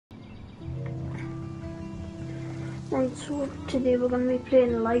Right, so today we're going to be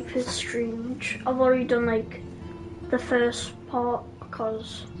playing Life is Strange. I've already done like the first part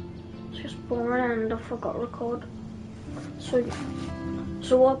because it's just boring and I forgot to record. So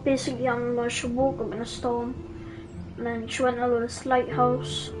what basically happened was she woke up in a storm and then she went to this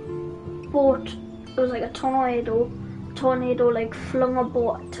lighthouse. Boat, it was like a tornado. The tornado like flung a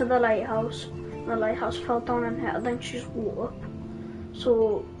boat to the lighthouse and the lighthouse fell down and hit her. Then she just woke up.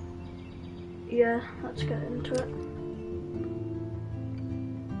 So yeah, let's get into it.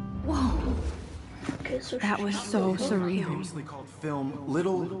 Whoa. Okay, so That was so surreal. Famously called film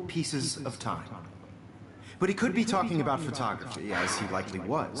Little Pieces of Time. But he could be talking about photography, as he likely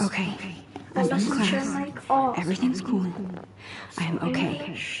was. Okay, I'm in class. Everything's cool. I am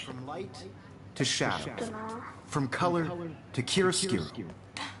okay. From light to shadow. From color to chiaroscuro.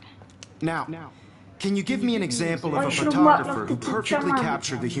 Now, can you give me an example of a photographer who perfectly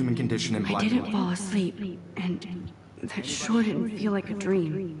captured the human condition in black and white? I didn't fall asleep, and that sure didn't feel like a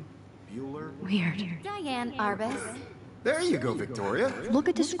dream. Weird. Diane Arbus. There you go, Victoria. Look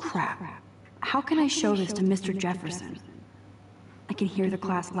at this crap. How can I show this to Mr. Jefferson? I can hear the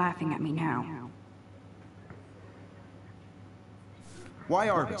class laughing at me now. Why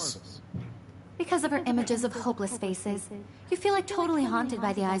Arbus? Because of her images of hopeless faces, you feel like totally haunted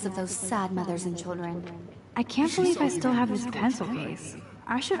by the eyes of those sad mothers and children. I can't believe I still have this pencil case.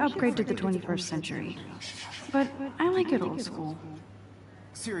 I should upgrade to the 21st century. But I like it old school.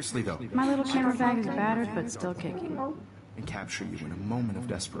 Seriously, though. My little camera bag is battered, but still kicking. And capture you in a moment of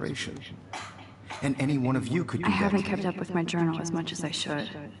desperation. And any one of you could do I that. haven't kept up with my journal as much as I should.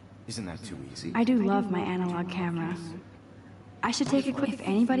 Isn't that too easy? I do love my analog camera. I should take a quick. If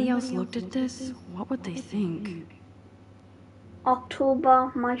anybody else looked at this, what would they think?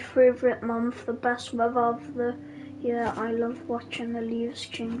 October, my favourite month, the best weather of the year. I love watching the leaves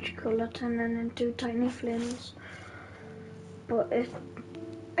change colour, turning into tiny flames. But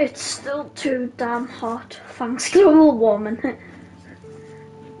it's still too damn hot, thanks global warming.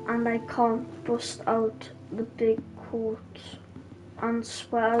 And I can't bust out the big coats and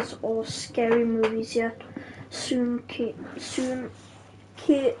sweaters or scary movies yet. Soon, Kate,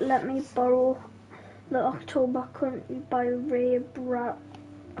 let me borrow the October Country by Ray Bradbury,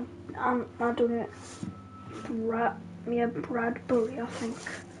 I think.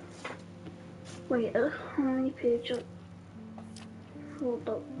 Wait, how many pages? Hold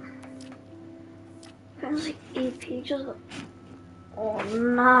up. I think it's like 8 pages. Oh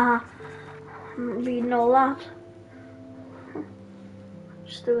nah, I'm not reading all that.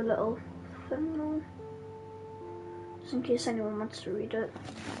 Just do a little thing now, just in case anyone wants to read it.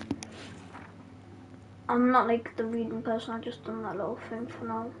 I'm not like the reading person, I just done that little thing for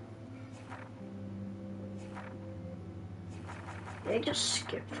now. Yeah, just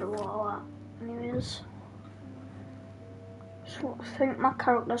skip through all that. Anyways. So I think my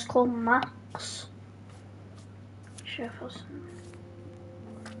character's called Max Jefferson.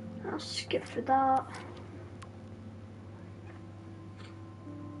 I'll skip through that.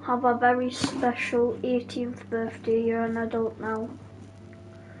 Have a very special 18th birthday. You're an adult now,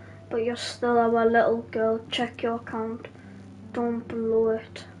 but you're still our little girl. Check your account. Don't blow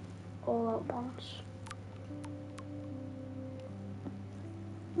it all at once.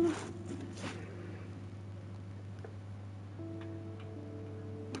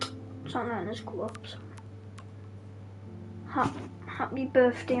 Something like this corrupts. Happy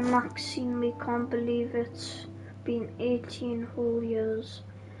birthday, Maxine. We can't believe it's been 18 whole years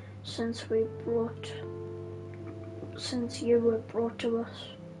since you were brought to us.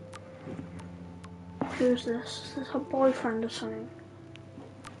 Who's this? Is this her boyfriend or something?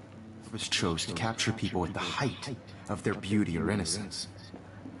 Arbus chose to capture people at the height of their beauty or innocence.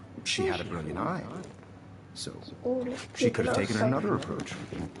 She had a brilliant eye, so she could have taken another approach.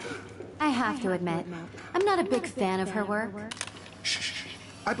 I have to admit, I'm not a big fan of her work. Shh.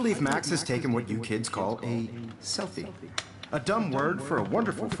 I believe Max has taken what you kids call a selfie. A dumb word for a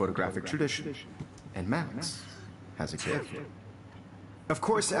wonderful photographic tradition. And Max has a gift. Of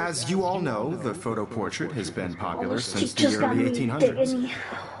course, as you all know, the photo portrait has been popular since the early 1800s.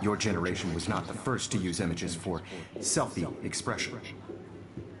 Your generation was not the first to use images for selfie expression.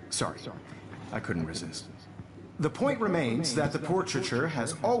 Sorry, I couldn't resist. The point remains that the portraiture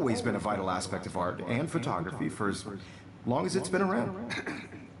has always been a vital aspect of art and photography for as long as it's been around.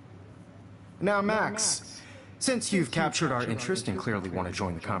 Now, Max, since you've captured our interest and clearly want to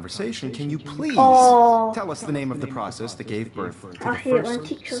join the conversation, can you please tell us the name of the process that gave birth to the first self-portrait? I hate when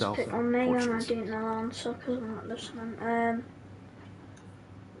teachers pick on me and I don't know the answer because I'm not listening.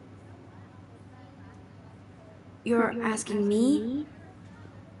 You're asking me?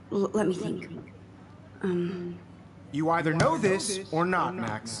 Let me think. You either know this or not,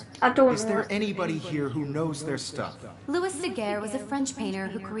 Max. I don't Is know. there anybody here who knows their stuff? Louis Daguerre was a French painter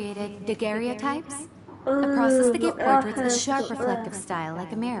who created daguerreotypes, a process that gave portraits a sharp reflective style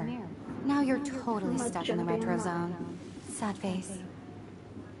like a mirror. Now you're totally stuck in the retro zone. Sad face.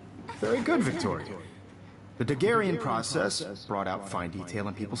 Very good, Victoria. The Daguerrean process brought out fine detail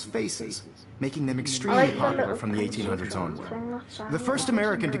in people's faces, making them extremely popular from the 1800s onward. The first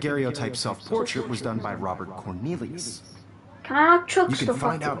American daguerreotype self-portrait was done by Robert Cornelius. Can I not chuck You can stuff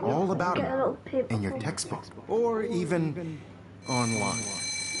find at out you? all about Get a little him paper in your clip. textbook, or even online.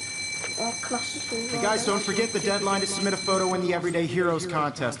 All classes will Hey guys, don't forget the deadline to submit a photo in the Everyday Heroes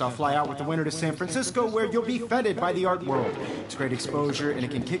contest. I'll fly out with the winner to San Francisco, where you'll be feted by the art world. It's great exposure, and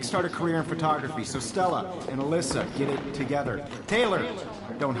it can kickstart a career in photography. So Stella and Alyssa, get it together. Taylor,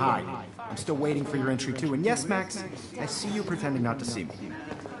 don't hide. I'm still waiting for your entry too. And yes, Max, I see you pretending not to see me.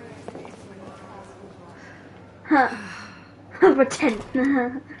 I'm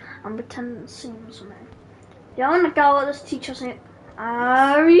pretending. I'm pretending to see something. Yeah, I want to go what this teacher said.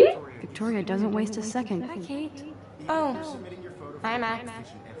 Ari? Victoria doesn't waste a second. Hi, Kate. Oh. Hi,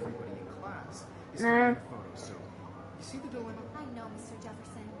 Max. No. I know, Mr.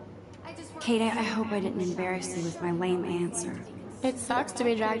 Jefferson. I just want Kate, I hope I didn't embarrass you with my lame answer. It sucks to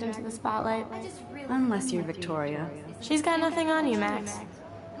be dragged into the spotlight. Unless you're Victoria. She's got nothing on you, Max.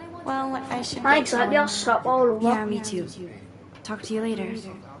 Well, I should Hi, get exactly. going. I'll stop all over. Yeah, me too. Talk to you later.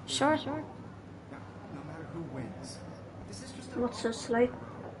 Sure. No matter who wins, this is just What's this like?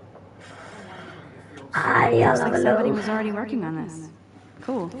 Looks like somebody was already working on this.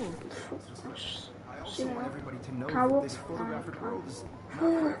 Cool. See want what? everybody to know Can I that walk? this photographic world is not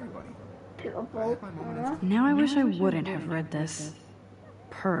for everybody. Pick a ball. Now I wish I wouldn't have read this.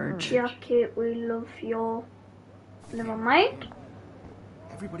 Purge. Yeah, Kate, we love your. Never mind.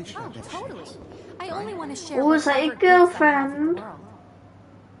 Everybody should Oh, have that totally. chance. I only want to share. Oh, is that your whatever gifts I have with the girlfriend? world.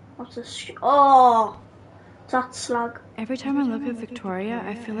 What's this? Oh, that's slag. Every time I look at Victoria,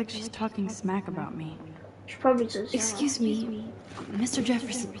 I feel like she's talking smack about me. She probably does. Excuse me, Mr.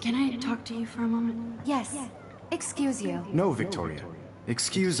 Jefferson, can I talk to you for a moment? Yes. Excuse you. No, Victoria.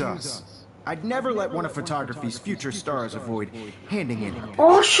 Excuse us. I'd never let one of photography's future stars avoid handing in.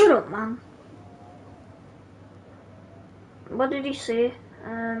 Oh, shut up, man. What did he say?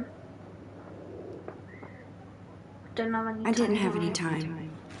 Didn't have any I didn't time. have any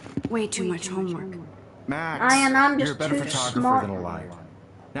time. Way too much homework. Max, And I'm you're just a better too photographer smart. than a liar.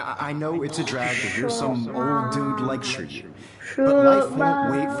 Now, I know it's a drag to hear some old dude lecture you, Shut but life up, won't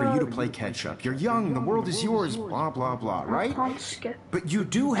man. wait for you to play catch up. You're young, the world is yours, blah, blah, blah, right? I can't skip. But you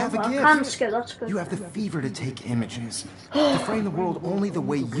do have a I can't gift. skip, that's good. You have the fever to take images, to frame the world only the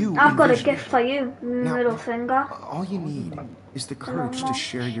way you I've got a envision gift for you, middle finger. it. All you need is the courage to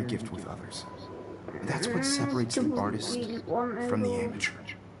share your gift with others. That's what separates the artist from the amateur.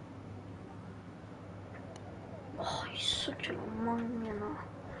 Oh, he's such a man, you know.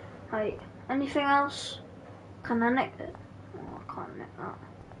 Right, anything else? Can I nick it? Oh, I can't nick that.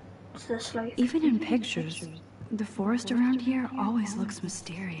 What's this like? Even in pictures, the forest around here always looks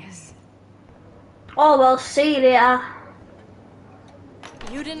mysterious. Oh, well, see you later.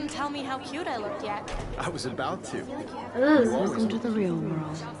 You didn't tell me how cute I looked yet. I was about to. Ugh. Welcome to the real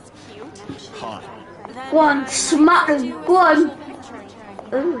world. Hot. Go on, smack him, go on.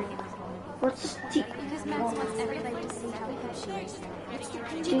 Ooh. What's the...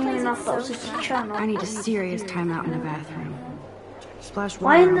 Didn't even know if that was a teacher or I not. need a serious timeout in the bathroom. Splash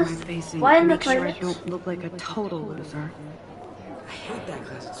Why water in on the- my face and why in the make sure I toilets? don't look like a total loser.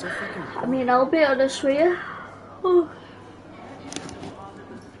 I mean, I'll be honest with you. Oh.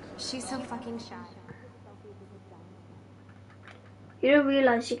 She's so fucking shy. You don't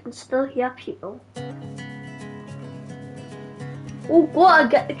realise you can still hear people. Oh, go on,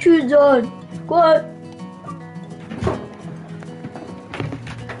 get the shoes on. Go on.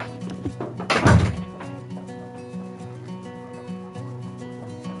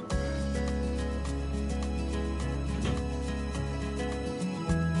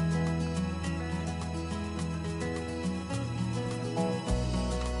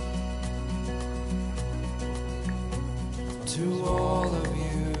 To all of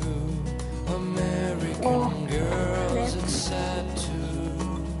you American girls, it's sad to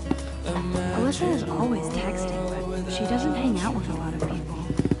Alyssa is always texting, but she doesn't hang out with a lot of people.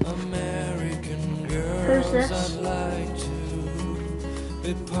 American girls. Who's this? I'd like to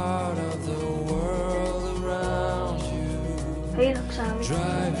be part of the world around you. He looks angry.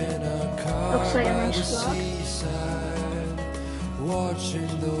 Driving a car Looks like a by the nice vlog. seaside,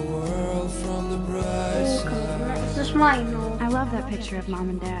 watching the world from the bright Oh, side. is this mine or? I love that picture of Mom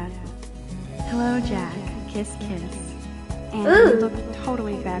and Dad. Hello, Jack. Kiss, kiss. And Ooh. you look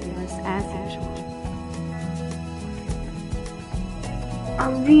totally fabulous as usual.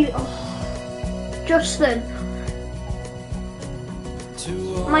 I really... Oh. Justin.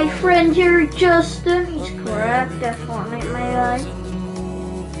 My friend here, Justin. He's correct, definitely, my guy.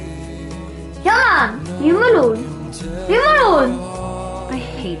 Yeah, man! Leave him alone. Leave him alone! I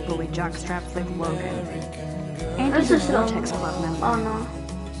hate bully jockstraps like Logan. And This he's a is so- Vortex Club member. Oh no.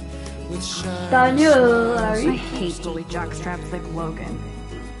 Daniel, I Larry. hate bully jockstraps like Logan.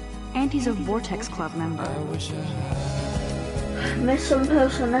 And he's a Vortex Club member. Missing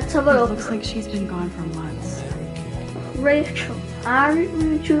person, let's have a It look. looks like she's been gone for months. Rachel.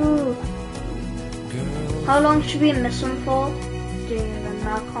 Rachel. How long she been missing for? Damn,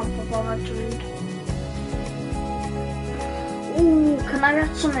 I can't be bothered to read. Ooh, can I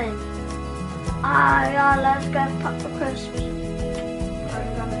get some in? Ah, yeah, let's get a pack of crisps.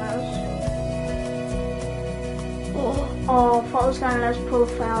 Oh, I thought I was gonna let's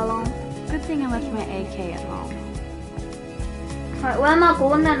profile on. Good thing I left my AK at home. Right, where am I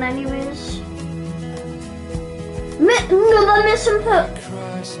going then anyways? Another missing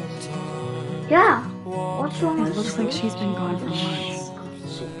person. Yeah. What's wrong It with looks like she's been gone for months.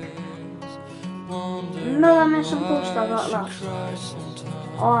 Another missing post I got last.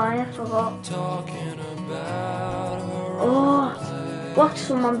 Oh, I forgot. Oh, watch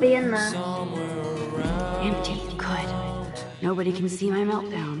someone be in there. Empty. Good. Nobody can see my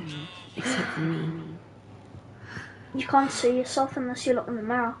meltdown. Except for me. You can't see yourself unless you look in the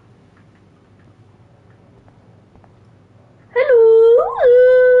mirror.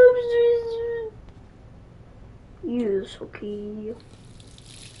 Hello. Yes, okay.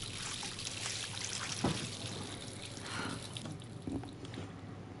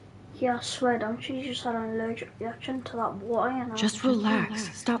 Yeah, I swear, don't you just had an allergic reaction to that water, you know? Just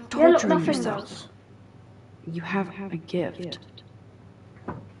relax. Stop Yeah, look, torturing nothing yourself. does. You have a gift.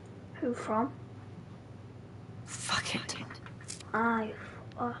 Who from? Fuck it. I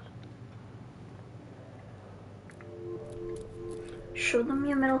forgot. Show them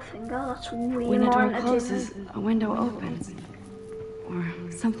your middle finger, that's way When a more door entertaining. closes, a window opens.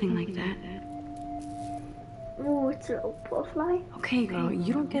 Or something like that. Ooh, it's a little butterfly. Okay, girl,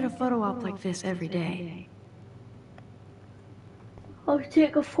 you don't get a photo op like this every day. I'll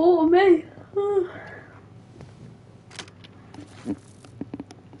take a photo of me.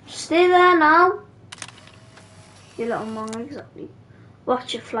 Stay there now. You little mong, exactly.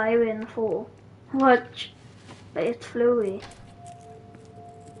 Watch it fly away in the photo. Watch. But it flew away.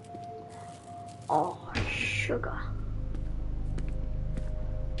 Oh, sugar.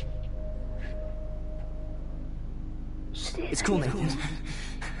 Stay It's there, cool, you Nathan. little-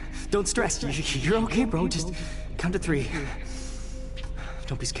 Don't stress. You're okay, bro. Just count to 3.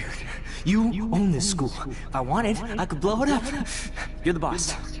 Don't be scared. You own this school. If I wanted, I could blow it up. You're the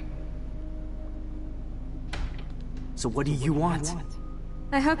boss. So what do you want?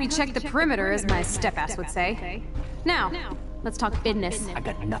 I hope you checked the perimeter, as my step-ass would say. Now, let's talk business. I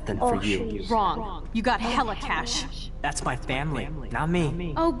got nothing Oh, for you. jeez. Wrong. You got hella cash. That's my family, not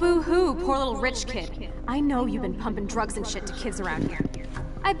me. Oh, boo-hoo, poor little rich kid. I know you've been pumping drugs and shit to kids around here.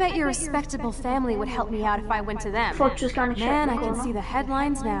 I bet your respectable family would help me out if I went to them. Thought you was gonna check Man, the I can corner. see the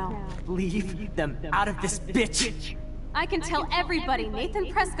headlines now. Leave them out of this bitch. I can tell everybody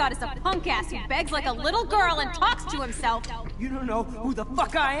Nathan Prescott is a punk ass who begs like a little girl and talks to himself. You don't know who the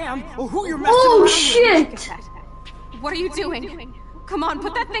fuck I am or who you're messing Oh around shit! What are you doing? Come on,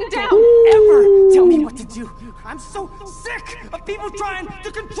 put that thing down! with. Ever tell me what to do. I'm so sick of people trying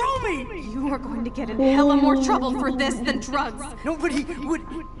to control me. You are going to get in hella more trouble for this than drugs. Nobody would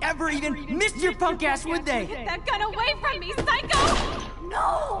ever even miss your punk ass, would they? Get that gun away from me,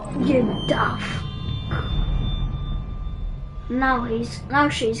 psycho! You daft. Now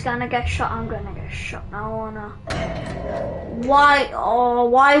she's gonna get shot. I'm gonna get shot now, Anna. Why? Oh,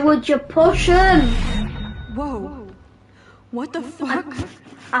 why would you push him? Whoa. What the fuck?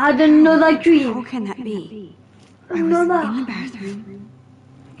 I had another How dream. can that be? I was Another. in the bathroom.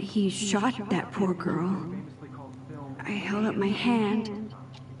 He shot that poor girl. I held up my hand.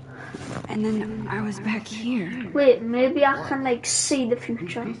 And then I was back here. Wait, maybe I can like see the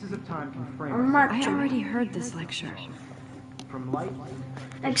future. Pieces of time can frame I'm I not already heard this lecture. from light,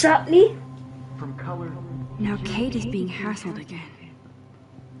 exactly. from color. Now Kate is being hassled again.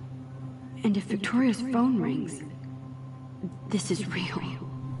 And if Victoria's phone rings, this is real.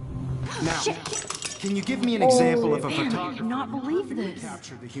 Now, can you give me an example of a I photographer cannot believe this.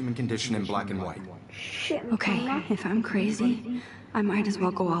 capture the human condition in black and white? Shit. Okay, if I'm crazy, I might as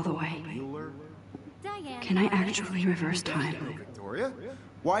well go all the way. Can I actually reverse time? Victoria?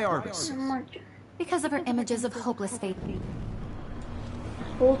 Why Argus? Because of her images of hopeless fate.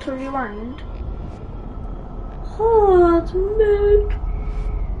 Hold to rewind. Oh, that's mad.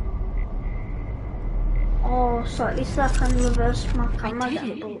 Oh, so at least I can reverse my camera did get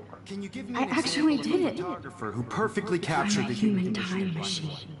it. the book. Can you give me I an actually example of a did it. photographer who perfectly I'm captured a the human condition time of machine.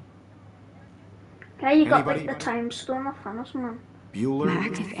 Yeah, you got Anybody? like the time stone off on us, man. Bueller?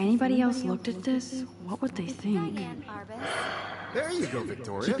 Max, if anybody else looked at this, what would they think? There you go,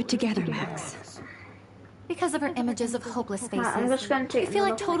 Victoria. Keep it together, Max. Because of her images of hopeless faces. Right, I'm just going to I take feel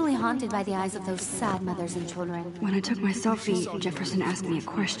like another- totally haunted by the eyes of those sad mothers and children. When I took my selfie, Jefferson asked me a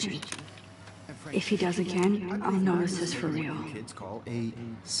question. If he does again, I'll notice this for real. Kids call a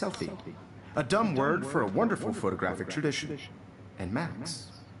selfie. A dumb word for a wonderful photographic tradition. And Max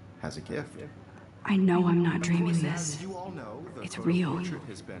has a gift. I know I'm not dreaming this. You all know the It's photo real. portrait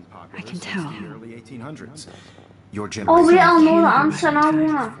has been popular I can since tell. the early 1800s. Your Oh generation wait, I'll know the answer now,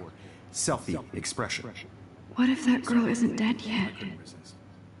 Mona. selfie expression. What if that girl isn't dead yet?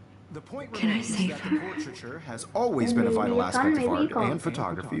 The point Can I remains save that her? the portraiture has always been a vital Maybe you aspect can, of maybe you art can't. and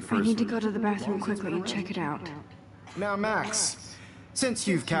photography for I need to go to the bathroom quickly and check it out. Now, Max, since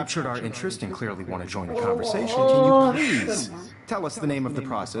you've captured our interest and clearly want to join the conversation, can you please tell us the name of the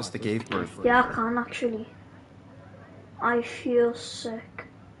process that gave birth? Yeah, I can actually. I feel sick.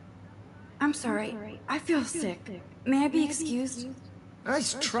 I'm sorry. I feel sick. May I be excused?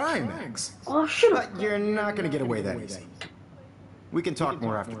 Nice try, Max. Oh, shut up. But you're not going to get away that easy. We can talk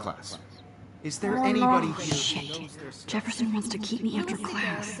more after class. Is there Oh, anybody no. here? Shit. Jefferson wants to keep me after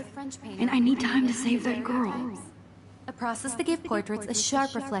class. The French painter And I need time to save that girl. A process that gave portraits a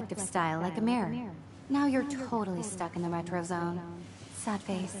sharp reflective style like a mirror. Now you're totally stuck in the retro zone. Sad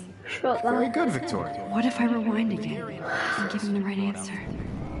face. Shut Very up. good, Victoria. What if I rewind again and give him the right answer?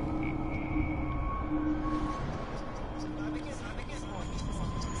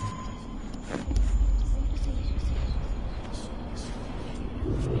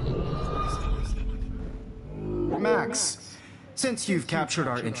 Max, since you've captured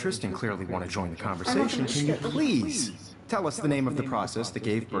our interest and clearly want to join the conversation, can you please tell us the name of the process that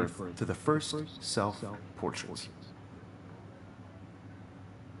gave birth to the first self-portraits?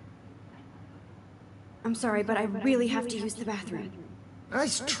 I'm sorry, but I really have to use the bathroom.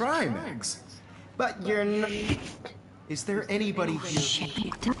 Nice try, Max. But you're not... Is there anybody here?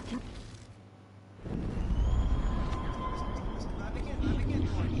 Shit.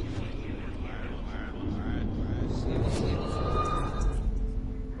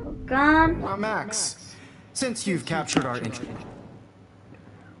 Gone. Now, Max, since you've captured our interest...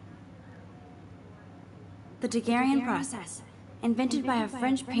 The Daguerrean process, invented by a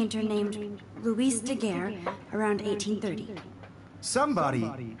French painter named Louis Daguerre around 1830.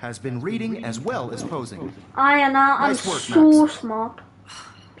 Somebody has been reading as well as posing. I'm Nice work, so Max. smart.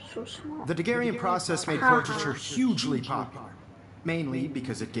 So smart. The Daguerrean process made portraiture hugely popular, mainly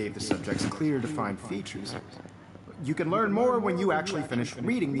because it gave the subjects clear, defined features. You can learn more when you actually finish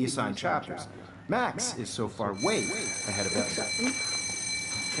reading the assigned chapters. Max is so far way ahead of everyone.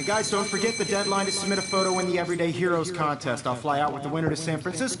 And guys, don't forget the deadline to submit a photo in the Everyday Heroes contest. I'll fly out with the winner to San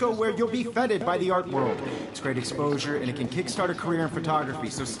Francisco, where you'll be feted by the art world. It's great exposure, and it can kickstart a career in photography.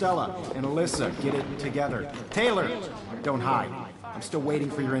 So Stella and Alyssa, get it together. Taylor, don't hide. I'm still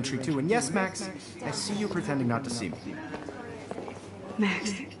waiting for your entry too. And yes, Max, I see you pretending not to see me.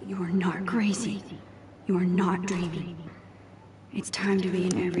 Max, you are not crazy. You are not dreaming. It's time to be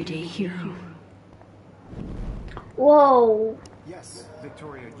an everyday hero. Whoa. Yes,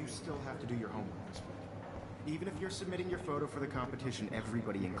 Victoria, you still have to do your homework this week. Even if you're submitting your photo for the competition,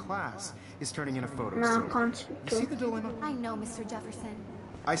 everybody in class is turning in a photo. No, so I can't speak you to see him. the dilemma? I know, Mr. Jefferson.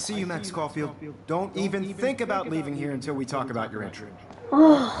 I see you, Max Caulfield. Don't even think about leaving here until we talk about your entry.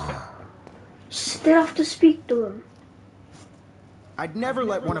 Oh. Still have to speak to him. I'd never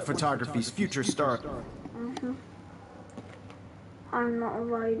let one of photography's future stars. I'm not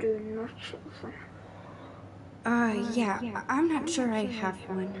really doing much. Yeah, I'm not sure I have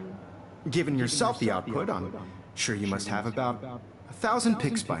one. Given yourself the output, I'm sure you must have about 1,000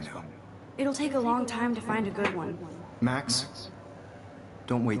 pics by now. It'll take a long time to find a good one. Max,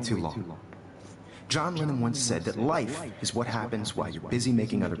 don't wait too long. John Lennon once said that life is what happens while you're busy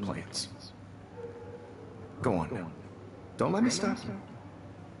making other plans. Go on now. Don't let me stop you.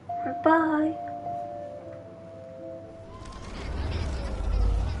 Bye.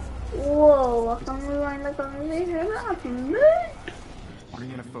 Whoa, I can rewind the conversation. That's mad.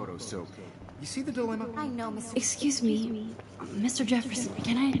 Bring in a photo, so... You see the dilemma? I know, Mr. Excuse me, Mr. Jefferson,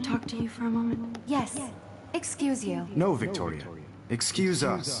 can I talk to you for a moment? Yes. Excuse you. No, Victoria. Excuse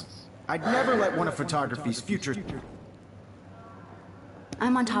us. I'd never let one of photography's future...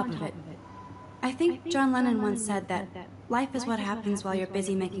 I'm on top of it. I think John Lennon once said that life is what happens while you're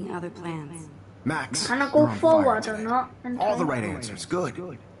busy making other plans. Max, Can I you're go on fire forward or today. not? All the right answers.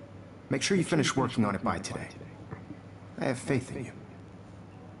 Good. Make sure you finish working on it by today. I have faith in you.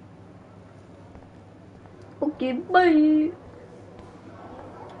 Okay, bye.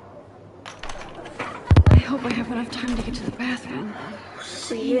 I hope I have enough time to get to the bathroom.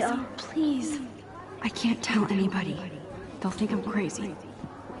 See ya. Please. I can't tell anybody. They'll think I'm crazy.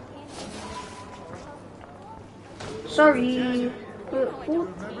 Sorry.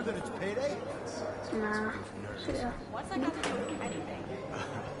 Remember that it's payday? Nah. See ya. What's that got to do with anything?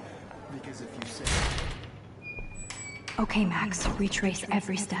 Because if you say... Okay, Max, retrace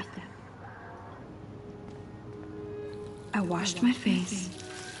every step. I washed my face.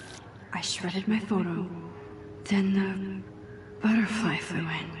 I shredded my photo. Then the butterfly flew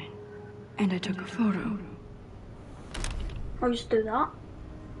in. And I took a photo. I'll just do that.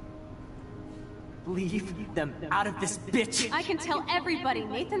 Leave them out of this bitch! I can tell everybody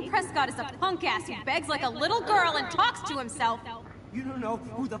Nathan Prescott is a punk ass who begs like a little girl and talks to himself. You don't know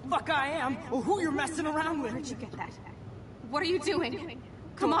who the fuck I am or who you're messing around with. Where'd you get that? What are you doing?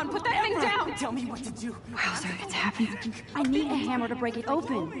 Come on, put that thing down! Tell me what to do. Wowzer, it's happening. I need a hammer to break it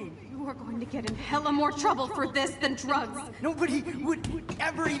open. You are going to get in hella more trouble for this than drugs. Nobody would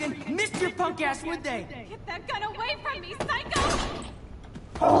ever even miss your punk ass, would they? Get that gun away from me, psycho!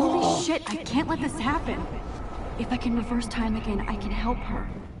 Holy shit, I can't let this happen. If I can reverse time again, I can help her.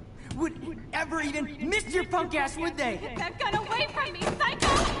 Would ever even miss your punk ass, would they? Get that gun away from me,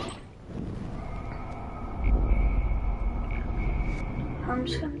 psycho! I'm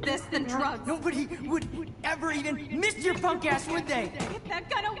just gonna do This than drugs. Nobody would ever even miss your punk ass, would they? Get that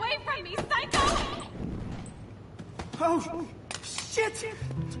gun away from me, psycho! Oh, shit!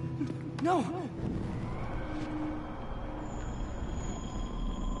 No.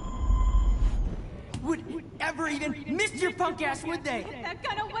 Would ever even miss your punk ass, would they? Get that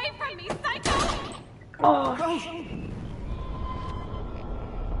gun away from me, psycho! Oh.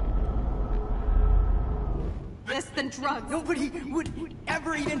 This than drugs. Nobody would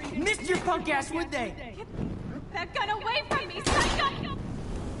ever even miss your punk ass, would they? Get that gun away from me, psycho!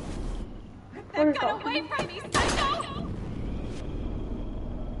 Get that gun away from me, psycho!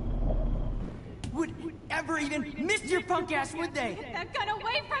 Would ever even miss your punk ass, would they? Get that gun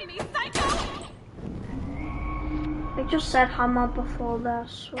away from me, psycho! I just said hammer before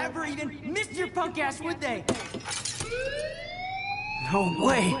this. So. Ever even miss your punk ass, would they? No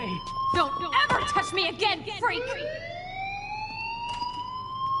way! Don't ever touch me again, freak!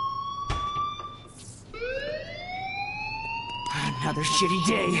 Another shitty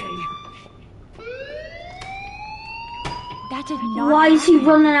day. That did not Why is he happen.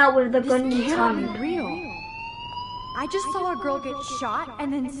 running out with the gun in This his can't be hand? real. I just saw a girl get shot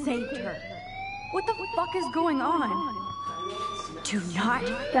and then saved her. What the fuck is going on? Do not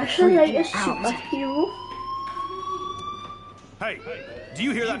That's the freak latest out. superhero. Hey, do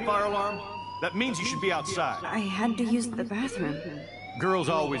you hear that fire alarm? That means you should be outside. I had to use the bathroom. Girls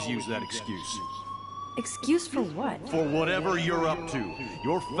always use that excuse. Excuse for what? For whatever you're up to,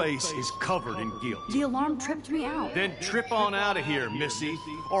 your face is covered in guilt. The alarm tripped me out. Then trip on out of here, Missy.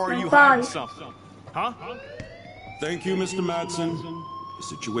 Or are you Bye. hiding something? Huh? Thank you, Mr. Madsen. The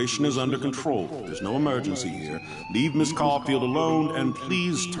situation is under control. There's no emergency here. Leave Miss Caulfield alone, and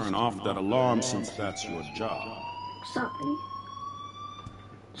please turn off that alarm since that's your job. Exactly.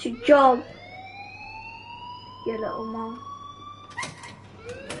 It's your job. You little man.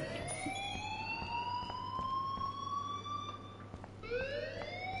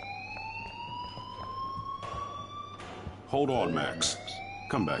 Hold on, Max.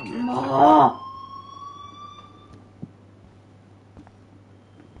 Come back here. Oh.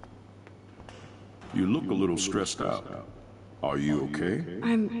 You look a little stressed out. Are you okay?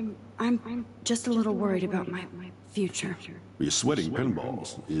 I'm just a little worried about my future. You're sweating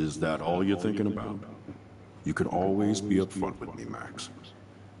pinballs. Is that all you're thinking about? You can always be upfront with me, Max.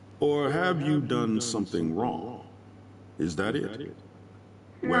 Or have you done something wrong? Is that it?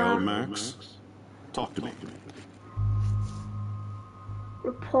 Well, Max, talk to me.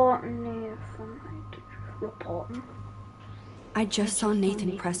 Reporting Nathan. Reporting. I just saw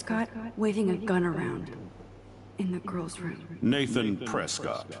Nathan Prescott waving a gun around in the girls' room. Nathan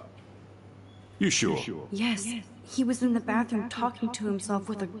Prescott. You sure? Yes, he was in the bathroom talking to himself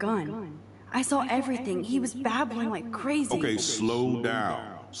with a gun. I saw everything. He was babbling like crazy. Okay, slow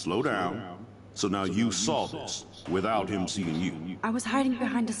down. Slow down. So now you saw this without him seeing you. I was hiding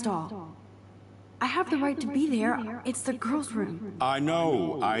behind a stall. I have the right to be there. It's the girls' room. I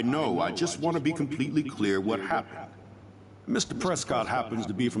know. I just want to be completely clear what happened. Mr. Prescott happens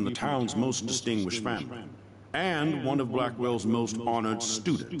to be from the town's most distinguished family, and one of Blackwell's most honored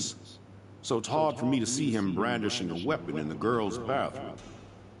students. So it's hard for me to see him brandishing a weapon in the girls' bathroom.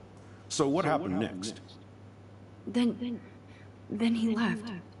 So what happened next? Then he left.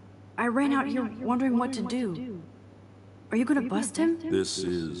 I ran out here wondering what to do. Are you gonna bust him? This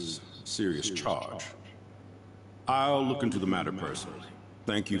is a serious charge. I'll look into the matter personally.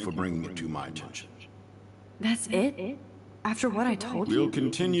 Thank you for bringing it to my attention. That's it? After what I told you? We'll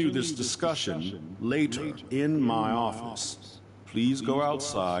continue this discussion later in my office. Please go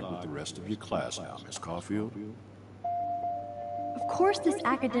outside with the rest of your class now, Miss Caulfield. Of course this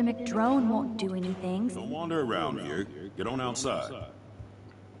academic drone won't do anything. Don't wander around here. Get on outside.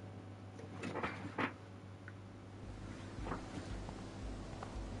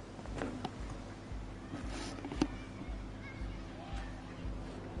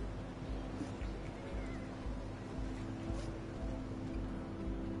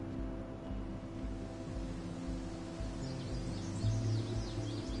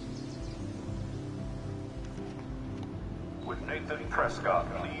 Nathan Prescott,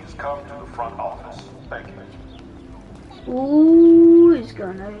 please come to the front office. Thank you. Ooh, he's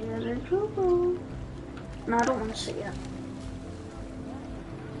gonna get in trouble. No, I don't want to see it.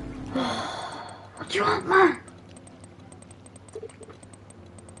 What do you want, man?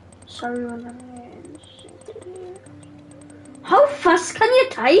 Sorry, how fast can you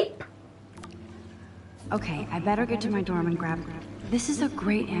type? Okay, I better get to my dorm and grab... This is a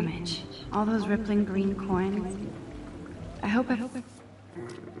great image. All those rippling green coins. I hope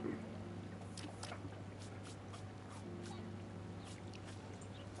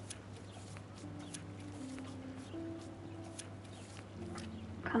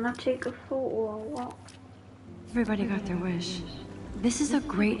Can I take a photo or what? Everybody got their wish. This is a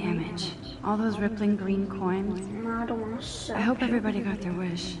great image. All those rippling green coins. No, I don't want to see. I hope everybody got their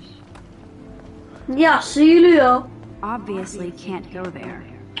wish. Yeah, see you later. Obviously can't go there.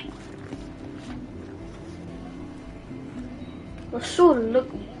 We're so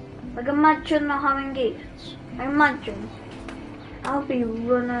lucky. Like, imagine not having gates. Imagine. I'll be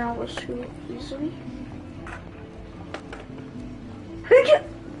running out of school easily.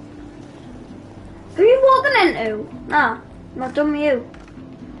 Who you walking into? Nah, not done with you.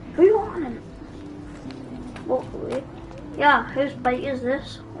 Who you walking into? Walk away. Yeah, whose bike is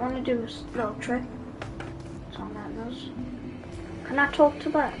this? I want to do this little trick. That's all that does. Can I talk to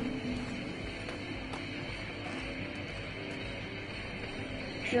them?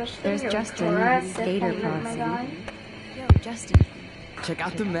 There's Justin and his skater posse. Yo, Justin. Check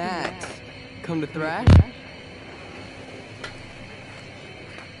out the Max. Come to Thrash?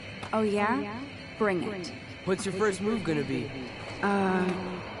 Oh yeah? Bring it. What's your first move gonna be?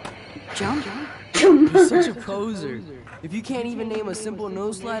 Jump? You're such a poser. If you can't even name a simple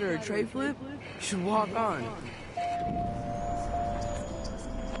nose slide or a tray flip, you should walk on.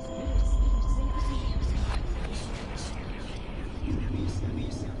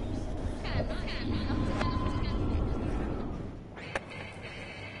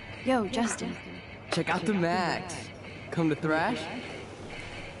 Yo, Justin. Check out the Max. Come to Thrash?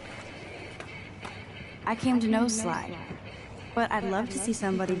 I came to nose slide, but I'd love to see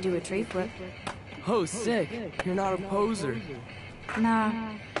somebody do a tree flip. Oh, sick. You're not a poser. Nah,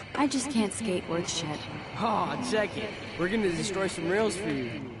 I just can't skate worth shit. Oh, check it. We're gonna destroy some rails for you.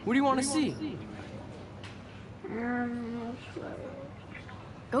 What do you want to see?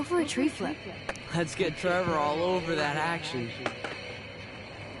 Go for a tree flip. Let's get Trevor all over that action.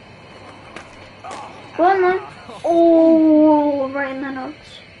 Go on, man. Oh, right in the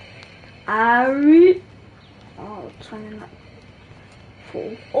nuts. Ari. Oh, turning that.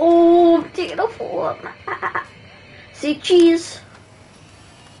 Fall. Oh, I'm taking a fall. See, cheese.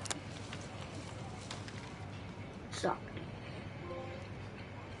 Sucked.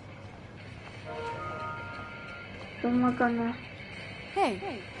 Oh my goodness.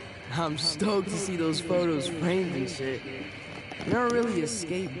 Hey. I'm stoked to see those photos framed and shit. You're not really a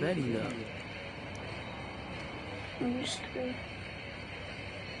skate Betty, though.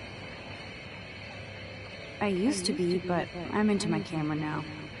 I used to be, but I'm into my camera now.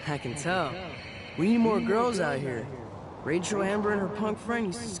 I can tell. We need more girls out here. Rachel Amber and her punk friend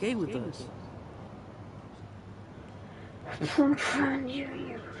used to skate with us. Punk friend, you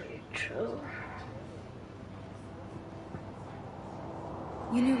Rachel.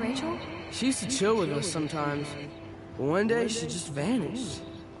 You knew Rachel? She used to chill with us sometimes, but one day she just vanished.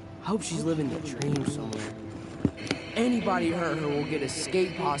 I hope she's living the dream somewhere. Anybody hurt her will get a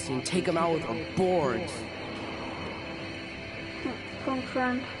skate posse and take them out with our boards. Punk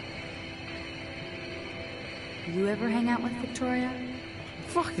friend. You ever hang out with Victoria?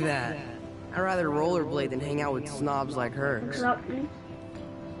 Fuck that. I'd rather rollerblade than hang out with snobs like her. Exactly.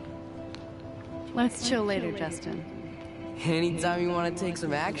 Let's chill later, Justin. Anytime you want to take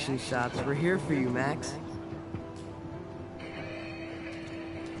some action shots, we're here for you, Max.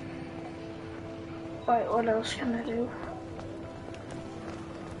 Right, what else can I do?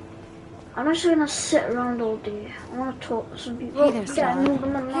 I'm just gonna sit around all day. I wanna talk to some people. Hey there, Stella.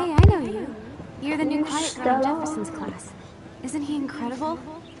 Hey, I know you. You're the new quiet girl in Jefferson's class. Isn't he incredible?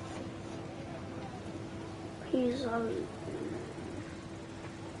 He's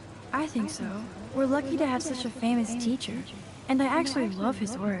I think so. We're lucky to have such a famous teacher. And I actually love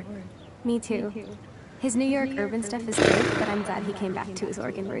his work. Me too. His New York urban stuff is great, but I'm glad he came back to his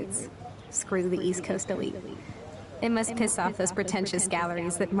Oregon roots. Screw the East Coast elite. It must piss off those pretentious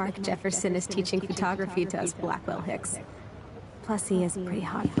galleries that Mark Jefferson is teaching photography to us Blackwell Hicks. Plus, he is pretty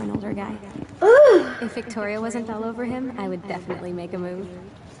hot for an older guy. If Victoria wasn't all over him, I would definitely make a move.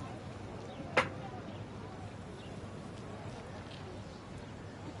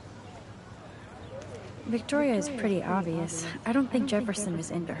 Victoria is pretty obvious. I don't think Jefferson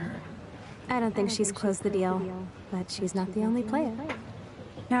is into her. I don't think she's closed the deal, but she's not the only player.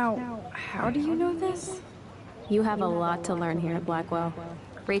 Now, how do you know this? You have a lot to learn here at Blackwell.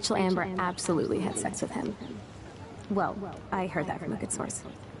 Rachel Amber absolutely had sex with him. Well, I heard that from a good source.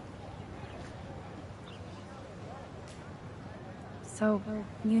 So,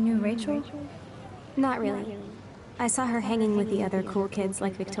 you knew Rachel? Not really. I saw her hanging with the other cool kids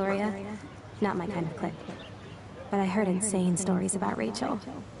like Victoria. Not my kind of clique. But I heard insane stories about Rachel.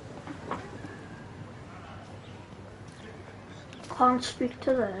 Can't speak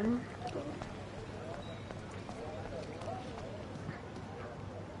to them.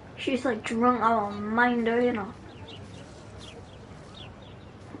 She's like drunk out of her mind, you know.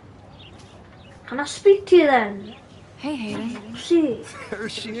 Can I speak to you then? Hey, Hayden. See. There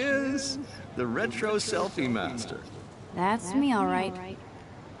she is, the retro selfie master. That's me, all right.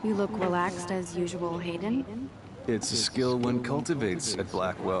 You look relaxed as usual, Hayden. It's a skill one cultivates at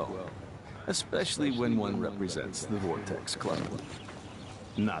Blackwell, especially when one represents the Vortex Club.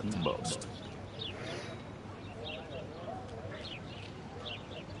 Not to boast.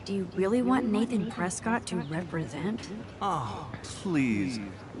 Do you really want Nathan Prescott to represent? Oh, please.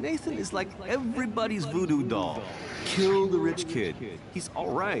 Nathan is like everybody's voodoo doll. Kill the rich kid. He's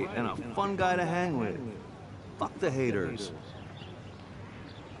all right and a fun guy to hang with. Fuck the haters.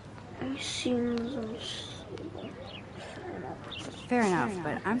 He seems Fair enough,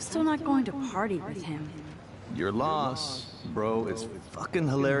 but I'm still not going to party with him. Your loss, bro. It's fucking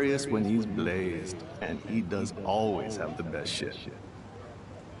hilarious when he's blazed. And he does always have the best shit.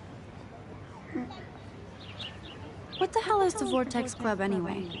 What the hell is the Vortex Club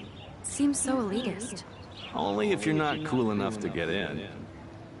anyway? It seems so elitist. Only if you're not cool enough to get in.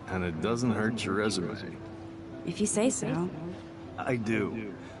 And it doesn't hurt your resume. If you say so. I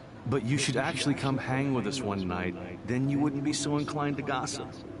do. But you should actually come hang with us one night. Then you wouldn't be so inclined to gossip.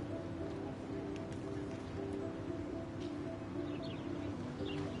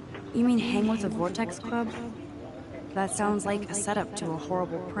 You mean hang with the Vortex Club? That sounds like a setup to a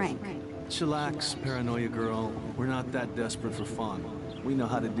horrible prank. Chillax, paranoia girl. We're not that desperate for fun. We know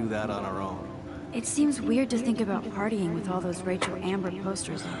how to do that on our own. It seems weird to think about partying with all those Rachel Amber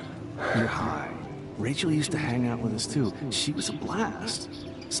posters up. You're high. Rachel used to hang out with us too. She was a blast.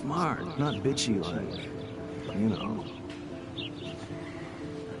 Smart, not bitchy like, you know.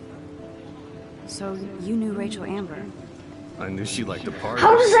 So you knew Rachel Amber? I knew she liked to party.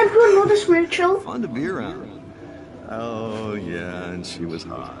 How does everyone know this Rachel? Fun to be around. Oh yeah, and she was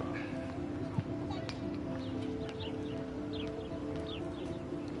hot.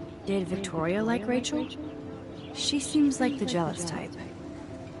 Did Victoria like Rachel? She seems like the jealous type.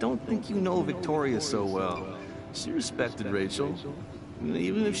 Don't think you know Victoria so well. She respected Rachel,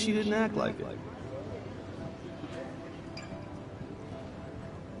 even if she didn't act like it.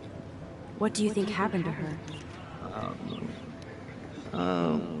 What do you think happened to her?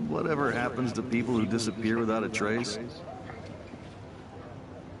 Whatever happens to people who disappear without a trace.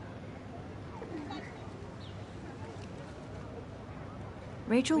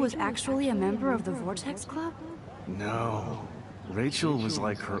 Rachel was actually a member of the Vortex Club? No. Rachel was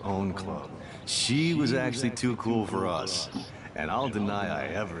like her own club. She was actually too cool for us. And I'll deny I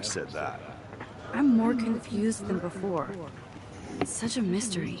ever said that. I'm more confused than before. It's such a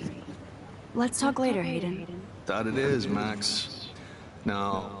mystery. Let's talk later, Hayden. That it is, Max.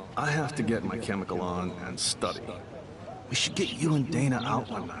 Now, I have to get my chemical on and study. We should get you and Dana out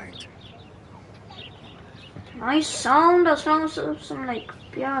one night. Nice sound as long as there's some like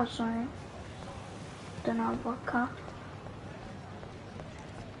piano. Don't know what car.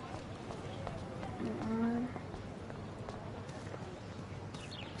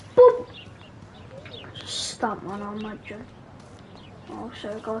 Boop! Just stop one on my jump.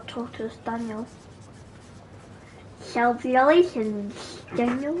 Also, I gotta talk to this Daniel. Salutations,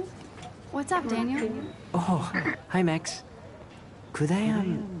 Daniel. What's up, Daniel? Oh, hi, Max. Could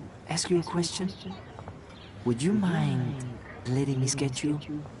I, ask you a question? Would you mind letting me sketch you?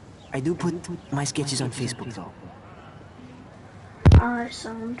 I do put my sketches on Facebook, though.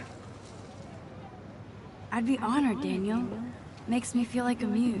 Sound. I'd be honored, Daniel. Makes me feel like a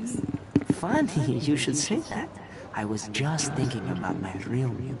muse. Funny, you should say that. I was just thinking about my real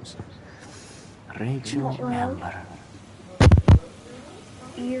muse. Rachel Amber.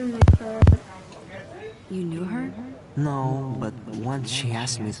 You knew her. You knew her? No, but once she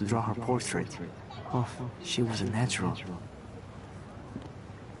asked me to draw her portrait. Oh, she was a natural.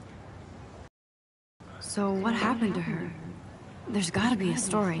 So what happened to her? There's gotta be a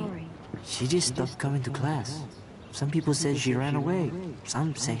story. She just stopped coming to class. Some people said she ran away.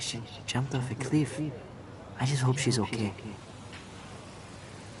 Some say she jumped off a cliff. I just hope she's okay.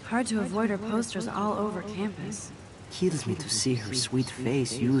 Hard to avoid her posters all over campus. Kills me to see her sweet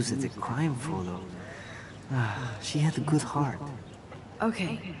face used as a crime photo. She had a good heart.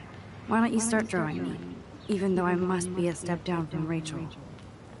 Okay, why don't you start drawing me? Even though I must be a step down from Rachel.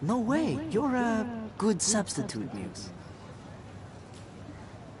 No way, you're a good substitute, Muse.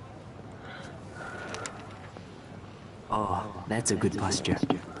 Oh, that's a good posture.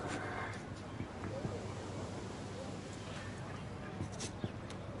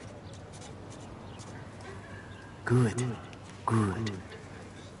 Good, good.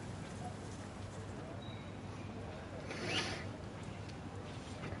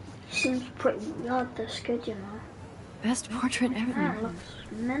 Seems pretty weird, this kid, you know. Best portrait ever. That looks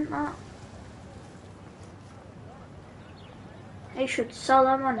mint, that. I should sell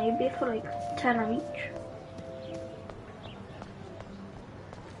them on eBay for like 10 each.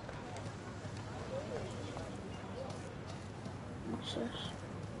 What's this?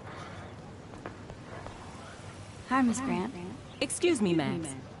 Hi, Miss Grant. Excuse me,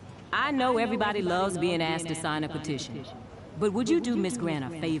 Max. I know everybody loves being asked to sign a petition, but would you do Miss Grant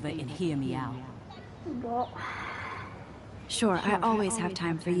a favor and hear me out? What? Sure, I always have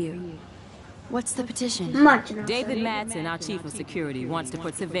time for you. What's the petition? David Madsen, our chief of security, wants to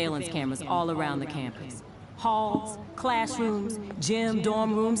put surveillance cameras all around the campus. Halls, classrooms, gym,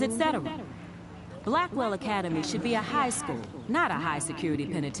 dorm rooms, etc. Blackwell Academy should be a high school, not a high-security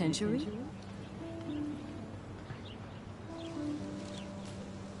penitentiary.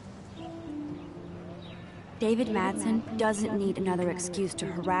 David Madsen doesn't need another excuse to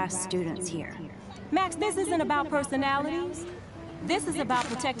harass students here. Max, this isn't about personalities. This is about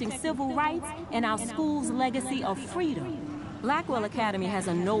protecting civil rights and our school's legacy of freedom. Blackwell Academy has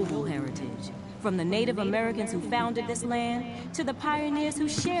a noble heritage, from the Native Americans who founded this land to the pioneers who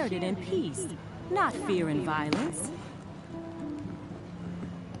shared it in peace, not fear and violence.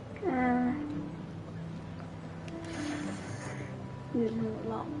 You know a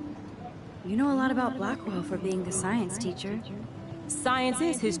lot. You know a lot about Blackwell for being the science teacher. Science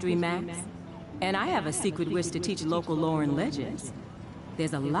is history, Max. And I have a secret wish to teach local lore and legends.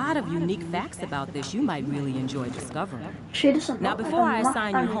 There's a lot of unique facts about this you might really enjoy discovering. Now, before I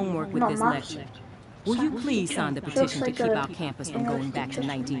assign you homework with this lecture, will you please sign the petition to keep our campus from going back to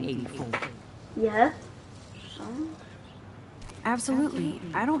 1984? Yeah. Absolutely.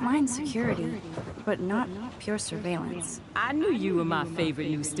 I don't mind security, but not pure surveillance. I knew you were my favorite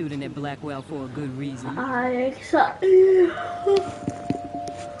new student at Blackwell for a good reason.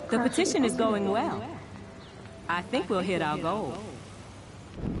 The petition is going well. I think we'll hit our goal.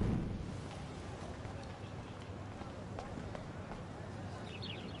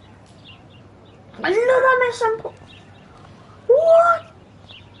 Another missing. What?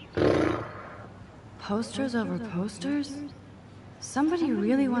 Posters over posters? Somebody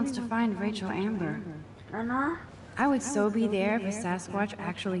really wants to find Rachel Amber. I would so be there if a Sasquatch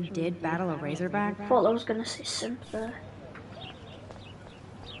actually did battle a Razorback. I thought I was gonna say simp there.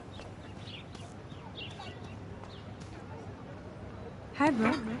 Hi,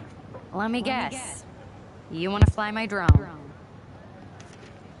 Brooke. Let me guess. You want to fly my drone?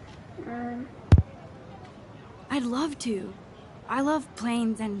 I'd love to. I love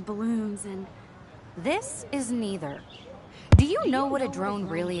planes and balloons and... This is neither. Do you know what a drone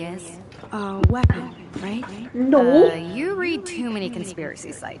really is? A weapon, right? No. You read too many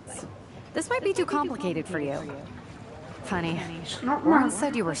conspiracy sites. This might be too complicated for you. Funny. Ron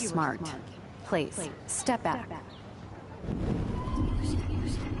said you were smart. Please, step back.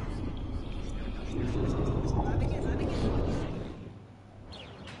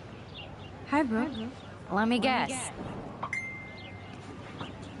 Hi, Brooke. Let me guess.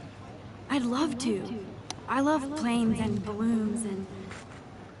 I'd love to. I love planes and balloons and...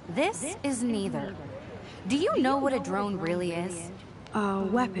 This is neither. Do you know what a drone really is? A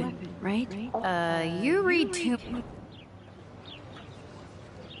weapon, right? You read too...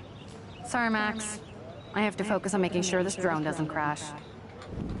 Sorry, Max. I have to focus on making sure this drone doesn't crash.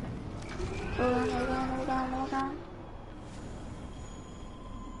 Hold on.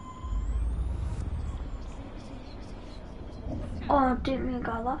 Oh, didn't mean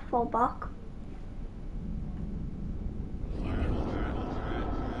got that fall back.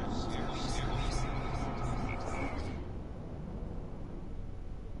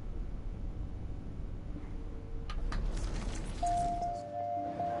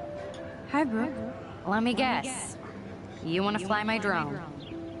 Hi, Brooke. Let me guess. You want to fly my drone?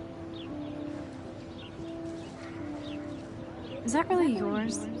 Is that really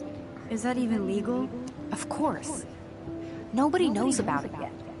yours? Is that even legal? Of course. Nobody knows about it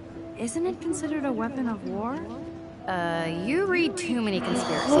yet. Isn't it considered a weapon of war? You read too many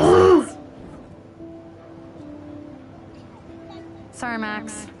conspiracies. Sorry,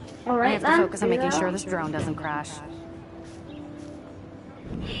 Max. Alright, I have to focus on making sure this drone doesn't crash.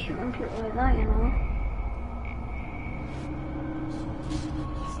 Shouldn't do it like that, you know.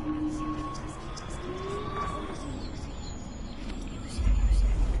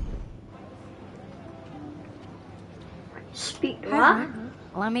 Speak what?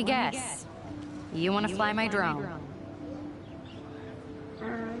 Let me guess. You want to fly my drone?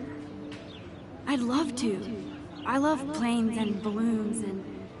 I'd love to. I love planes and balloons and...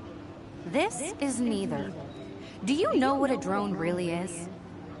 This is neither. Do you know what a drone really is?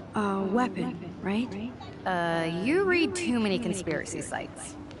 A weapon, right? You read too many conspiracy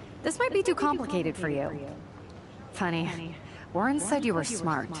sites. This might be too complicated for you. Funny. Warren said you were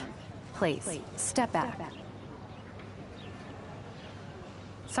smart. Please, step back.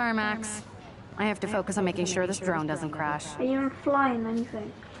 Sorry, Max. I have to focus on making sure this drone doesn't crash. Are you even flying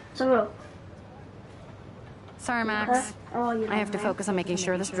anything? So, sorry, Max. Oh, you I have to focus on making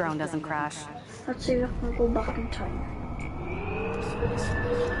sure this drone doesn't crash. Let's see if I can go back in time.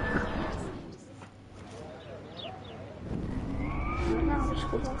 No, just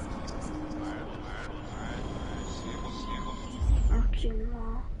go back. Actually,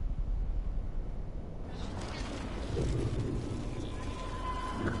 no.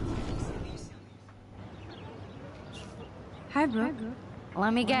 Hi, Brooke.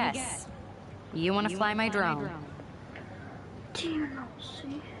 Let me guess. You want to fly my drone? Do you not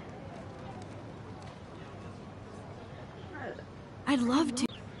see? I'd love to.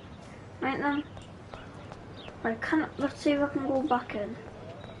 Right then. Let's see if I can go back in.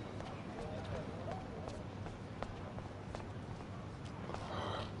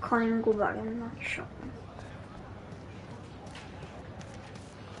 Can't even go back in that shot.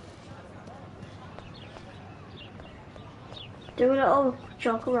 Do a little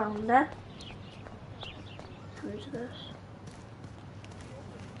jog around there. Who's this?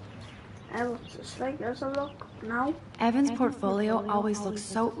 What's this like? There's a look now. Evan's portfolio always looks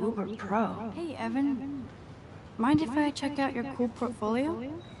so uber pro. Hey, Evan. Mind if I check out your cool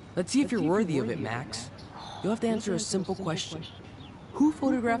portfolio? Let's see if you're worthy of it, Max. You'll have to answer a simple question. Who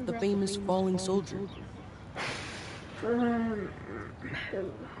photographed the famous falling soldier?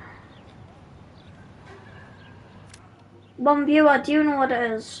 One viewer, do you know what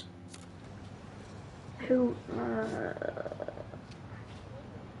it is? Who?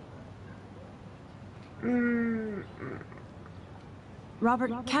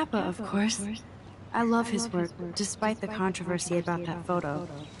 Robert Capa, of course. I love his work, despite the controversy about that photo.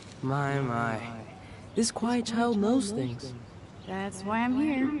 My. This quiet child knows things. That's why I'm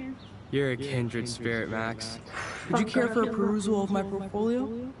here. You're a kindred spirit, Max. Would you care for a perusal of my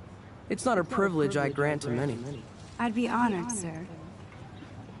portfolio? It's not a privilege I grant to many. I'd be honored, sir.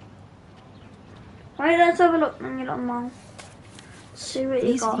 Alright, let's have a look in your little mouth. See what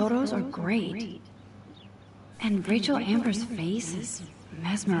you These got. photos are great. And Rachel Amber's face is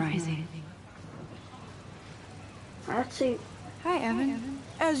mesmerizing. Let's see. Hi, Evan.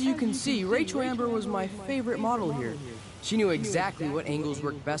 As you can see, Rachel Amber was my favorite model here. She knew exactly what angles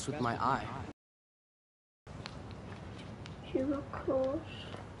worked best with my eye. You were close.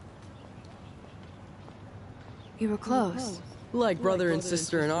 You were close. Like brother and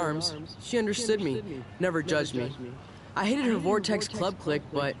sister in arms. She understood me, never judged me. I hated her Vortex Club clique,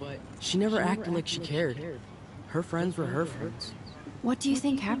 but she never acted like she cared. Her friends were her friends. What do you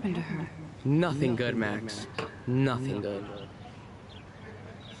think happened to her? Nothing good, Max. Nothing good.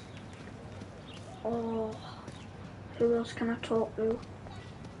 Oh, who else can I talk to?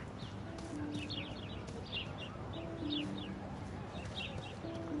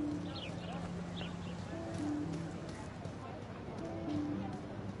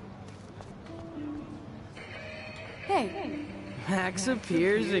 Hey. Max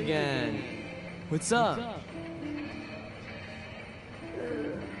appears again. What's up?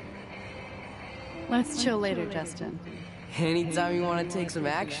 Let's chill later, Justin. Anytime you want to take some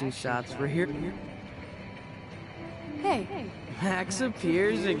action shots, we're here. Hey. Max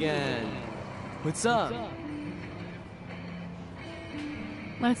appears again. What's up?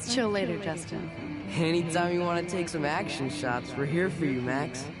 Let's chill later, Justin. Anytime you want to take some action shots, we're here for you,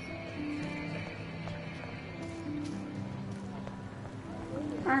 Max.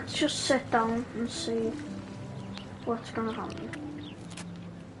 Let's just sit down and see what's gonna happen.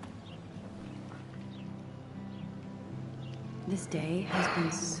 This day has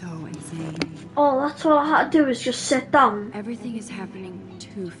been so insane. Oh, that's all I had to do is just sit down. Everything is happening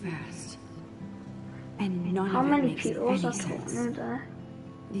too fast. And none How of it many makes people any are sense. talking there?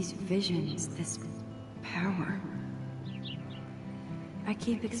 These visions, this power. I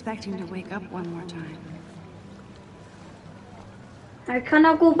keep expecting to wake up one more time. Can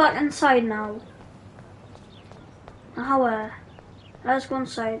I go back inside now? How? Let's go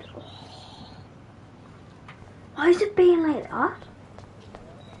inside. Oh. Why is it being like that?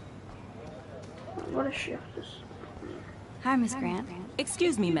 What a shift this. Hi, Miss Grant.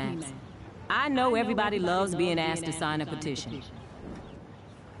 Excuse me, Max. I know everybody loves being asked to sign a petition.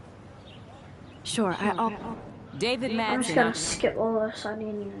 Sure, I'll... David Madsen. I'm just gonna skip all this. I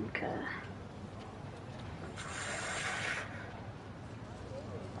didn't even care.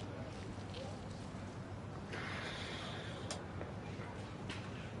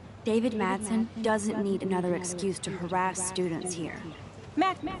 David Madsen doesn't need another excuse to harass students here.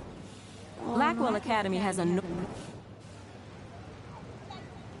 Blackwell Academy has a no...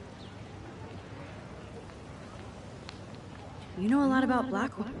 You know a lot about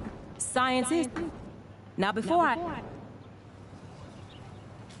Blackwell. Science is... Now before I...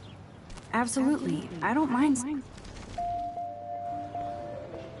 Absolutely. I don't mind...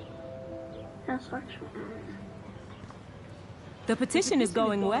 That's actually... The petition is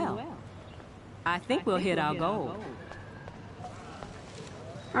going well. I think we'll hit our goal.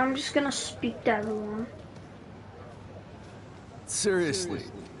 I'm just gonna speak to everyone. Seriously,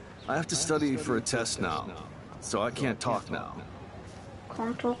 I have to study for a test now, so I can't talk now.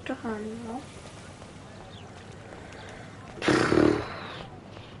 Can't talk to her anymore.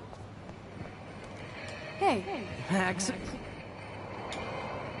 Hey. Max.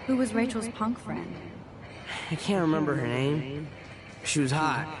 Who was Rachel's punk friend? I can't remember her name. She was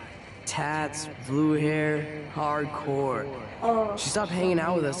hot. Tats, blue hair, hardcore. Oh. She stopped hanging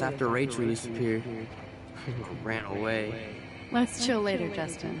out with us after Rachel disappeared. Ran away. Let's chill later,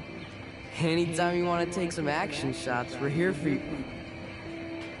 Justin. Anytime you want to take some action shots, we're here for you.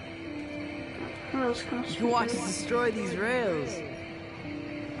 You can watch us destroy these rails.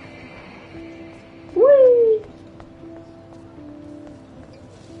 Whee!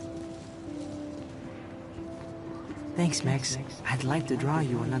 Thanks, Max. I'd like to draw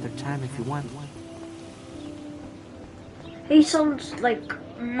you another time if you want. He sounds like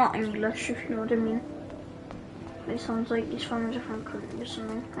not English, if you know what I mean. He sounds like he's from a different country or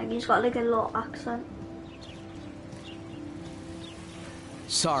something. Like he's got like a little accent.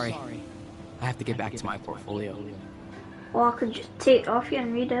 Sorry. I have to get back to my portfolio. Or I could just take it off you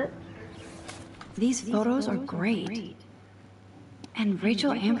and read it. These photos are great. And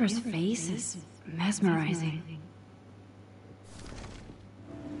Rachel Amber's face is mesmerizing.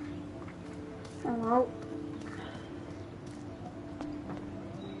 Oh well.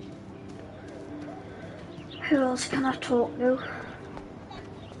 Who else can I talk to?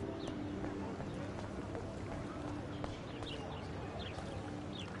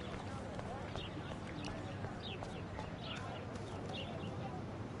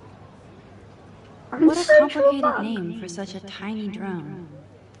 What a complicated name for such a tiny drone.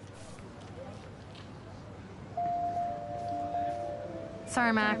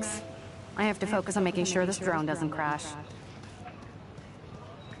 Sorry, Max. I have to focus on making sure this drone doesn't crash.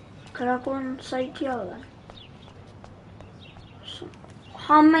 Could I go inside here then? So,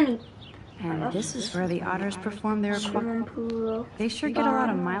 how many? And this is where the otters perform their... Swimming pool. They sure get a lot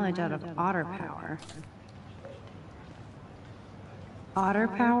of mileage out of otter power. Otter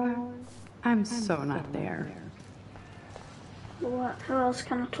power? I'm so not there. What? Who else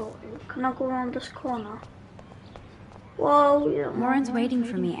can I talk to? Can I go around this corner? Whoa, yeah. Lauren's waiting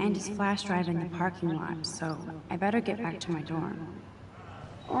for me and his flash drive in the parking lot, so I better get back to my dorm.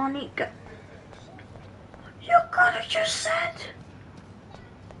 Oh, I need to get... You could have just said.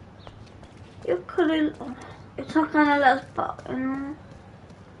 You could have. It's not gonna let us back in.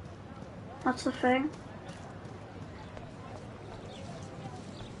 That's the thing.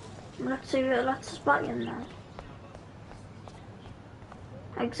 Let's see if it lets us back in now.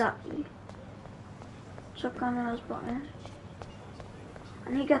 Exactly. It's not gonna let us back in. I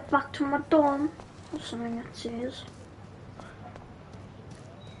need to get back to my dorm. Or something it says.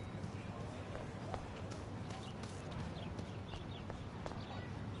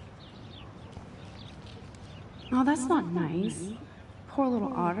 Oh, that's not nice. Poor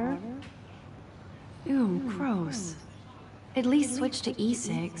little otter. Ew, gross. At least switch to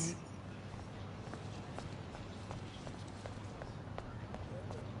E6.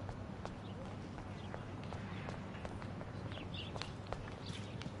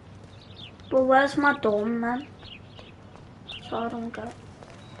 But where's my dorm then? So I don't get it.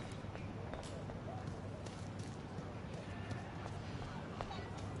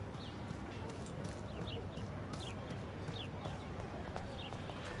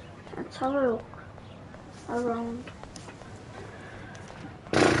 Let's have a look around.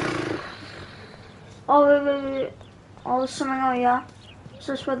 Oh, wait. Oh, there's something out here. Is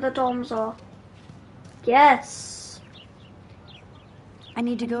this where the dorms are? Yes. I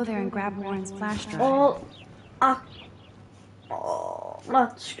need to go there and grab Warren's flash drive.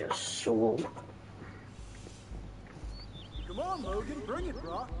 That's just so. Come on, Logan, bring it,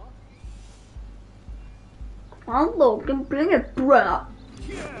 bro. Come on, Logan, bring it, bruh.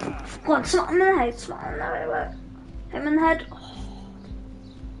 Yeah. Go on, smack him in the head, smack him in the head, wait. Him in the head.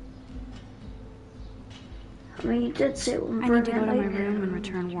 I mean, you did say it wouldn't bring it. I need to go to my room and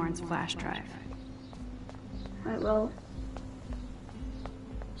return Warren's flash drive. Right, well.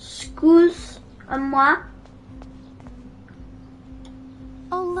 Excuse-moi.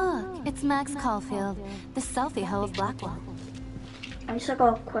 Oh, look, it's Max Caulfield, the selfie hoe of Blackwell. I just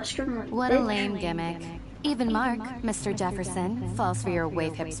got a question. Like, what a lame gimmick. Even Mark, Mr. Jefferson, falls for your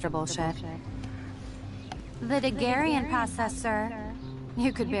wave hipster bullshit. The Daguerrean process, sir.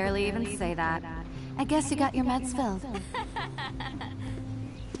 You could barely even say that. I guess you got your meds filled.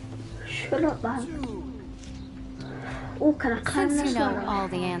 Shut up, man. Oh, can I climb Since this you know ladder? all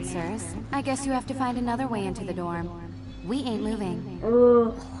the answers, I guess you have to find another way into the dorm. We ain't moving.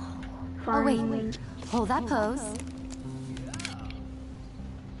 Oh, wait. Hold that pose.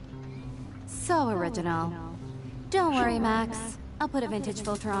 So original. Don't worry, Max. I'll put a vintage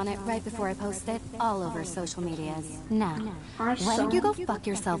filter on it right before I post it all over social medias. Now, why don't you go fuck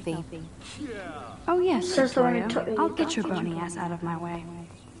your selfie? Oh yes, Victoria. I'll get your bony ass out of my way.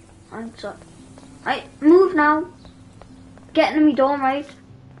 I'm sorry. I move now. Get into me dorm, right?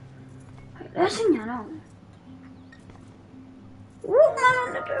 Listen, you know. What am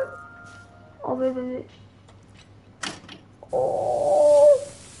I gonna do? Oh, wait.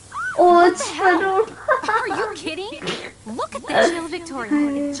 Oh, it's Fiddle. Are you kidding? Look at the chill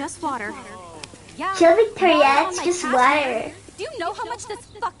Victoria. It's just water. Yeah. Chill Victoria, it's just water. Do you know how much this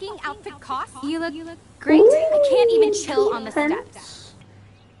fucking outfit costs? You look great. I can't even chill on the steps.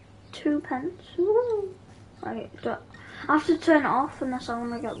 2 pence. Ooh. Right, I have to turn it off unless I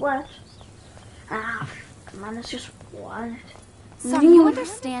want to get wet. Man, it's just wet. So do you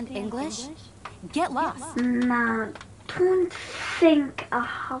understand English? Get lost. Nah, don't think I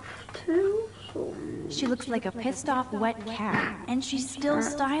have to. So. She looks like a pissed off wet cat, and she's still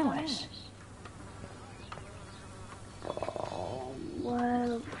stylish. Oh,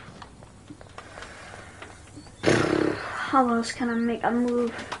 well. How else can I make a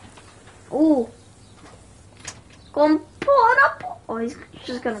move? Oh. Go and pull it up. Oh, he's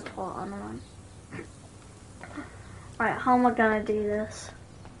just gonna pull it on, man. Right, how am I gonna do this?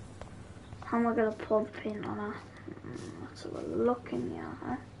 How am I gonna pull the paint on her? Let's have a look in here,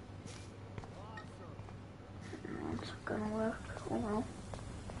 huh? No, it's not gonna work. Oh well.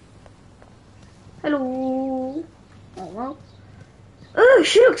 Hello. Oh well. Oh,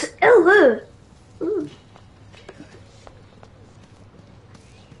 she looks ill, her. Ooh.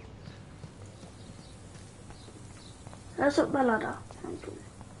 There's up the ladder.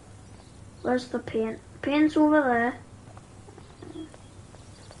 Where's the paint? Paint's over there.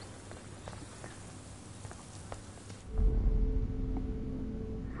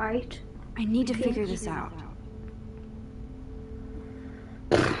 Right. I need to figure this out.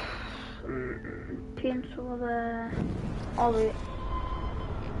 Paint's over there. Oh wait.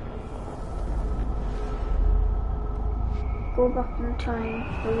 Go back in time.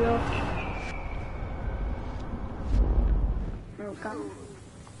 Hurry up. There we go.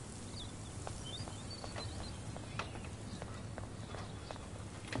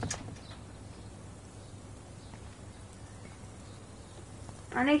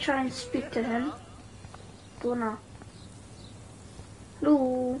 I need to try and speak to him. Don't know.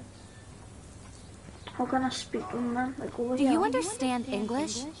 Hello. How can I speak to him, man? Like over Do here. you understand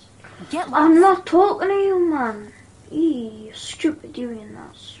English? Get lost. I'm not talking to you, man. You stupid doing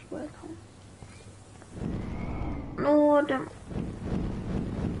that. Swear to God. No, I don't.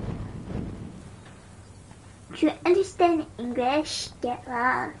 Do you understand English? Get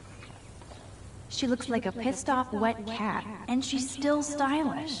lost. She looks like a pissed off wet cat, and she's still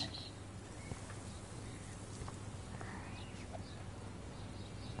stylish.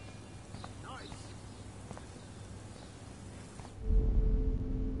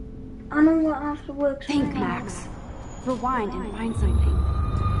 I know what afterwards. Think, Max. Rewind and find something.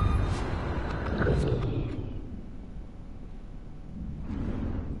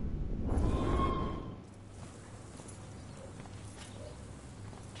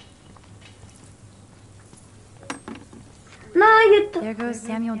 No, you don't. There goes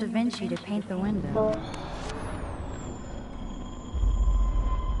Samuel da Vinci to paint the window.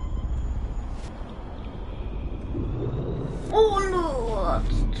 Oh no,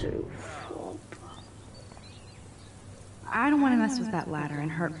 that's too far. I don't want to mess with that ladder and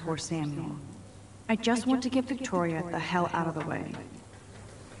hurt poor Samuel. I just want to get Victoria the hell out of the way.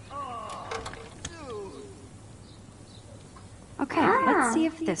 Okay, let's see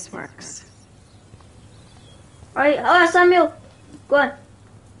if this works. Alright, Samuel, go on.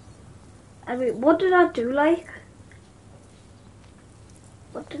 I mean, what did I do, like?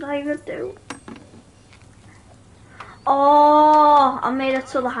 What did I even do? Oh, I made it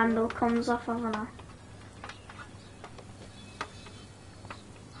so the handle comes off, haven't I?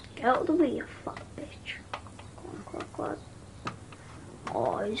 Get out of the way, you fat bitch. Go on, go on.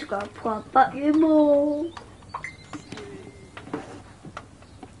 Oh, he's got a pop at you, more.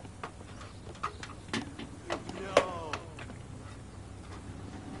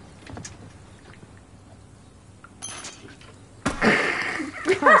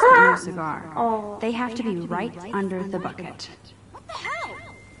 First, no cigar. Oh, they have to be right under the bucket. What the hell?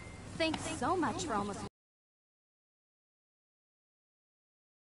 Thanks so much for almost...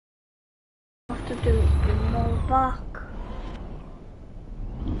 Have to do more back.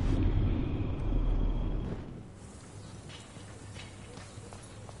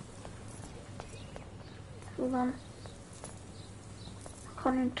 Hold on. I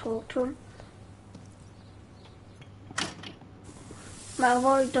can't even talk to him. I've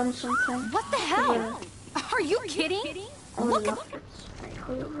already done something. What the hell? Are you kidding? Oh, Look at...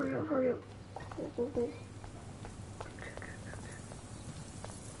 Hurry up, hurry up, hurry up. Go, go, go.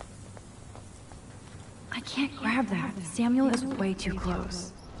 I can't grab that. Samuel is way too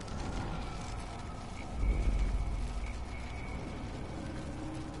close.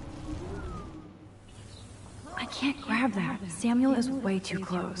 I can't grab that. Samuel is way too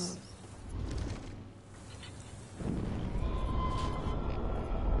close.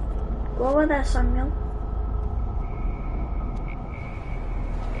 Go over there, Samuel.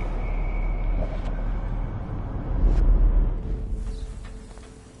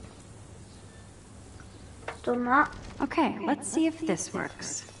 Done that. Okay, let's see if this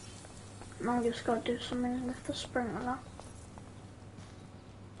works. Now I just gotta do something with the sprinkler.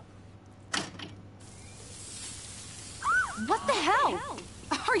 What the hell?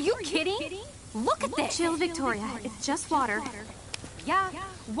 Are you kidding? Look at this. Chill, Victoria. It's just water. Yeah,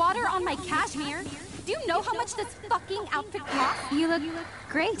 water on my cashmere. Do you know how much this fucking outfit costs? You look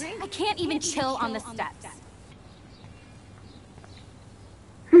great. I can't even chill on the steps.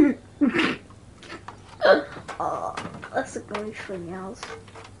 Oh, that's a great thing else.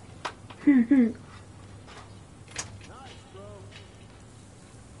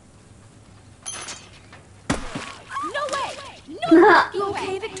 No way! No You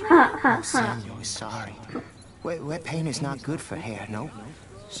okay, Victoria? Samuel is sorry. Wet paint is not good for hair, no?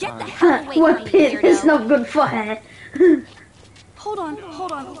 Get the hell away Wet from me, paint is weirdo. not good for hair. Hold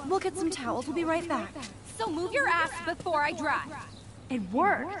on. We'll get some towels. We'll be right back. So move your ass before I dry. It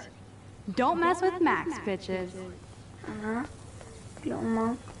worked. Don't mess with Max, bitches. Little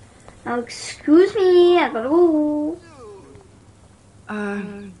mom. Now excuse me, I gotta go.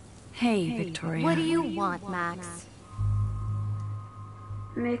 Hey, Victoria. What do you want, Max?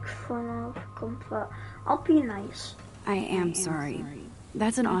 Make fun of comfort. I'll be nice. I am sorry.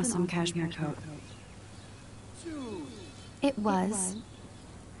 That's an awesome cashmere coat. It was.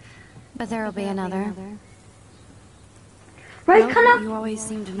 But there'll be another. Right, Well, Connor? you always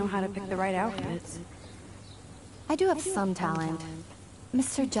seem to know how to pick the right outfits. I do have some talent.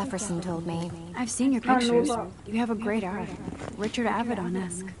 Mr. Jefferson told me. I've seen your I know pictures. that. You have a great eye. Richard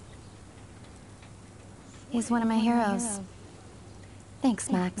Avedon-esque. He's one of my heroes.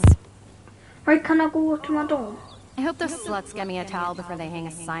 Thanks, Max. Right, can I go to my dorm? I hope those sluts get me a towel before they hang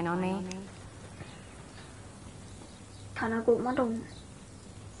a sign on me. Can I go to my dorm?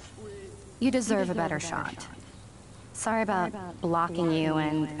 You deserve a better shot. Sorry about blocking you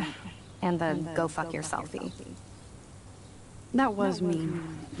and the go fuck yourself -y. That was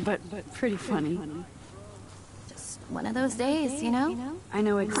mean, but pretty funny. Just one of those days, you know? I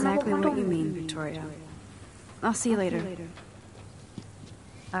know exactly what you mean, Victoria. I'll see you later.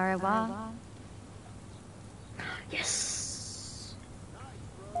 Au revoir. Yes.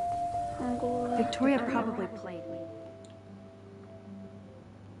 Victoria probably played me.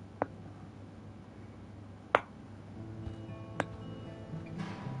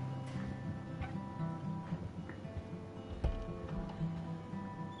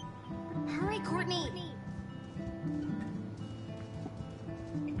 Hurry, Courtney!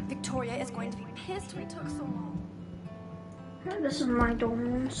 Victoria is going to be pissed we took so long. This is my dorm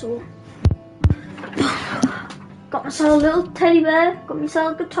room, so got myself a little teddy bear, got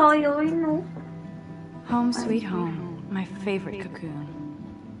myself a guitar, you already know. Home sweet home, my favorite cocoon.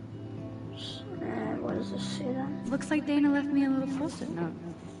 What does this say then? Looks like Dana left me a little post-it note.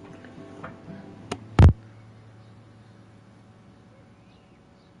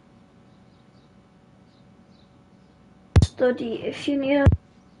 Study if you need a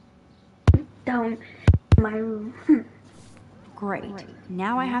down in my room. Great.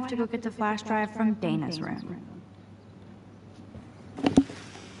 Now I have to go get the flash drive from Dana's room.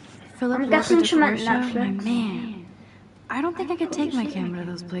 Philip I'm guessing she meant my Netflix. man. I don't think I could take my camera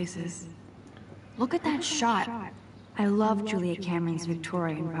to those places. Look at that shot. I love Julia Cameron's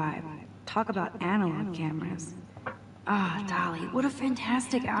Victorian vibe. Talk about analog cameras. Ah, Dolly, what a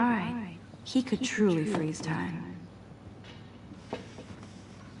fantastic eye. He could truly freeze time.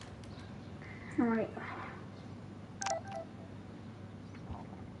 Alright.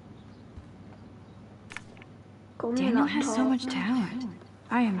 Daniel has so much talent.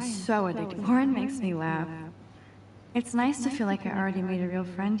 I am so addicted. Lauren makes me laugh. It's nice to feel like I already made a real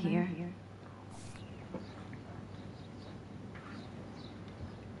friend here.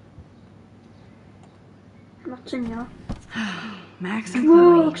 What's in here? Max and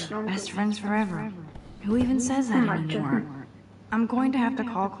Chloe, best friends forever. Who even says that anymore? I'm going to have to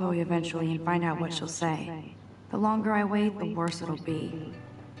call Chloe eventually and find out what she'll say. The longer I wait, the worse it'll be.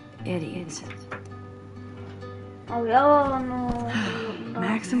 Idiot. Oh yeah, no.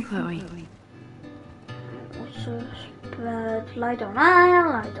 Max and Chloe. What's this? Bed. Lie down.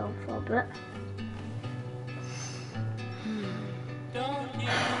 I'll lie down for a bit.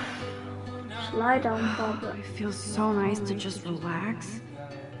 Just lie down for a bit. It feels so nice to just relax.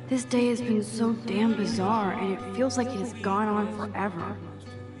 This day has been so damn bizarre, and it feels like it has gone on forever.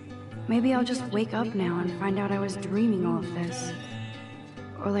 Maybe I'll just wake up now and find out I was dreaming all of this.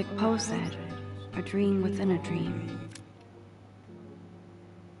 Or like Poe said, a dream within a dream.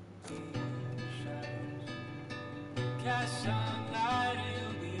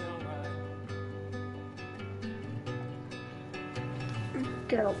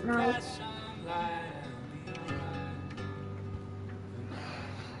 Get up now.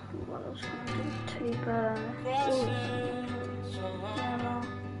 What else can I do? Teddy bear. Oh.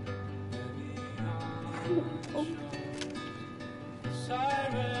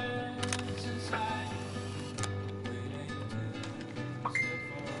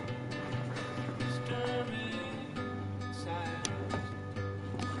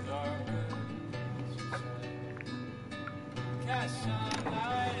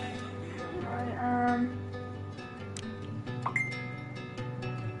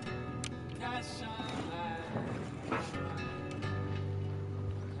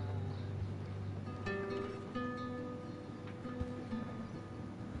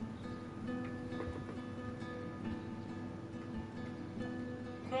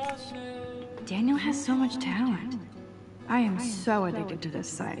 Daniel has so much talent. I am so addicted to this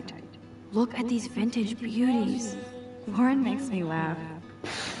site. Look at these vintage beauties. Lauren makes me laugh.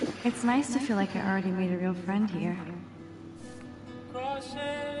 It's nice to feel like I already made a real friend here.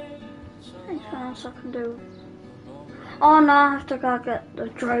 Anything else I can do? Oh no, I have to go get the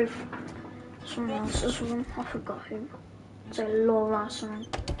drive. Someone else's room. I forgot who. It's like Laura or something.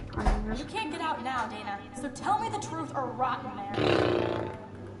 You can't get out now, Dana. So tell me the truth or rot in there.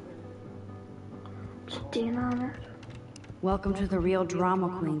 It's Dana on it. Welcome to the real drama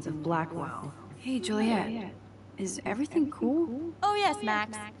queens of Blackwell. Hey, Juliet. Is everything cool? Oh yes,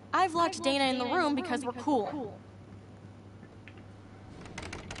 Max. I've locked Dana in the room because we're cool.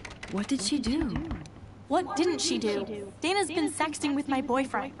 What did she do? What didn't she do? Dana's been sexting with my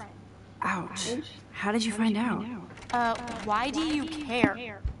boyfriend. Ouch. How did you find out? Why do you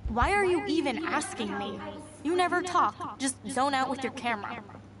care? Why are you even asking me? You never talk, just zone out with your camera.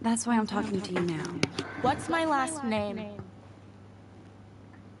 That's why I'm talking to you now. What's my last name?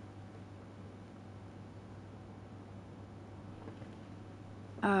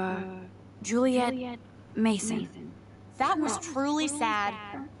 Juliet Mason. That was truly sad.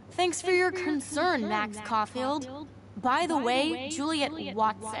 Thanks for your concern, Max Caulfield. By the way, Juliet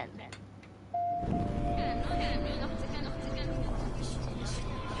Watson.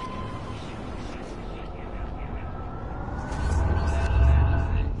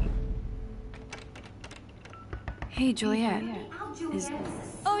 Hey, Juliet.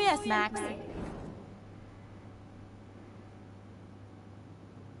 Oh yes, Max.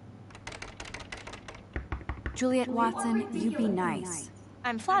 Juliet Watson, you be nice.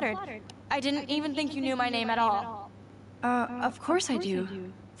 I'm flattered. I didn't even think you knew my name at all. Of course I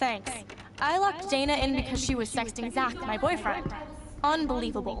do. Thanks. I locked Dana in because she was sexting Zach, my boyfriend.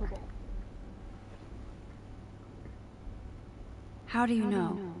 Unbelievable. How do you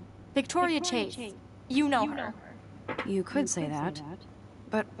know? Victoria Chase. You know her. You could say that.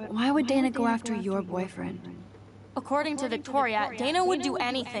 But why would Dana go after your boyfriend? According to Victoria, Dana would do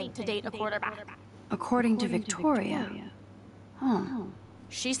anything to date a quarterback. According to Victoria? Huh.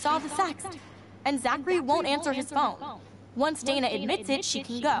 She saw the sext. And Zachary won't answer his phone. Once Dana admits it, she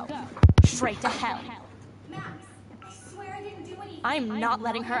can go. Straight to hell. Max, I swear I didn't do anything. I'm not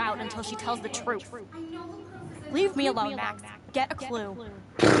letting her out until she tells the truth. Leave me alone, Max. Get a clue.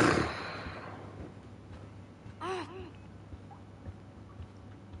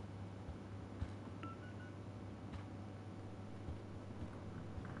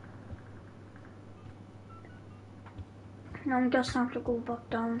 Now I'm guessing I have to go back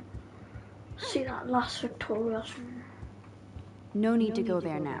down. See that last Victoria. No need to go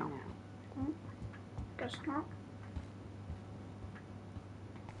there now. Guess not.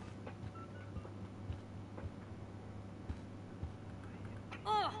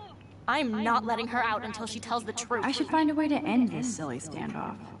 I'm not letting her out until she tells the truth. I should find a way to end this silly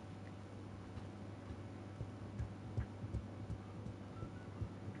standoff.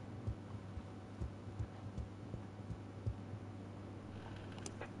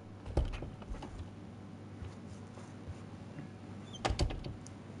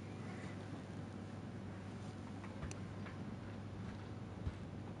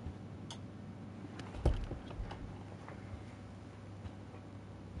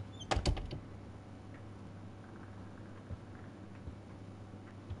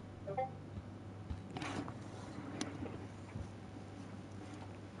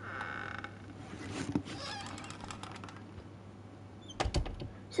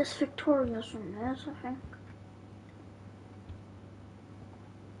 It's just Victoria's room, yes, I think.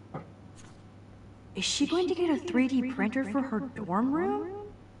 Is she going to get a 3D printer for her dorm room?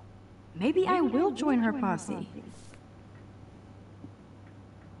 Maybe I will join her posse.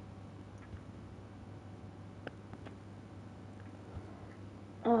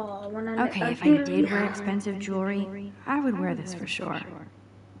 Oh, okay, if I did wear expensive jewelry, I would wear this for sure.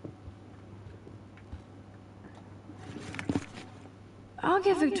 I'll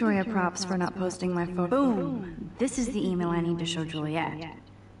give Victoria props for not posting my photo. Boom! This is the email I need to show Juliet.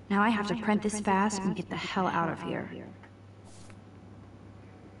 Now I have to print this fast and get the hell out of here.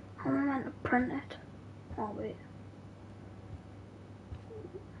 How am I meant to print it? Oh, wait.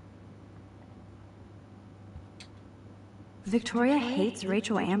 Victoria hates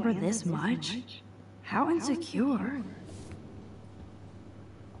Rachel Amber this much? How insecure.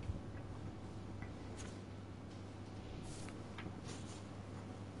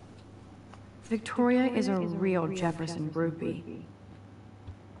 Victoria is a real Jefferson groupie.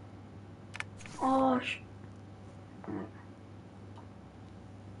 Oh,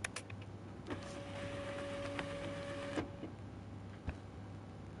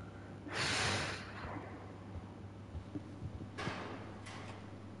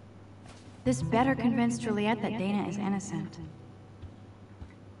 This better convince Juliet that Dana is innocent.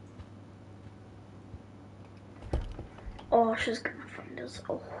 Oh, she's gonna find us.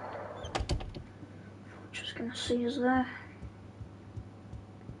 Oh. She's gonna see us there.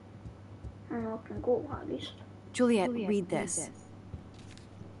 I'm not gonna go at least. Juliet, read this.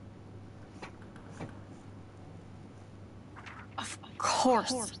 Of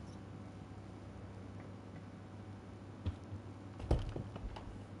course.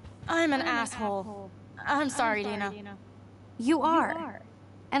 I'm an asshole. I'm sorry, Dana. You are.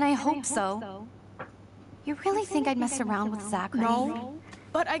 And I hope so. You really think I'd mess around with Zachary? No,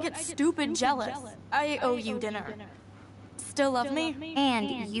 but I get stupid jealous. I owe you dinner. Still love me?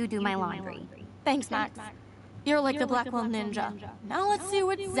 And you do my laundry. Thanks, Max. You're like the Blackwell Ninja. Now let's see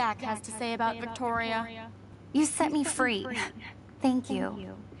what Zach has to say about Victoria. You set me free. Thank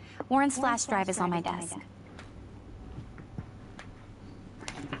you. Warren's flash drive is on my desk.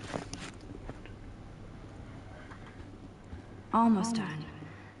 Almost done.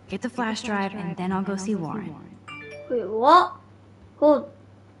 Get the flash drive and then I'll go see Warren. Wait, what? Hold.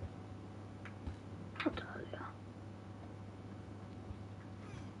 What the hell, yeah?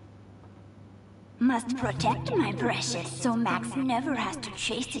 Must protect my precious so Max never has to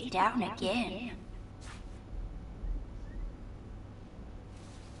chase it down again.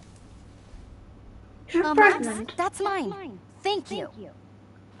 Max, that's mine. Thank you.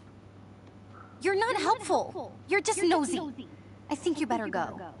 You're not helpful. You're just nosy. I think you better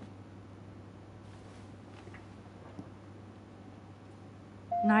go.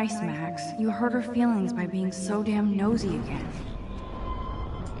 Nice, Max. You hurt her feelings by being so damn nosy again.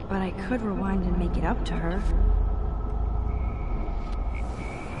 But I could rewind and make it up to her.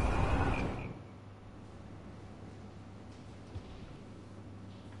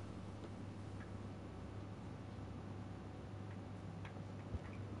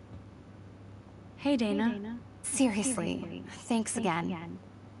 Hey, Dana. Seriously, thanks again.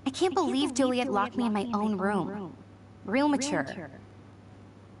 I can't believe Juliet locked me in my own room. Real mature.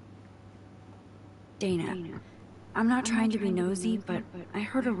 Dana, I'm not trying to be nosy, but I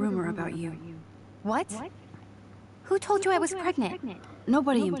heard a rumor about you. What? Who told you I was pregnant?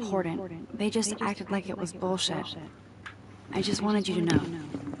 Nobody important. They just acted like it was bullshit. I just wanted you to know.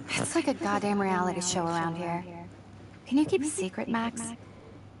 It's like a goddamn reality show around here. Can you keep a secret, Max?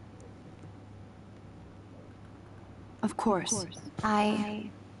 Of course. I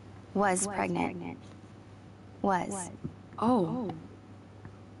was pregnant. Was. Oh.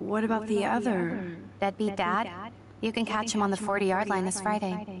 What about the other? Deadbeat dad? You can catch him on the 40-yard line this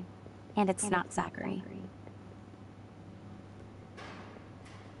Friday. And it's not Zachary.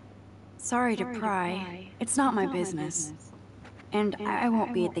 Sorry to pry. It's not my business. And I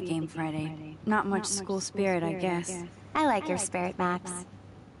won't be at the game Friday. Not much school spirit, I guess. I like your spirit, Max.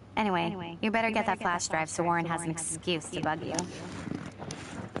 Anyway, you better get that flash drive so Warren has an excuse to bug you.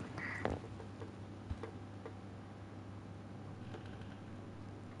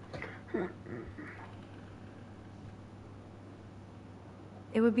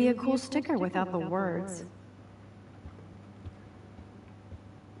 It would be a cool sticker without the words.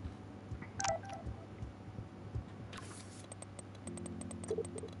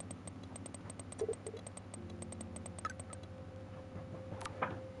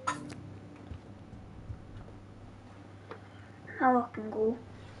 Now I can go.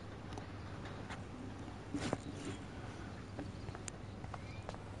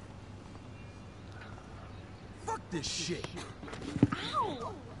 Fuck this shit.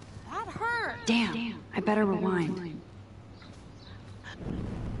 Ow! That hurt. Damn, I better rewind.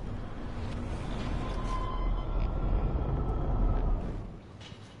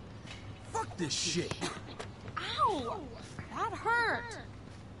 Fuck this shit. Ow! That hurt.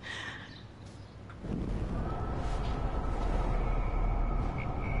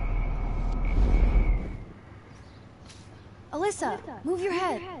 Alyssa, move your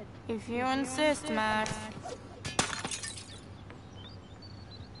head. If you insist, Max.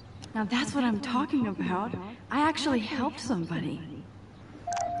 Now that's what I'm talking about. I actually helped somebody.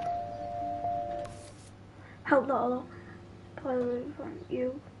 Help the other pilot from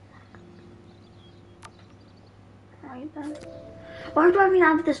you. Right then. Why do I even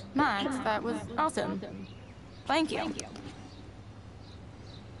have this? Max, that was awesome. Thank you.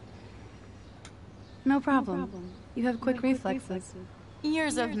 No problem. You have quick reflexes.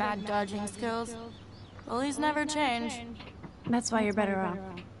 Years of mad dodging skills. Bullies never change. That's why you're better off.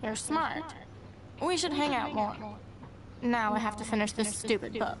 You're smart. We should hang out more. Now I have to finish this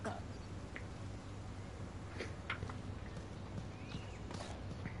stupid book.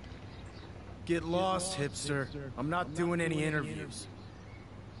 Get lost, hipster. I'm not doing any interviews.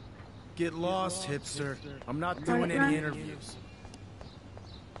 Get lost, hipster. I'm not doing any interviews.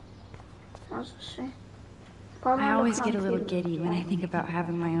 I always get a little giddy when I think about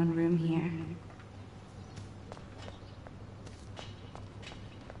having my own room here.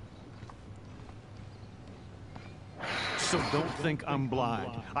 So don't think I'm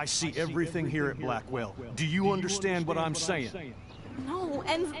blind. I see everything here at Blackwell. Do you understand what I'm saying? No,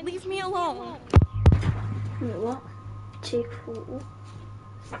 and leave me alone. Wait, what? Take photo.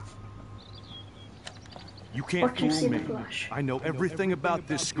 You can't fool me. I know everything about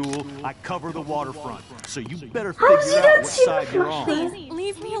this school. I cover the waterfront. So you better figure out what side you're on. Please,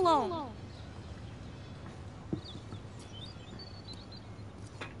 leave me alone.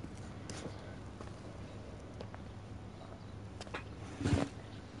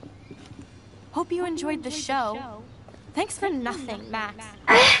 Hope you enjoyed the show. Thanks for nothing, Max.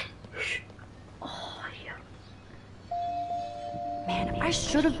 Man, I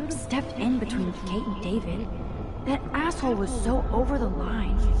should have stepped in between Kate and David. That asshole was so over the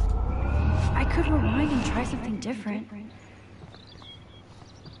line. I could rewind and try something different.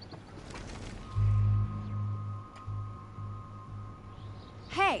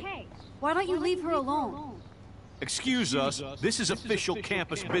 Hey, why don't you leave her alone? Excuse us, this is official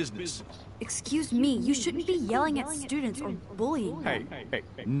campus business. Excuse me, you shouldn't be yelling at students or bullying them. Hey,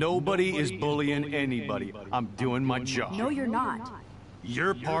 nobody is bullying anybody. I'm doing my job. No, you're not.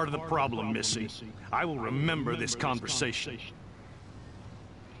 You're part of the problem, Missy. I will remember this conversation.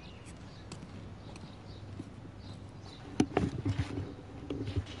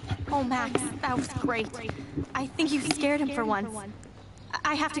 Oh, Max, that was great. I think you scared him for once.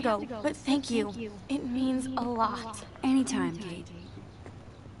 I have to go, but thank you. It means a lot. Anytime, Kate.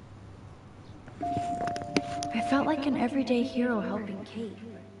 I felt like an everyday hero helping Kate.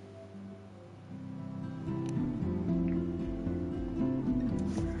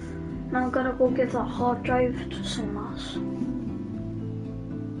 Now I gotta go give that hard drive to someone else.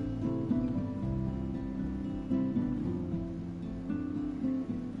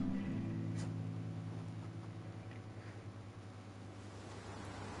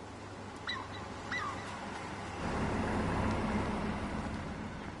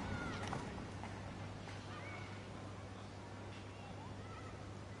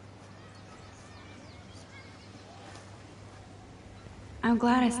 I'm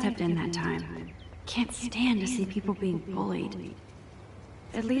glad I stepped in that time. Can't stand to see people being bullied.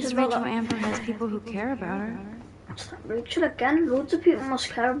 At least Rachel Amber has people who care about her. Rachel again? Loads of people must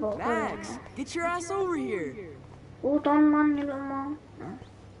care about her. Max, get your ass over here. Hold on, man, little man.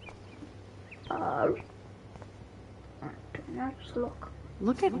 Let's look.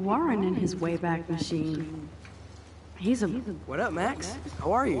 Look at Warren in his Wayback Machine. He's a... What up, Max?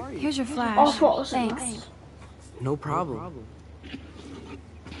 How are you? Here's your flash. Oh, thanks. No problem.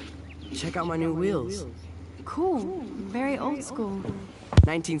 Check out my new wheels. Cool. Very old school.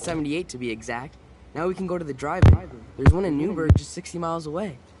 1978 to be exact. Now we can go to the drive-in. There's one in Newburgh just 60 miles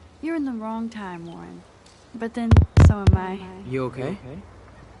away. You're in the wrong time, Warren. But then, so am I. You okay?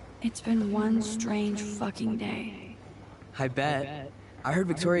 It's been one strange fucking day. I bet. I heard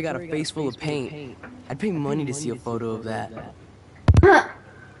Victoria got a face full of paint. I'd pay money to see a photo of that.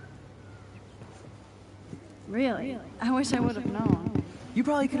 Really? I wish I would have known. You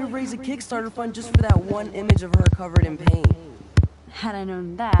probably could have raised a Kickstarter fund just for that one image of her covered in paint. Had I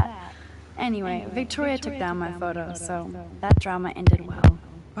known that. Anyway, Victoria took down my photo, so that drama ended well.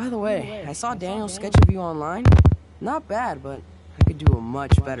 By the way, I saw Daniel's sketch of you online. Not bad, but I could do a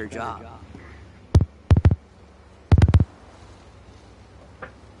much better job.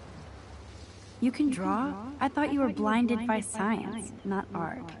 You can draw? I thought you were blinded by science, not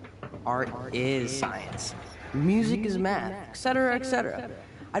art. Art is science. Music is math, etc., etc.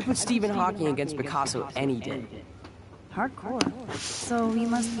 I'd put Stephen Hawking against Picasso any day. Hardcore. So you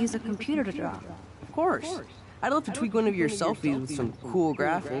must use a computer to draw. Of course. I'd love to tweak one of your selfies with some cool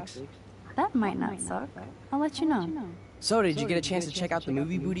graphics. That might not suck. I'll let you know. So, did you get a chance to check out the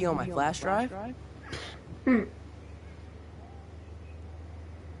movie booty on my flash drive?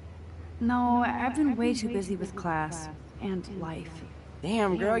 No, I've been way too busy with class and life.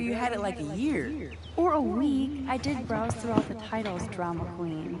 Damn, girl, you had it like a year. Or a week. I did browse through all the titles, Drama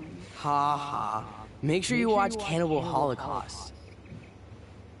Queen. Ha ha. Make sure you watch Cannibal Holocaust.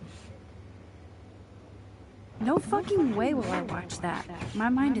 No fucking way will I watch that. My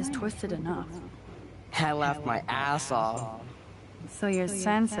mind is twisted enough. I laughed my ass off. So you're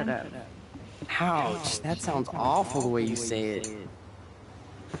sensitive. Ouch, that sounds awful the way you say it.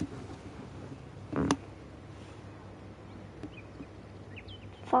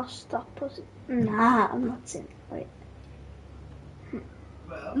 Faster pussy. Nah, I'm not saying it. Wait.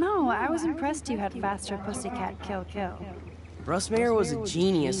 No, I was impressed you had faster Pussycat Kill Kill. Russ Meyer was a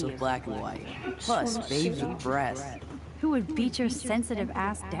genius with black and white. Plus, babes with breasts. Who would beat your sensitive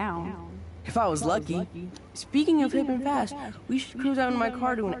ass down? If I was lucky. Speaking of hip and fast, we should cruise out in my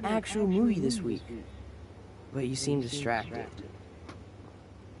car to an actual movie this week. But you seem distracted.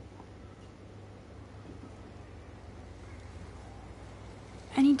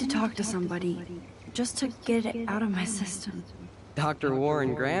 I need to talk to somebody, just to get it out of my system. Dr.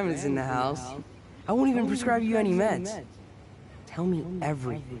 Warren Graham is in the house. I won't even prescribe you any meds. Tell me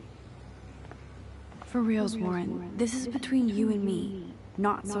everything. For reals, Warren, this is between you and me,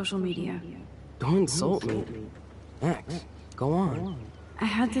 not social media. Don't insult me. Max, go on. I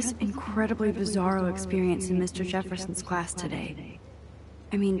had this incredibly bizarro experience in Mr. Jefferson's class today.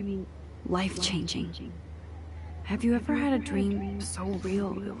 I mean, life-changing. Have you ever had a dream so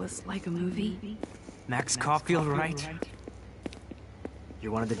real it was like a movie? Max Caulfield, right?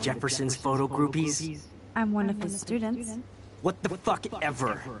 You're one of the Jefferson's photo groupies? I'm one of his students. What the fuck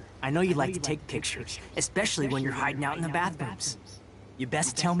ever? I know you like to take pictures, especially when you're hiding out in the bathrooms. You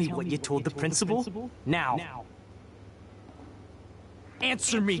best tell me what you told the principal? Now.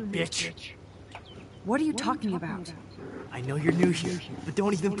 Answer me, bitch! What are you talking about? I know you're new here, but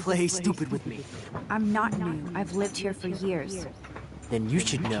don't even play stupid with me. I'm not new. I've lived here for years. Then you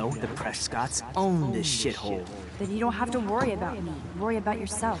should know the Prescotts own this shithole. Then you don't have to worry about me. Worry about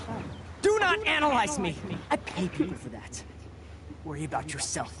yourself. Do not analyze me! I pay people for that. Worry about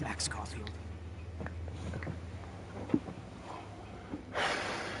yourself, Max Caulfield.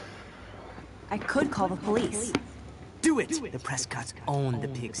 I could call the police. Do it! The Prescotts own the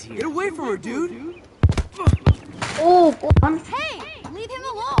pigs here. Get away from her, dude! Oh, Hey! Leave him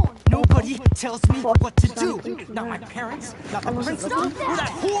alone! Nobody tells me what to do! Not my parents, not the principal, or that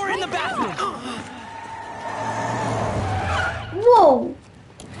whore in the bathroom! Whoa!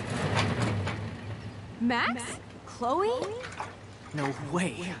 Max? Chloe? No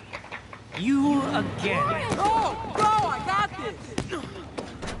way. You again. Go! Go! I got this!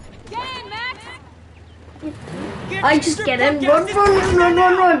 Get in, Max! I just get in. Run!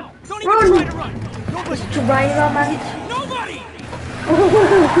 Run! Don't even try to run! Nobody! To ride that man. Nobody!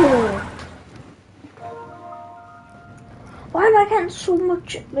 Why am I getting so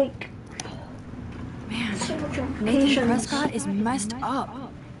much, like... Man, so much Nathan impatience? Prescott is messed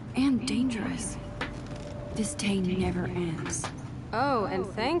up. And dangerous. This day never ends. Oh, and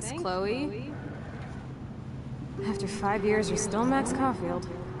thanks, Chloe. After 5 years, you're still Max Caulfield.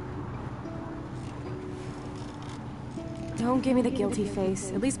 Don't give me the guilty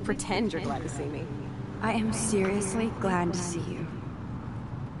face. At least pretend you're glad to see me. I am seriously glad to see you.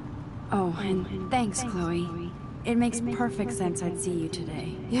 Oh, and thanks, Chloe. It makes perfect sense I'd see you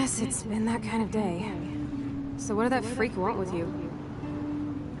today. Yes, it's been that kind of day. So what did that freak want with you?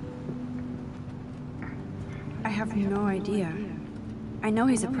 I have no idea. I know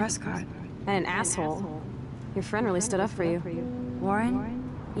he's a Prescott. And an asshole. Your friend really stood up for you. Warren?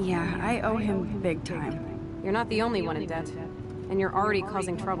 Yeah, I owe him big time. You're not the only one in debt. And you're already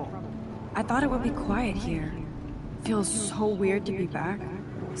causing trouble. I thought it would be quiet here. Feels so weird to be back.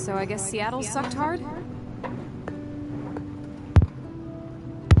 So I guess Seattle sucked hard?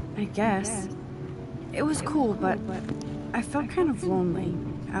 I guess. It was cool, but I felt kind of lonely,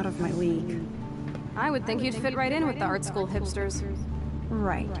 out of my league. I would think you'd fit right in with the art school hipsters.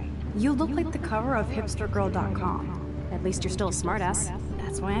 Right. You look like the cover of hipstergirl.com. At least you're still a smartass.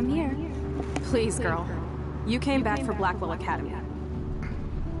 That's why I'm here. Please, girl. You came back for Blackwell Academy.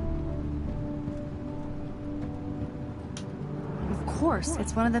 Of course,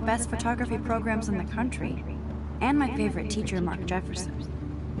 it's one of the best photography programs in the country. And my favorite teacher, Mark Jefferson.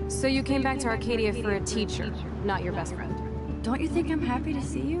 So you came back to Arcadia for a teacher, not your best friend. Don't you think I'm happy to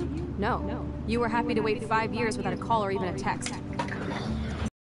see you? No. You were happy to wait 5 years without a call or even a text.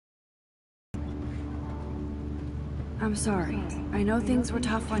 I'm sorry. I know things were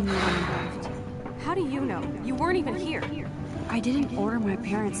tough on you when you left. How do you know? You weren't even here. I didn't order my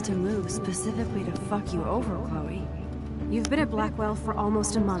parents to move specifically to fuck you over, Chloe. You've been at Blackwell for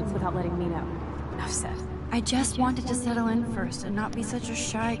almost a month without letting me know. Enough said. I just wanted to settle in first and not be such a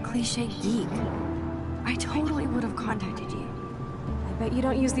shy, cliché geek. I totally would have contacted you. I bet you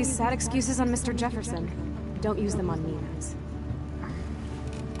don't use these sad excuses on Mr. Jefferson. Don't use them on me, Max.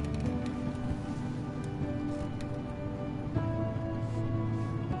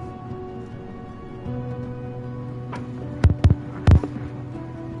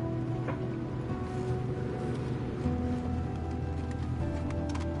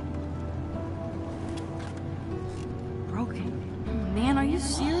 Man, are you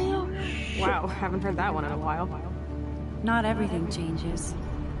serious? Wow, haven't heard that one in a while. Not everything changes.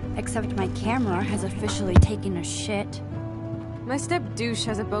 Except my camera has officially taken a shit. My step douche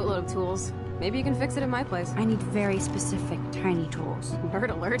has a boatload of tools. Maybe you can fix it at my place. I need very specific, tiny tools.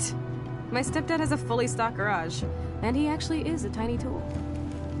 Nerd alert. My stepdad has a fully stocked garage, and he actually is a tiny tool.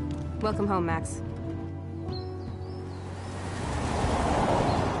 Welcome home, Max.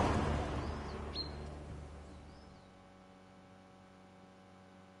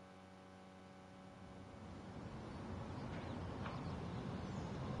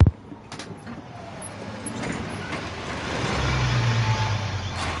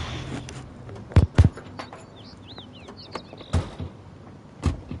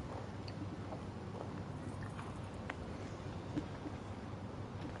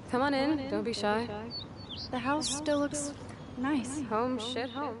 Come on in, don't be shy. The house still looks nice. Home shit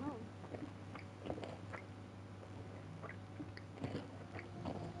home.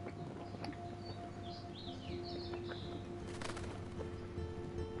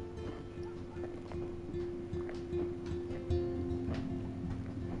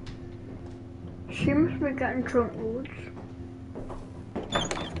 She must be getting drunk loads.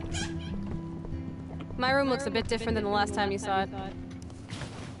 My room looks a bit different than the last time you saw it.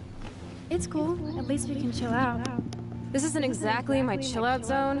 It's cool. At least we can chill out. This isn't exactly my chill-out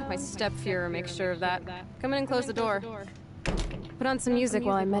zone. My step-Fuhrer makes sure of that. Come in and close the door. Put on some music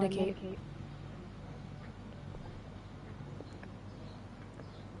while I medicate.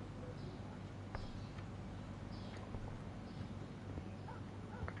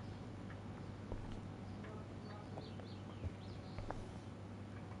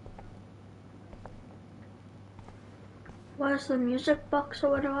 Where's the music box or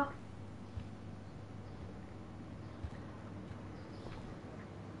whatever?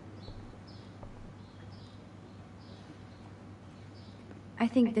 I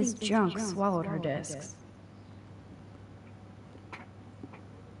think this junk swallowed her discs.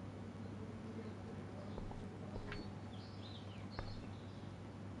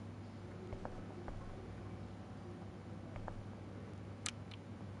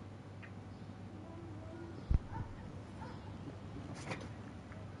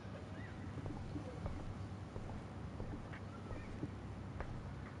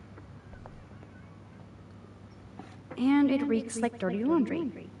 And it reeks like dirty laundry.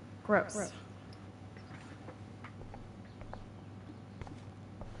 Gross.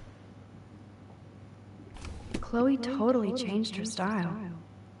 Chloe totally changed her style.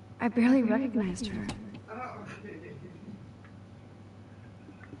 I barely recognized her.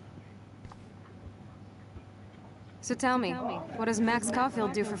 So tell me, what does Max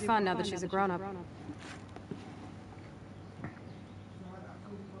Caulfield do for fun now that she's a grown-up?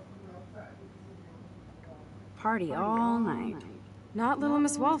 Party all night. Not little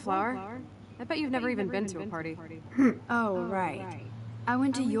Miss Wallflower. I bet you've never even been to a party. Oh, right. I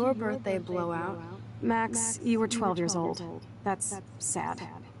went to your birthday blowout. Max, you were 12 years old. That's sad.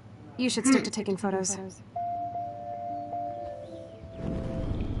 You should stick to taking photos.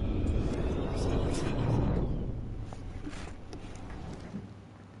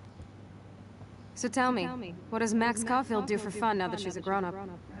 So tell me, what does Max Caulfield do for fun now that she's a grown-up?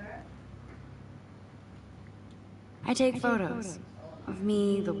 I take photos of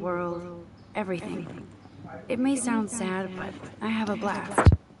me, the world, everything. It may sound sad, but I have a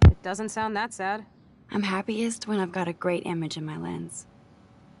blast. It doesn't sound that sad. I'm happiest when I've got a great image in my lens.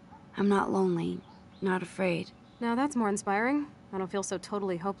 I'm not lonely, not afraid. Now that's more inspiring. I don't feel so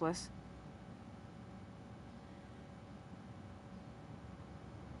totally hopeless.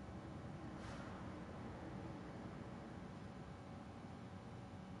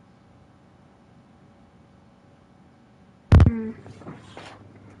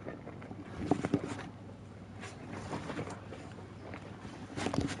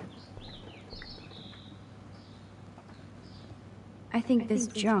 I think this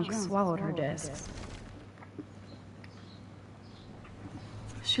junk swallowed her discs.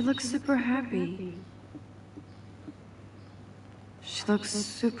 She looks super happy. She looks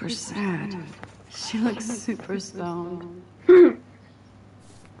super sad. She looks super stoned.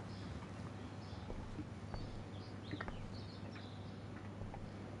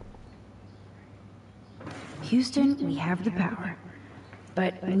 Houston, we have the power,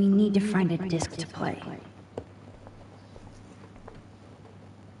 but we need to find a disc to play.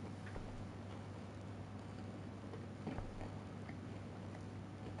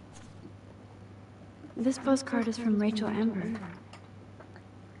 This postcard is from Rachel Amber.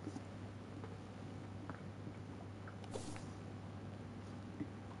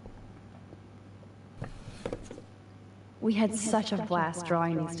 We had such a blast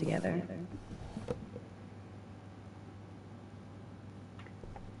drawing these together.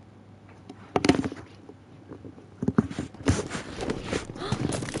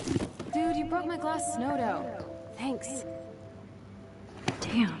 Dude, you broke my glass snow dough. Thanks.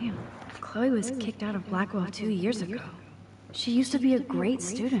 Damn. Chloe was kicked out of Blackwell 2 years ago. She used to be a great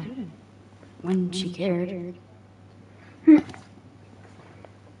student. When she cared.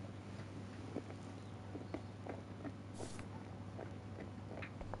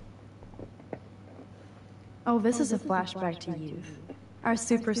 Oh, this is a flashback to youth. Our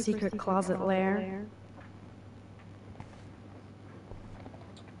super secret closet lair.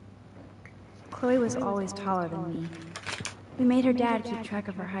 Chloe was always taller than me. We made her dad keep track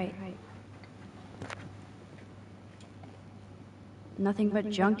of her height. Nothing but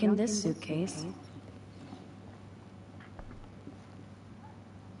junk in this suitcase.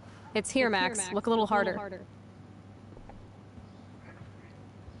 It's here, Max. Look a little harder.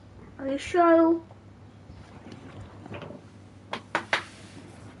 Are you sure?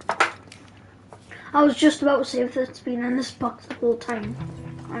 I was just about to say if it's been in this box the whole time.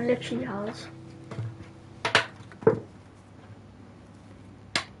 I literally has.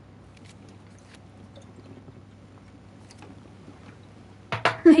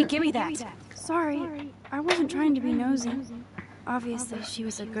 give me that. Sorry, I wasn't trying to be nosy. Obviously, she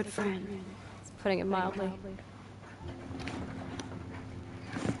was a good friend. Putting it mildly.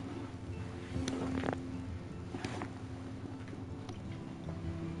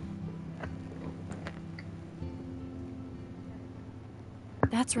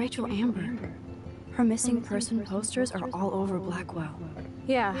 That's Rachel Amber. Her missing person posters are all over Blackwell.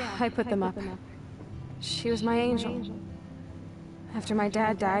 Yeah, I put them up. She was my angel. After my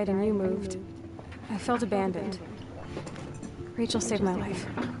dad died and you moved, I felt abandoned. Rachel saved my life.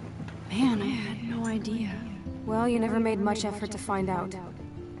 Man, I had no idea. Well, you never made much effort to find out.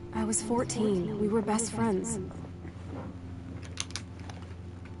 I was 14. We were best friends.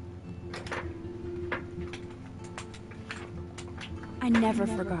 I never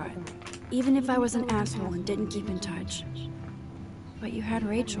forgot. Even if I was an asshole and didn't keep in touch. But you had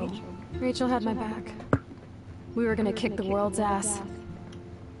Rachel. Rachel had my back. We were gonna kick the world's ass.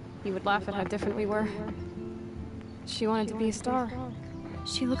 You would laugh at how different we were. She wanted to be a star.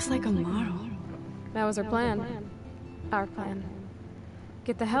 She looks like a model. That was her plan. Our plan.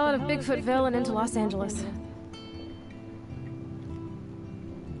 Get the hell out of Bigfootville and into Los Angeles.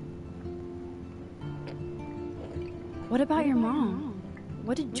 What about your mom?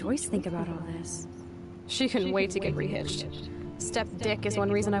 What did Joyce think about all this? She couldn't wait to get rehitched. Step Dick is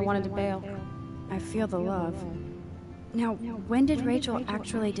one reason I wanted to bail. I feel the love. Now, when did Rachel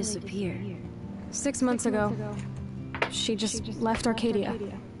actually disappear? 6 months ago. She just left Arcadia.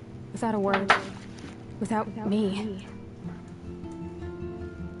 Without a word. Without me.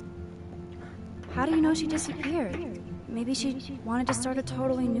 How do you know she disappeared? Maybe she wanted to start a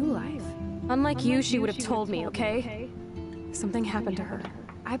totally new life. Unlike you, she would have told me, okay? Something happened to her.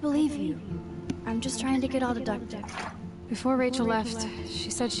 I believe you. I'm just trying to get all deductive. Before Rachel left, she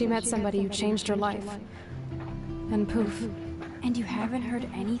said she met somebody who changed her life. And poof. And you haven't heard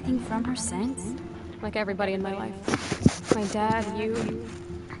anything from her since? Like everybody in my life. My dad, you,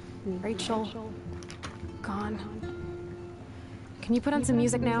 and Rachel. Gone. Can you put on some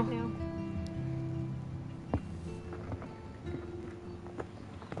music now?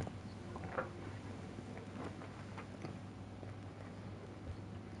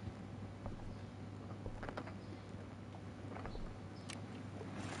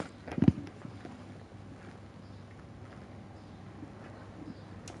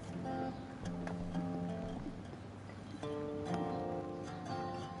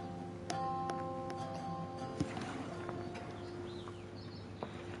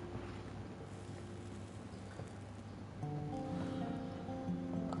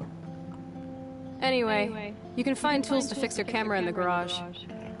 Anyway, you can find tools to fix your camera in the garage.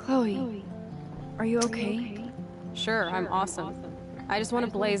 Chloe, are you okay? Sure, I'm awesome. I just want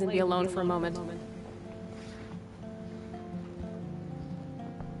to blaze and be alone for a moment.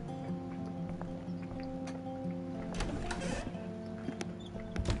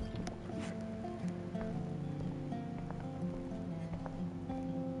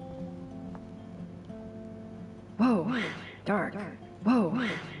 Whoa, dark. Whoa,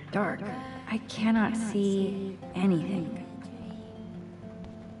 dark. I cannot see anything.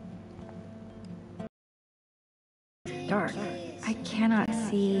 Dark. I cannot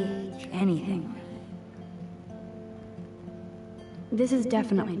see anything. This is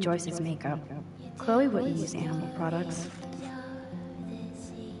definitely Joyce's makeup. Chloe wouldn't use animal products.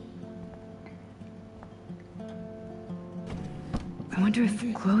 I wonder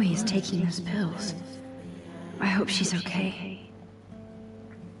if Chloe is taking those pills. I hope she's okay.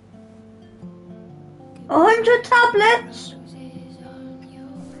 100 tablets?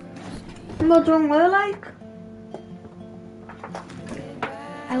 What's wrong with like?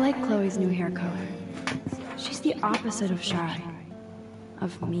 I like Chloe's new hair color. She's the opposite of shy.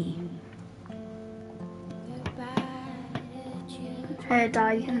 Of me. Hair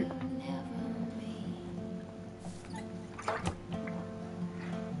dye.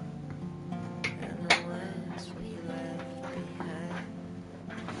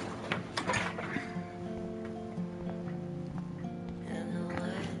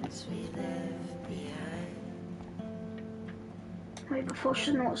 Wait, before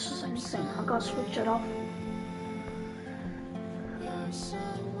she notices anything, I gotta switch it off.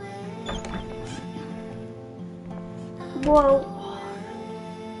 Whoa.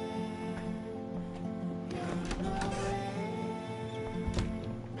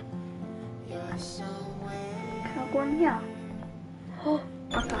 Can I go in here? Oh,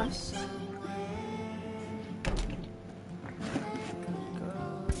 I can.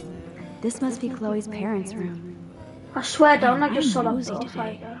 This must be Chloe's parents' room. I swear down, I just saw that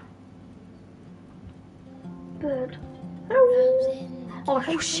butterfly there. Bird. Hello.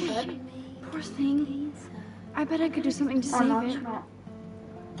 Oh shit! Poor thing. I bet I could do something to save it. Not.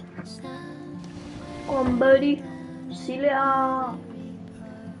 Go on, birdie. See you later.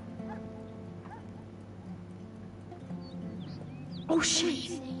 Oh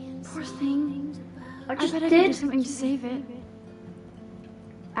shit! Poor thing. I bet I could do something to save it.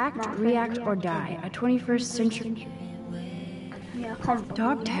 Act, react, or die. A 21st century. Yeah, come.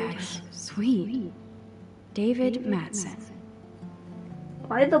 Dog tags. Sweet. David Madsen.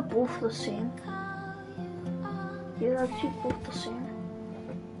 Why are they both the same? Yeah, they're actually both the same.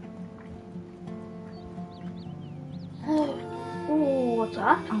 Oh, what's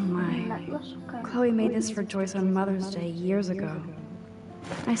that? Oh my. Necklace? Okay. Chloe made this for Joyce on Mother's Day years ago.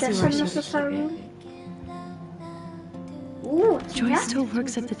 I see where she would keep it. Ooh, Joyce still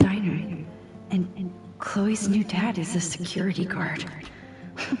works at the diner. And Chloe's new dad is a security guard.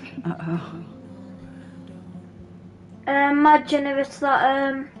 Uh-oh. Imagine if it's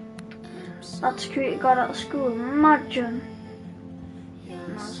that security guard at the school. Imagine. No,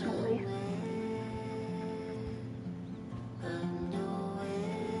 there's no way.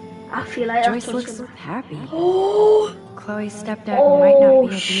 I feel like Joyce looks happy. Oh! Chloe's stepdad might not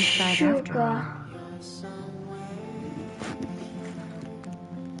be a douchebag after all.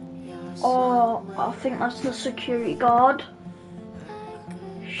 Oh, I think that's the security guard.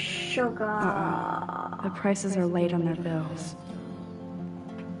 Sugar. The prices are late on their bills.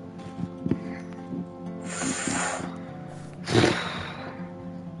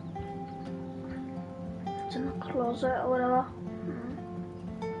 It's in the closet or whatever.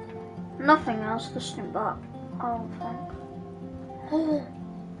 Nothing else to snoop that, I don't think. Oh.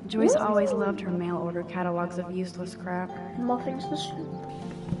 Joyce always loved her mail order catalogs of useless crap. Nothing's to snoop.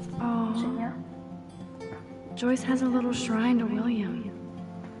 Oh. Joyce has a little shrine to William.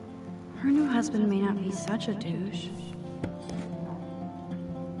 Her new husband may not be such a douche.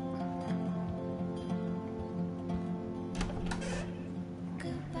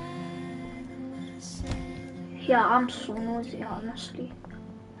 Yeah, I'm so nosy, honestly.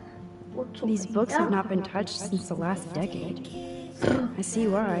 These books have not been touched since the last decade. I see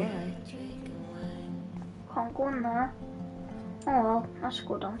why. Can't go in there. Oh well, let's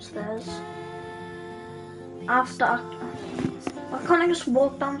go downstairs. After why can't I just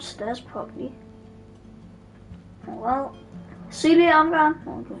walk downstairs properly? Oh well. See you later, I'm gone.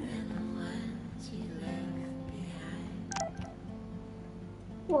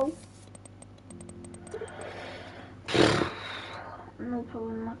 Whoa. No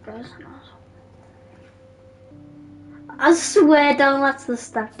problem, my guys. I swear down, that's the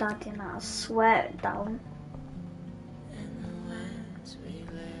stepdad, you know. I swear it down.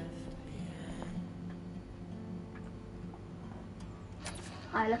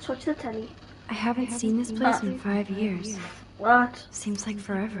 Alright, let's watch the telly. I haven't seen this place in 5 years. What? Seems like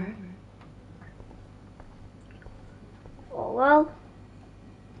forever. Oh well.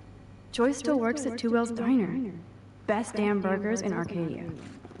 Joyce still works at Two Whales Diner. Best damn burgers in Arcadia.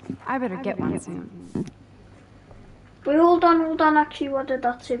 I better get one soon. Wait, hold on, actually, what did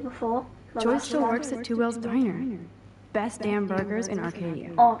that say before? Joyce still works at Two Whales Diner. Best damn burgers in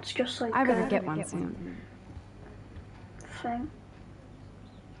Arcadia. Oh, it's just like I better get one soon. Thing.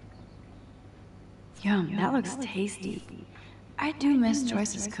 Yum, that looks tasty. I do miss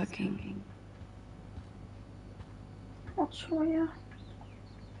Joyce's cooking. What's for you?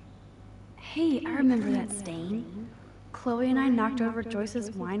 Hey, I remember that stain. Chloe and I knocked over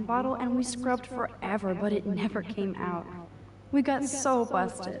Joyce's wine bottle and we scrubbed forever, but it never came out. We got so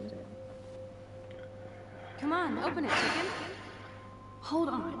busted. Come on, open it, chicken. Hold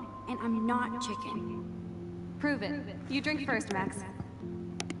on, and I'm not chicken. Prove it. You drink first, Max.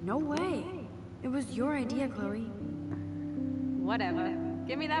 No way. It was your idea, Chloe. Whatever.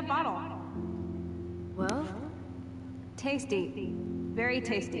 Give me that bottle. Well? Tasty. Very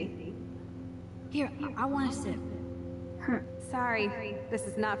tasty. Here, I want a sip. Sorry, this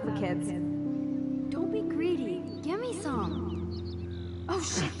is not for kids. Don't be greedy. Give me some. Oh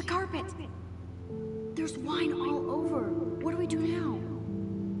shit, the carpet! There's wine all over. What do we do now?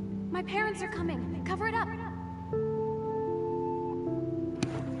 My parents are coming. Cover it up.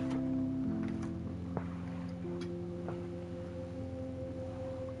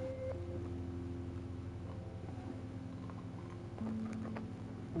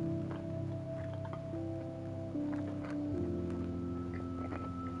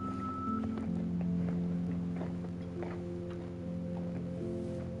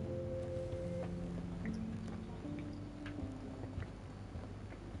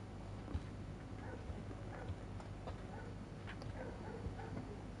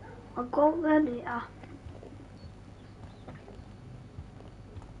 I'll go ready.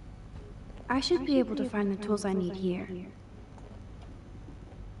 should be able to find the tools I need here.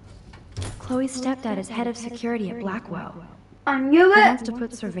 Chloe's stepdad is head of security at Blackwell. I knew it! He wants to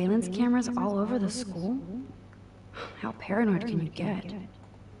put surveillance cameras all over the school? How paranoid can you get?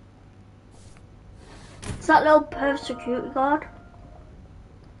 Is that little perv security guard?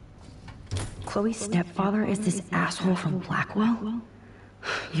 Chloe's stepfather is this asshole from Blackwell?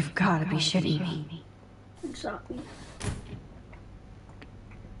 You've gotta be shitting me. Exactly.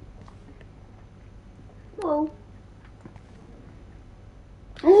 Whoa.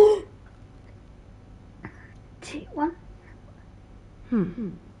 Oh! Take one.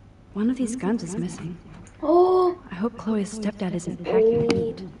 One of these guns is missing. Oh! I hope Chloe's stepdad isn't packing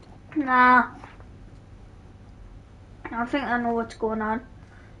heat. Nah. I think I know what's going on.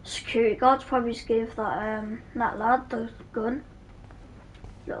 Security guards probably just gave that that lad the gun.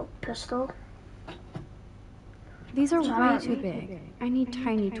 Little pistol. These are way too big. I need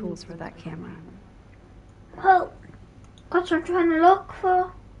tiny tools for that camera. Well, that's what I'm trying to look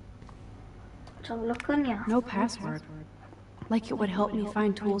for. Let's have a look on you. No password. Like it would help me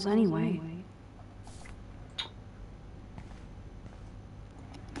find tools anyway.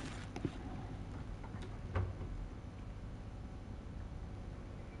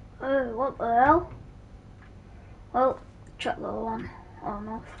 What the hell? Well, check the one. Oh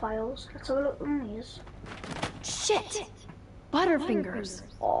no, files. Let's have a look on these. Shit! Butterfingers.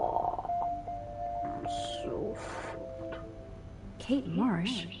 Oh, I'm so fucked. Kate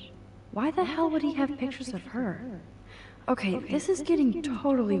Marsh? Why the hell would he have pictures of her? Okay, this is getting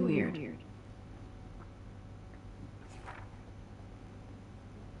totally weird.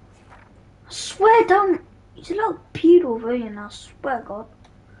 I swear down, he's a little pedo version, I swear God.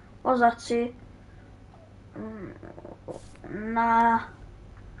 What does that say? Nah.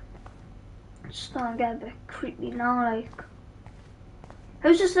 It's starting to get a bit creepy now, like.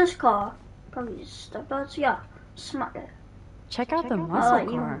 Whose is this car? Probably his stepdad's, yeah. Smack it. Check out the muscle like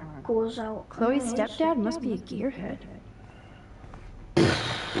car. Goes out. Chloe's stepdad must be a gearhead.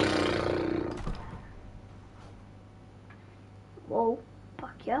 Whoa,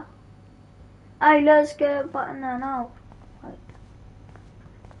 back here. Hey, let's get back in there now. Right.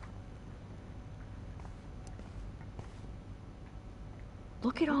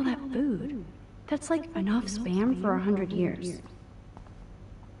 Look at all that food. That's like enough spam for 100 years.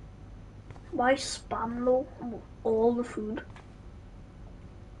 Why spam though? All the food.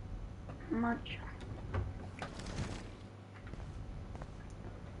 Much.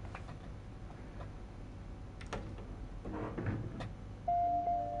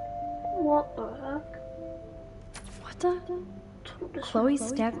 What the heck? What the? Chloe's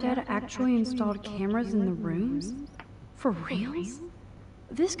stepdad actually installed cameras in the rooms? For reals?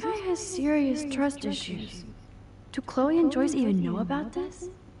 This guy has serious trust issues. Do Chloe and Joyce even know about this?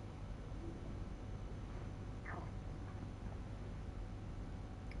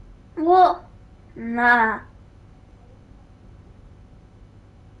 What? Nah.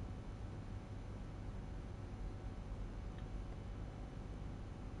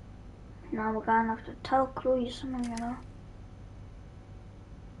 Now we're gonna have to tell Chloe something, you know.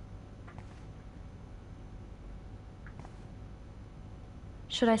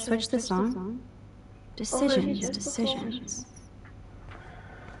 Should I switch the song? Decisions, decisions.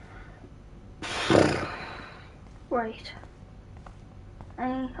 Right.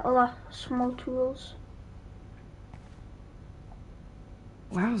 Any other small tools?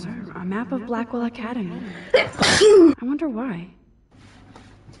 Wowzer, a map of Blackwell Academy. I wonder why.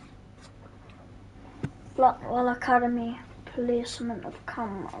 Blackwell Academy, placement of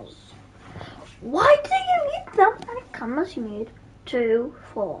cameras. Why do you need that many cameras you need? 2,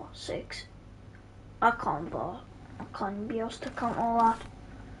 4, 6. I can't be able to count all that.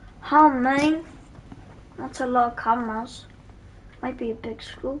 How many? That's a lot of cameras. Might be a big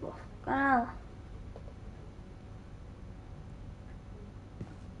school, but hell.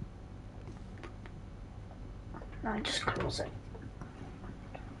 No, just close it.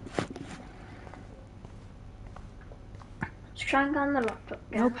 Let's try and get on the laptop.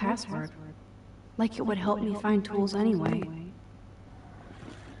 No password. Like it would help me find tools anyway.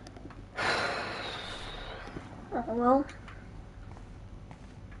 Oh well.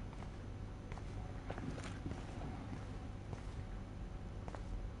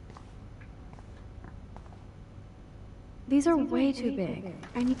 These are way too big.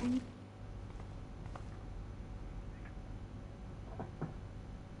 I need...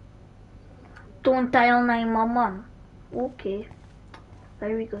 Don't dial 911. Okay.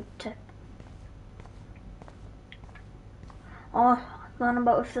 Very good tip. Oh, learn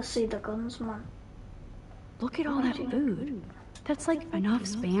about if they see the guns, man. Look at all that food. That's like enough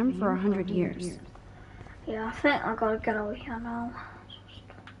spam for 100 years. Yeah, I think I gotta get out of here now. Just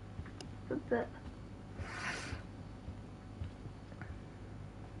a bit.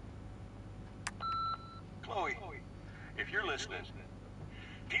 Chloe, if you're listening,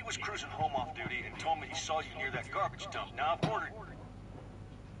 Pete was cruising home off duty and told me he saw you near that garbage dump. Now I've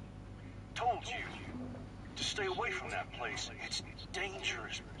told you to stay away from that place. It's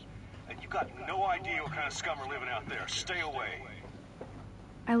dangerous. And you got no idea what kind of scum are living out there. Stay away.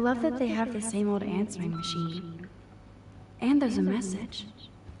 I love that they have the same old answering machine. And there's a message.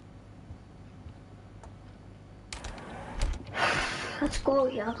 Let's go,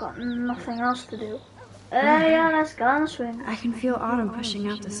 yeah, I've got nothing else to do. Yeah, let's go on a swing. I can feel autumn pushing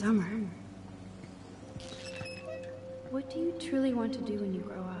out the summer. What do you truly want to do when you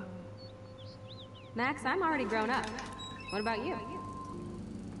grow up? Max, I'm already grown up. What about you?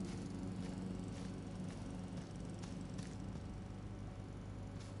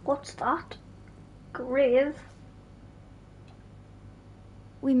 What's that? Grave?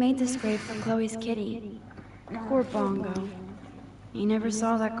 We made this grave for Chloe's kitty. Poor Bongo. He never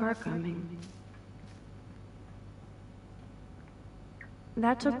saw that car coming.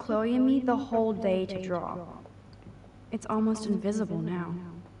 That took Chloe and me the whole day to draw. It's almost invisible now.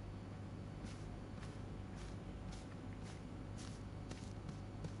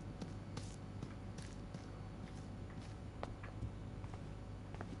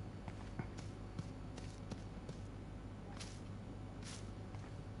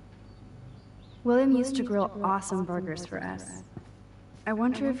 William used to grill awesome burgers for us. I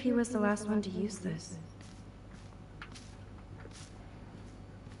wonder if he was the last one to use this.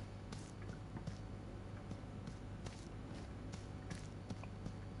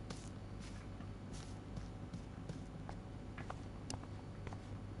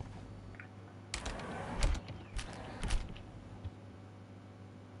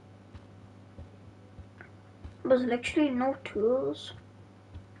 There's literally no tools.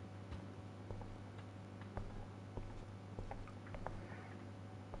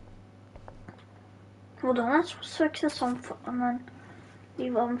 Hold on, let's switch this on and then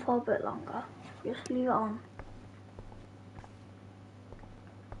leave it on for a bit longer. Just leave it on.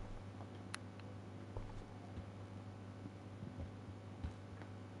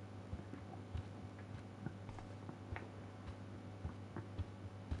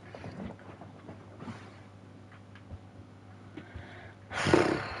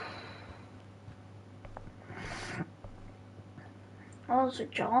 Oh, there's a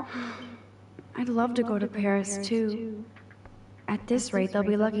jar. I'd love to go to Paris, too. At this rate, they'll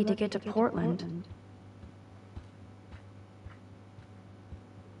be lucky to get to Portland.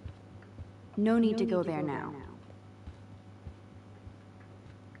 No need to go there now.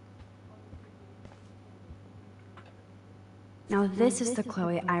 Now this is the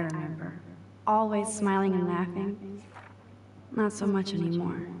Chloe I remember. Always smiling and laughing. Not so much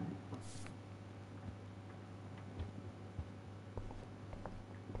anymore.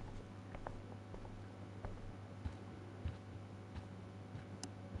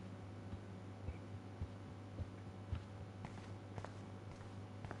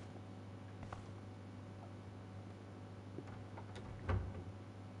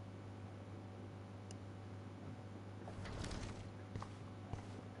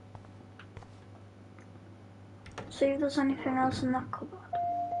 See if there's anything else in that cupboard.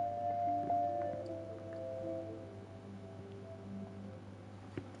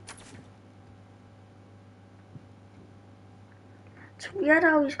 It's weird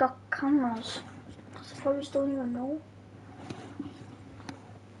how he's got cameras. I suppose don't even know.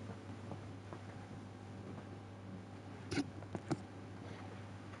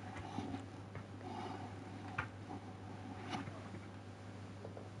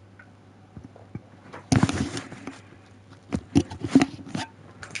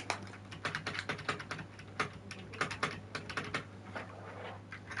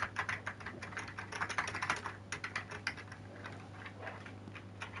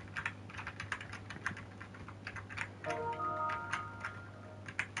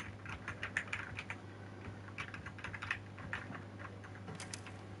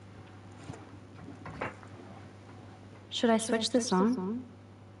 Should I switch this on?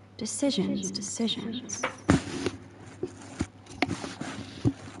 Decisions, decisions.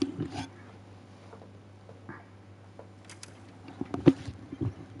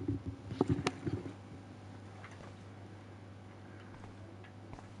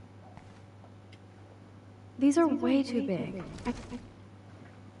 These are way too big.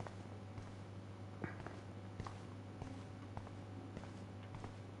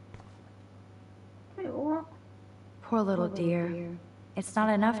 Poor little dear. It's not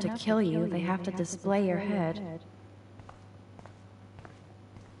enough to kill you, they have to display your head.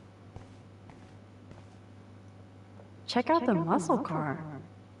 Check out the muscle car.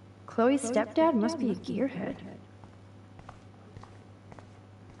 Chloe's stepdad must be a gearhead.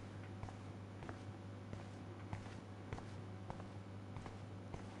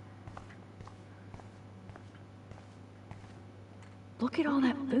 Look at all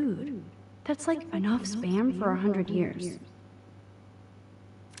that food. That's like enough Spam for 100 years.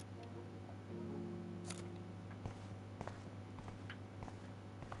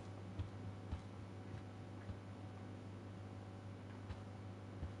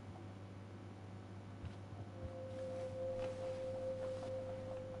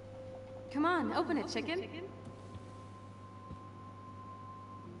 Come on, open it, chicken.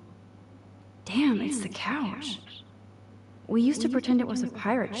 Damn, it's the couch. We used to pretend it was a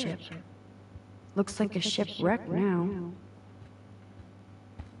pirate ship. Looks like a shipwreck now.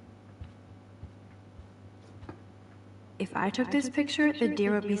 If I took this picture, the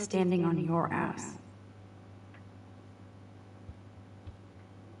deer would be standing on your ass.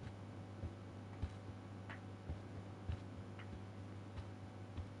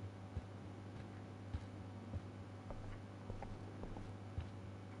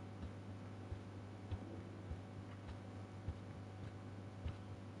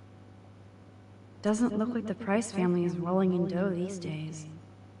 Doesn't look like the Price family is rolling in dough these days.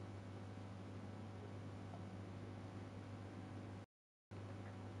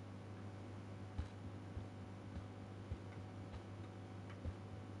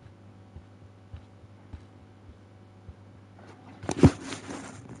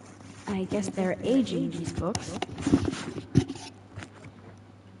 I guess they're aging these books.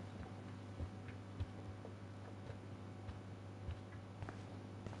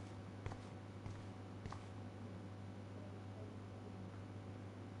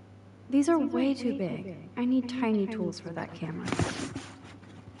 These are way too big. I need tiny tools for that camera.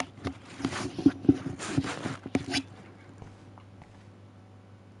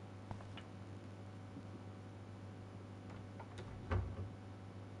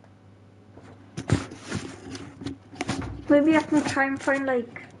 Maybe I can try and find,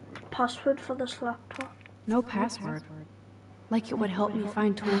 like, password for this laptop. No password. Like it would help me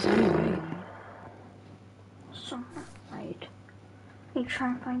find tools anyway. So, right. Let me try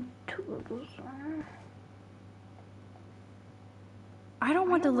and find tools. I don't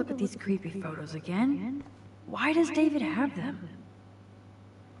want to look at these creepy photos again. Why does David have them?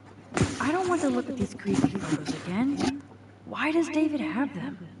 I don't want to look at these creepy photos again. Why does David have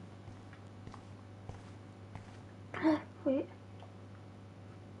them? Wait.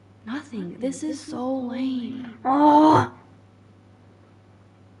 Nothing. This is so lame. Oh!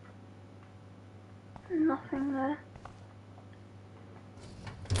 Nothing there.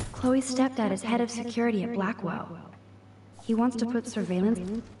 Chloe's stepdad is head of security at Blackwell. He wants to put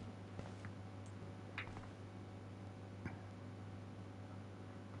surveillance...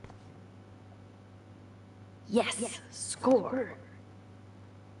 Yes! Score!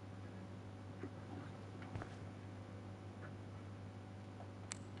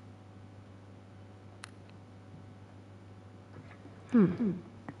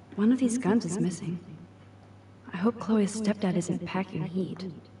 One of these guns is missing. I hope Chloe's stepdad isn't packing heat.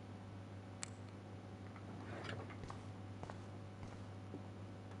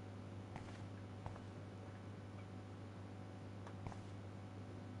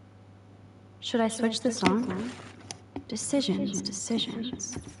 Should I switch the song? Decisions,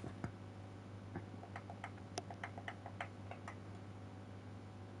 decisions.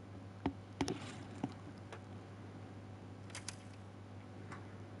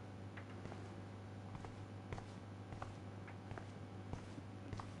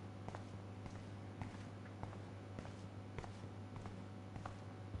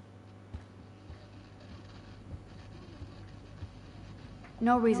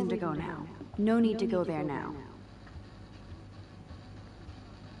 No reason to go now. No need to go there now.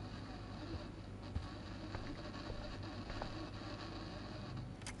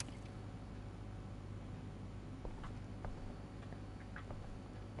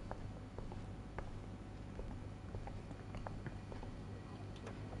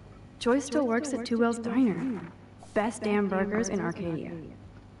 Joyce still works at Two Whales Diner. Best damn burgers in Arcadia.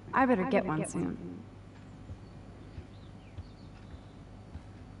 I better get one soon.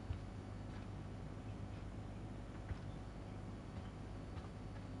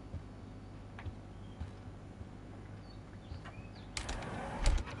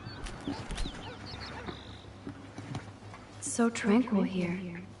 So tranquil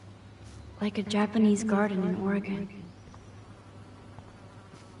here, like a Japanese garden in Oregon.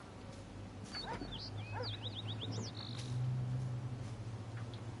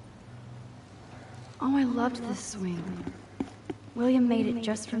 Oh, I loved this swing. William made it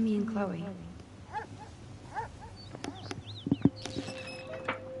just for me and Chloe.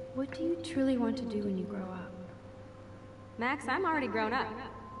 What do you truly want to do when you grow up? Max, I'm already grown up.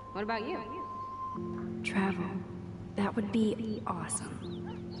 What about you? Travel. That would be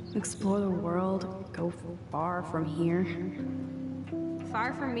awesome. Explore the world, go far from here.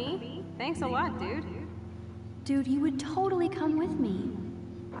 Far from me? Thanks a lot, dude. Dude, you would totally come with me.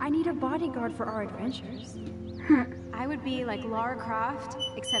 I need a bodyguard for our adventures. I would be like Lara Croft,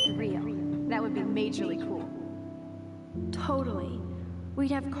 except real. That would be majorly cool. Totally. We'd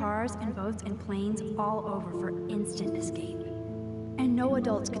have cars and boats and planes all over for instant escape. And no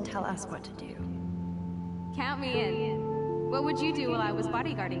adults could tell us what to do. Count me in. What would you do while I was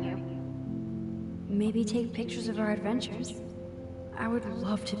bodyguarding you? Maybe take pictures of our adventures. I would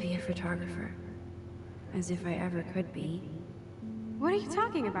love to be a photographer. As if I ever could be. What are you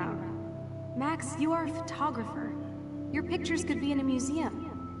talking about? Max, you are a photographer. Your pictures could be in a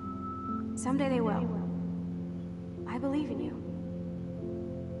museum. Someday they will. I believe in you.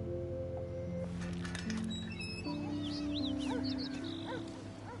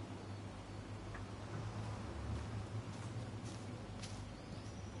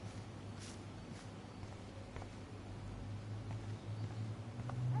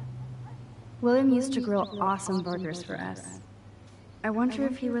 William used to grill awesome burgers for us. I wonder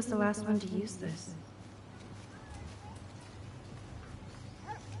if he was the last one to use this.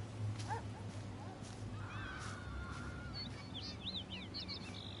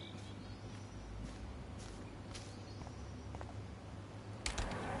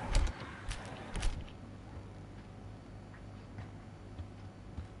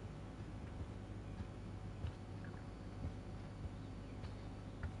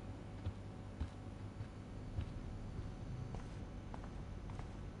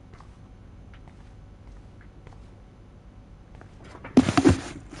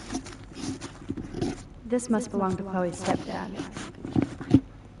 This must belong to Chloe's stepdad.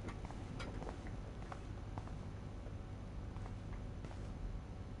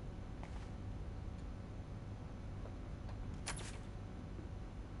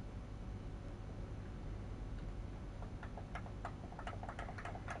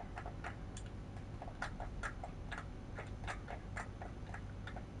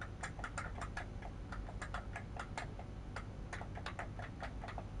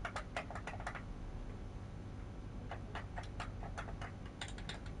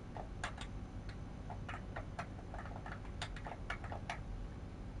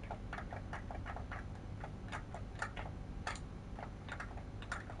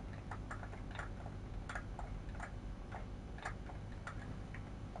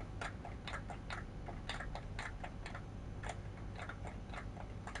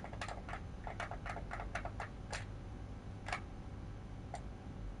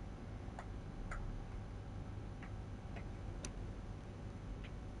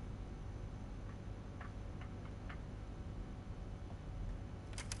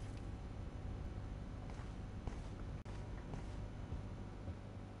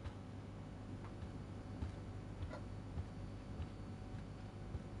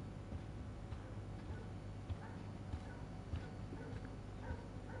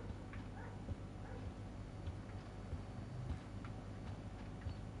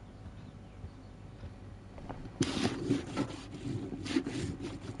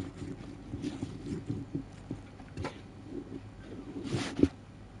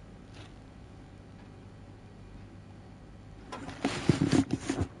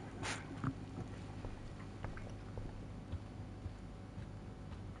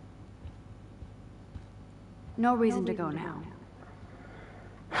 No reason to go now.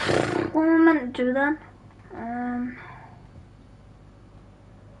 What am I meant to do then?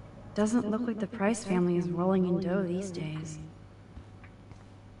 Doesn't look like the Price family is rolling in dough these days.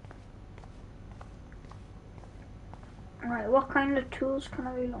 Alright, what kind of tools can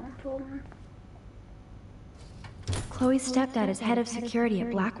I be looking for then? Chloe's stepdad is head of security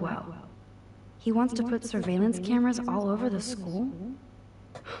at Blackwell. He wants to put surveillance cameras all over the school?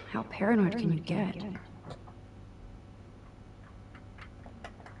 How paranoid can you get?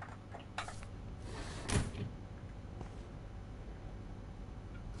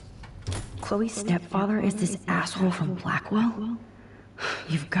 Chloe's stepfather is this asshole from Blackwell?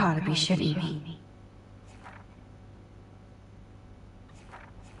 You've got to be shitting me.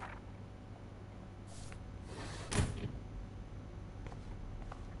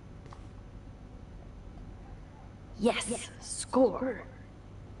 Yes, score.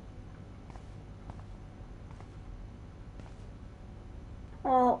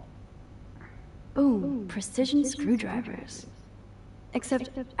 Oh. Boom, precision screwdrivers. Except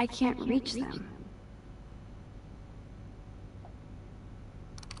I can't reach them.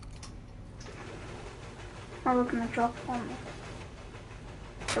 Now we're gonna drop on me.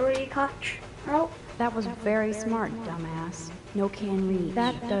 Three catch. Oh. That was very smart, dumbass. No can reach.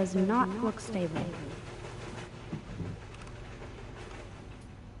 That does not look stable.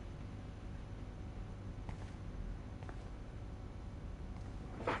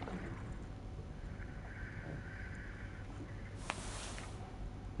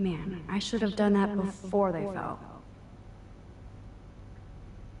 Man, I should have done that before they fell.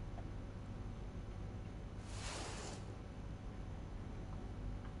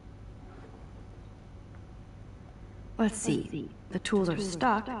 Let's see. The tools are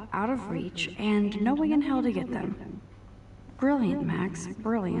stuck, out of reach, and no way in hell to get them. Brilliant, Max.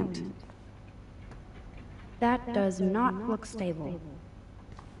 Brilliant. That does not look stable.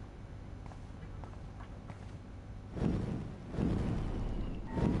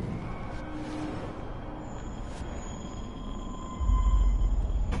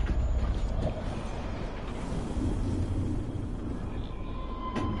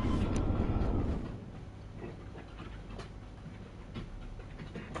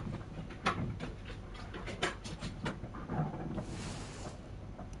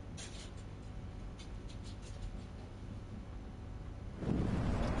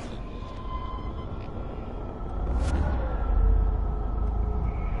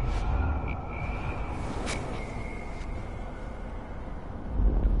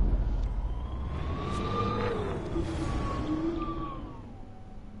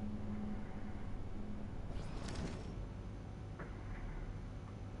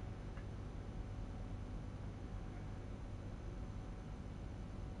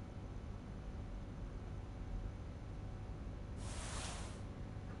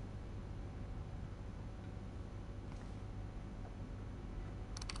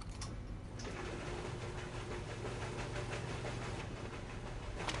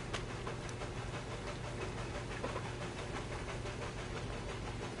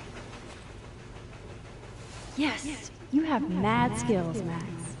 Yes, you have mad skills, Max.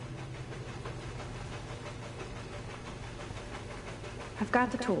 I've got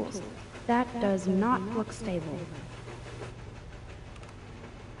the tools. That does not look stable.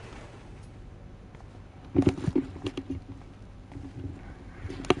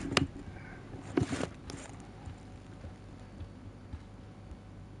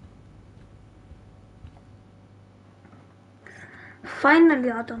 Finally,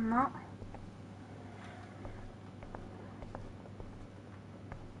 I done that.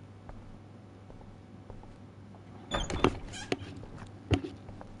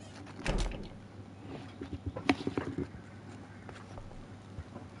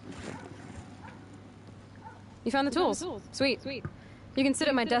 You found the tools. Sweet. You can sit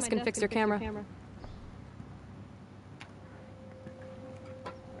at my desk and fix your camera.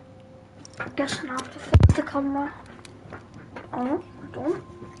 Guess I have to fix the camera. Oh, don't.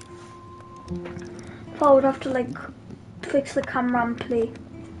 So I would have to like fix the camera and play.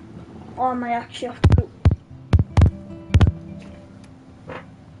 Or I might actually have to.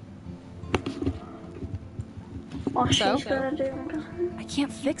 Oh, she's gonna do it. I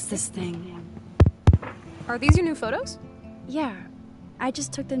can't fix this thing. Are these your new photos? Yeah, I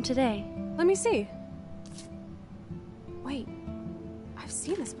just took them today. Let me see. Wait, I've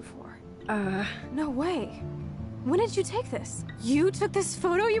seen this before. No way. When did you take this? You took this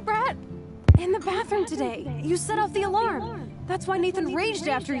photo, you brat? In the bathroom today. You set off the alarm. That's why Nathan raged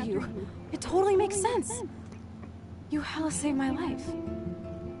after you. It totally makes sense. You hella saved my life.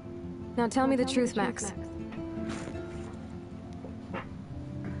 Now tell me the truth, Max.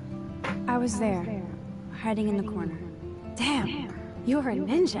 I was there, hiding in the corner. Damn, you're a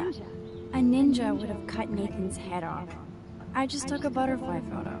ninja. A ninja would have cut Nathan's head off. I just took a butterfly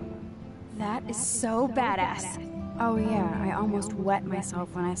photo. That is so badass. Oh yeah, I almost wet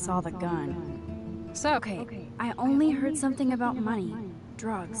myself when I saw the gun. So, okay, I only heard something about money,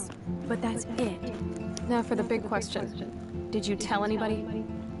 drugs, but that's it. Now for the big question. Did you tell anybody?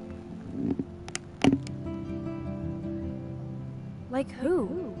 Like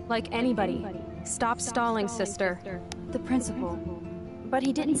who? Like anybody. Stop stalling, sister. The principal. But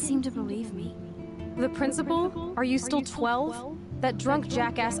he didn't seem to believe me. The principal? Are you still 12? That drunk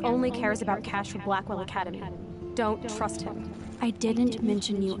jackass only cares about cash for Blackwell Academy. Don't trust him. I didn't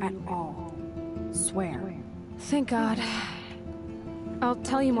mention you at all. Swear. Thank God. I'll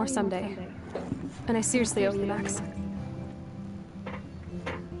tell you more someday. And I seriously owe you, Max.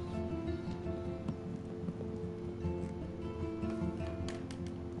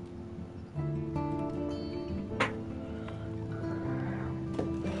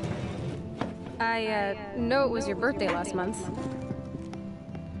 I know it was your birthday last month.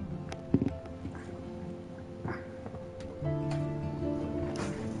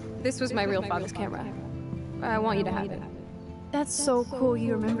 This was my real father's camera. I want you to have it. That's so cool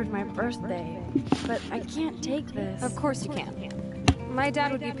you remembered my birthday. But I can't take this. Of course you can. My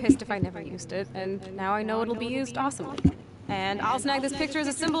dad would be pissed if I never used it, and now I know it'll be used awesomely. And I'll snag this picture as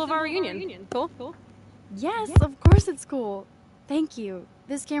a symbol of our reunion. Cool? Yes, of course it's cool. Thank you.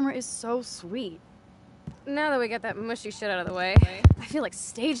 This camera is so sweet. Now that we got that mushy shit out of the way, I feel like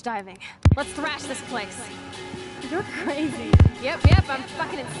stage diving. Let's thrash this place. You're crazy. Yep, I'm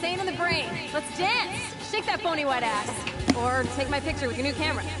fucking insane in the brain. Let's dance! Shake that bony white ass. Or take my picture with your new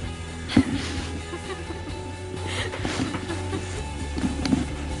camera.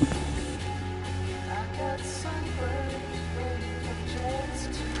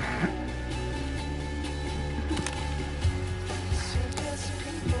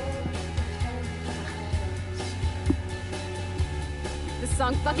 This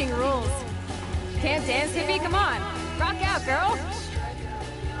song fucking rules. Can't dance, hippie? Come on. Rock out, girl.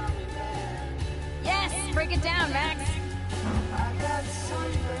 Yes! Break it down, Max.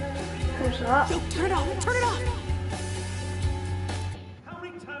 Who's that? Yo, turn it off! Turn it off! How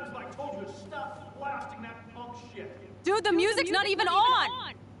many times have I told you to stop blasting that punk shit? Dude, the music's not even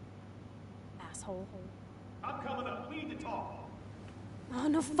on! Asshole. I'm coming up. We need to talk. Oh,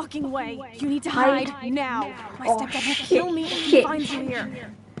 no fucking way. You need to hide now. My Oh, stepdad will shit, kill me if he shit. finds you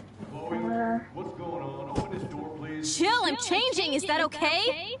here. What's going on? Open this door, please. Chill, I'm changing. Is that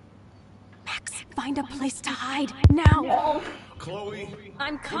okay? Max, find a place to hide now. Chloe.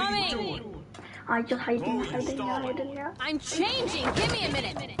 I'm coming. I just hiding. I'm changing. Give me a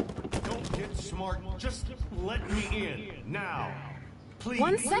minute. Don't get smart. Just let me in. Now. Please.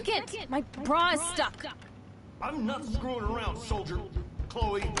 1 second. My bra is stuck. I'm not screwing around, soldier.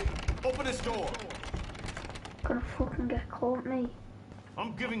 Chloe, open this door. Gonna fucking get caught, me.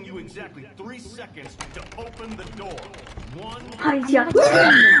 I'm giving you exactly 3 seconds to open the door. 1. Hide,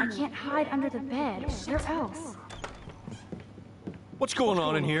 I can't hide under the bed. Where else? What's going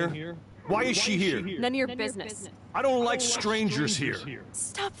on in here? Why is she here? None of your business. I don't like strangers here.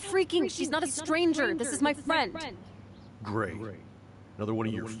 Stop freaking. She's not a stranger. This is my friend. Great. Another one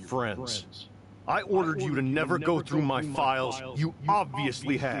of your friends. I ordered you to never go through my files. You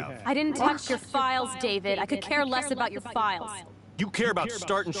obviously have. I didn't touch your files, David. I could care less about your files. You care about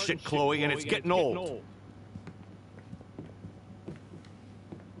starting shit, Chloe, and it's getting old.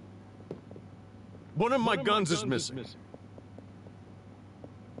 One of my guns is missing.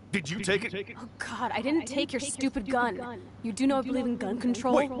 Did you take it? Oh God, I didn't take your stupid gun. You do know I believe in gun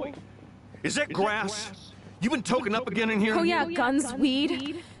control? Wait. Is that grass? You been toking up again in here? Oh yeah, guns,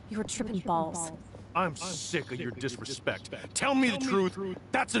 weed. You were tripping balls. I'm sick of your disrespect. Tell me the truth.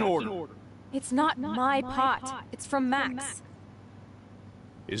 That's an order. It's not my pot. It's from Max.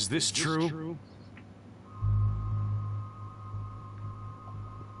 Is this true?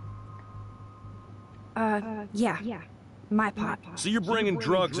 Yeah. My pot. So you're bringing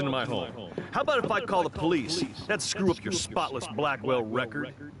drugs into my home. How about if I call the police? That'd screw up your spotless Blackwell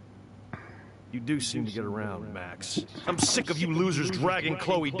record. You do seem to get around, Max. I'm sick of you losers dragging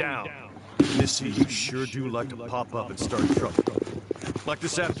Chloe down. Missy, you sure do like to pop up and start trouble. Like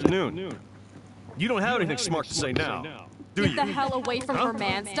this afternoon. You don't have anything smart to say now, do you? Get the hell away from her,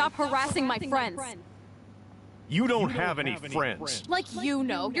 man. Stop harassing my friends. You don't have any friends. Like you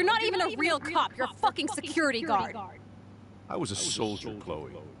know. You're not even a real cop. You're a fucking security guard. I was a soldier,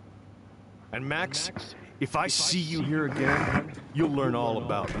 Chloe. And Max, if I see you here again, you'll learn all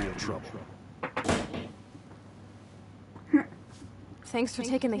about real trouble. Thanks for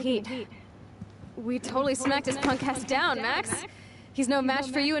taking the heat. We totally smacked his punk ass down, Max. He's no match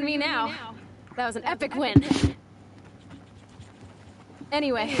for you and me now. That was an epic win.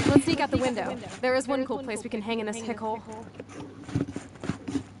 Anyway, let's sneak out the window. There is one cool place we can hang in this hick hole.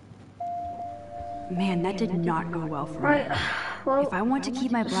 Man, that did not go well for me. Well, if I want to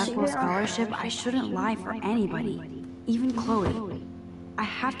keep my Blackwell scholarship, I shouldn't lie for anybody, even Chloe. I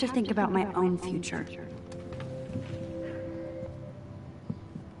have to think about my own future.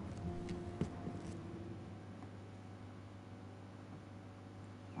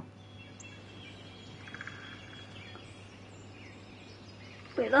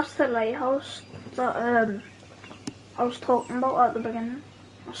 Wait, that's the lighthouse that I was talking about at the beginning.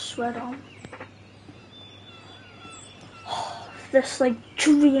 I swear down. If this like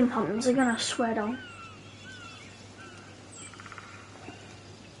dream happens again, I swear down.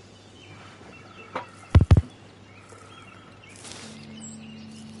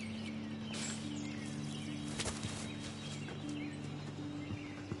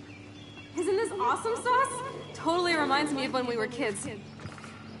 Isn't this awesome sauce? Totally reminds me of when we were kids.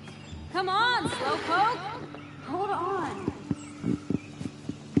 Come on, Slowpoke! Hold on.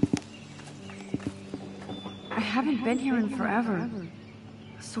 I haven't been here in forever.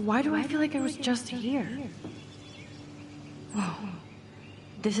 So why do I feel like I was just here? Whoa.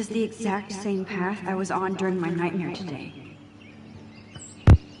 This is the exact same path I was on during my nightmare today.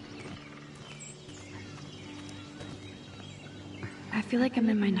 I feel like I'm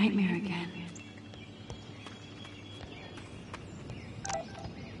in my nightmare again.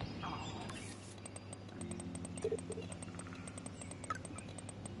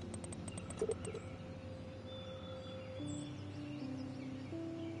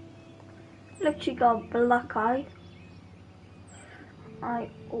 Look, she got black eye. I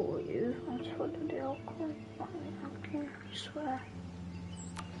owe you. I swear to the alcohol. I swear.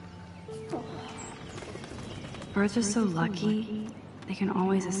 Oh. Birds are so lucky, they can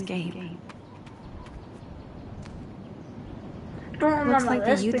always escape. Looks like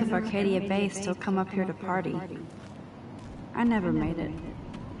the youth of Arcadia Bay still come up here to party. I never made it.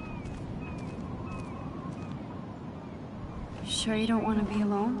 Sure you don't want to be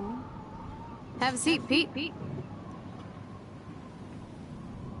alone? Have a seat, Pete.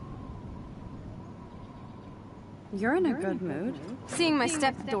 You're in a good mood. Seeing my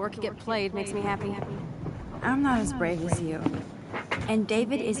step dork get played makes me happy. I'm not as brave as you. And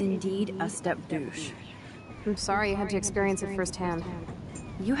David is indeed a step douche. I'm sorry you had to experience it firsthand.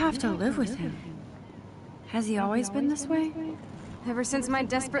 You have to live with him. Has he always been this way? Ever since my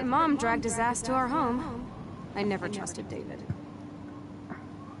desperate mom dragged his ass to our home, I never trusted David.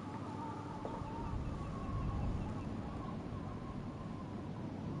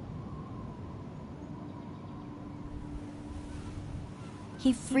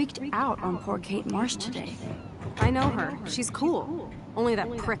 He freaked out on poor Kate Marsh today. I know her. She's cool. Only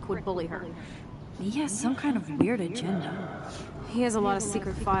that prick would bully her. He has some kind of weird agenda. He has a lot of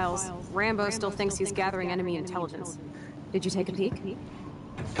secret files. Rambo still thinks he's gathering enemy intelligence. Did you take a peek?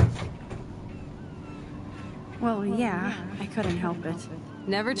 Well, yeah, I couldn't help it.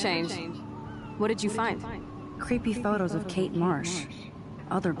 Never change. What did you find? Creepy photos of Kate Marsh.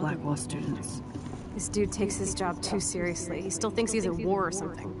 Other Blackwell students. This dude takes his job too seriously. He still thinks he's at war or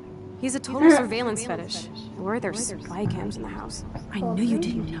something. He's a total surveillance fetish. Or there's spy cams in the house. I knew you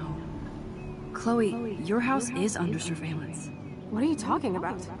didn't know. Chloe, your house is under surveillance. What are you talking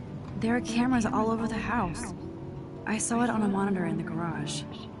about? There are cameras all over the house. I saw it on a monitor in the garage.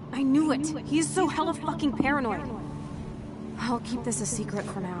 I knew it! He's so hella fucking paranoid. I'll keep this a secret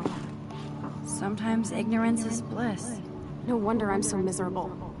for now. Sometimes ignorance is bliss. No wonder I'm so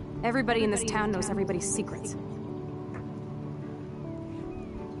miserable. Everybody in this town knows everybody's secrets.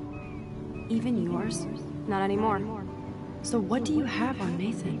 Even yours? Not anymore. So what do you have on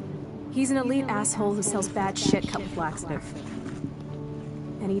Nathan? He's an elite asshole who sells bad shit cut with laxative.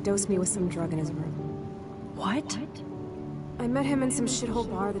 And he dosed me with some drug in his room. What? I met him in some shithole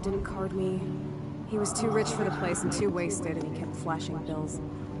bar that didn't card me. He was too rich for the place and too wasted, and he kept flashing bills.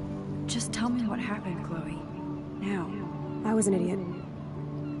 Just tell me what happened, Chloe. Now. I was an idiot.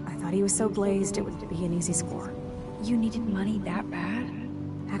 I thought he was so blazed it would be an easy score. You needed money that bad?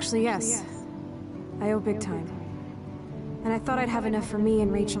 Actually, yes. I owe big time. And I thought I'd have enough for me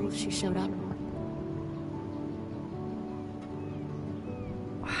and Rachel if she showed up.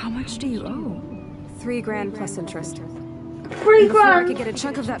 How much do you owe? $3 grand plus interest. $3 grand! Before I could get a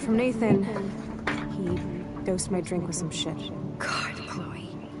chunk of that from Nathan, he dosed my drink with some shit. God, Chloe.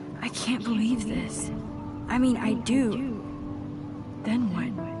 I can't believe this. I mean, I do. Then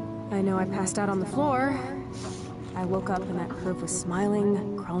what? I know I passed out on the floor. I woke up and that perv was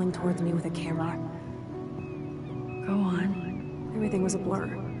smiling, crawling towards me with a camera. Go on. Everything was a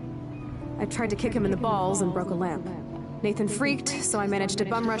blur. I tried to kick him in the balls and broke a lamp. Nathan freaked, so I managed to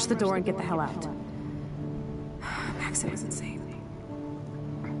bum rush the door and get the hell out. Max, it was insane.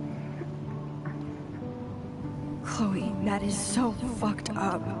 Chloe, that is so fucked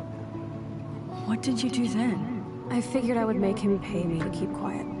up. What did you do then? I figured I would make him pay me to keep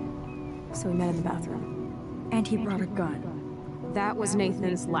quiet. So we met in the bathroom. And he brought a gun. That was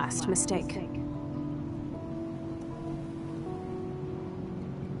Nathan's last mistake.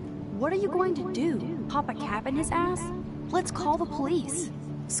 What are you going to do? Pop a cap in his ass? Let's call the police.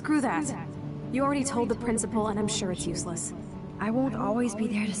 Screw that. You already told the principal, and I'm sure it's useless. I won't always be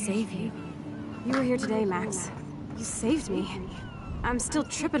there to save you. You were here today, Max. You saved me. I'm still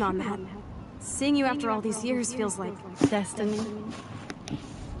tripping on that. Seeing you after all these years feels like destiny.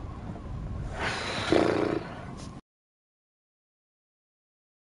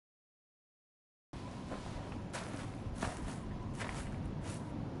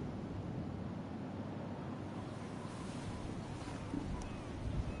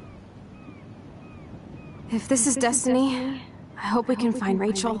 If this is destiny, I hope we can find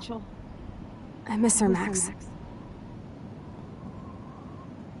Rachel. I miss her, Max.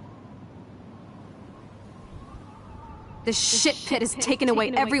 This shit pit has taken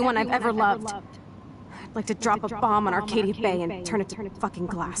away everyone I've ever loved. I'd like to drop a bomb on Arcadia Bay and turn it to fucking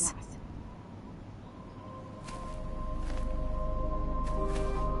glass.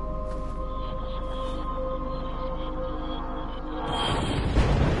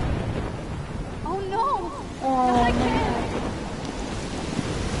 Oh no! Not again!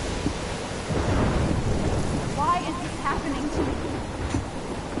 Why is this happening to me?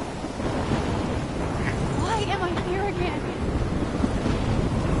 Why am I here again?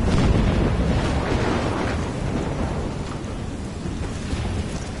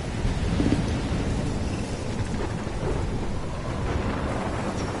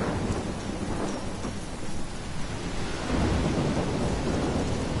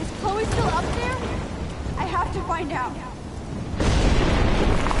 Is Chloe still up there? I have to find out.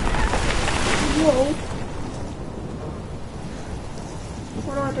 Whoa.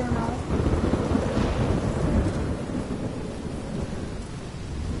 What do I do now?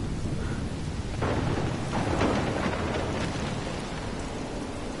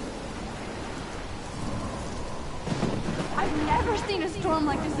 I've never seen a storm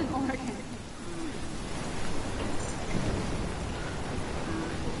like this in Oregon.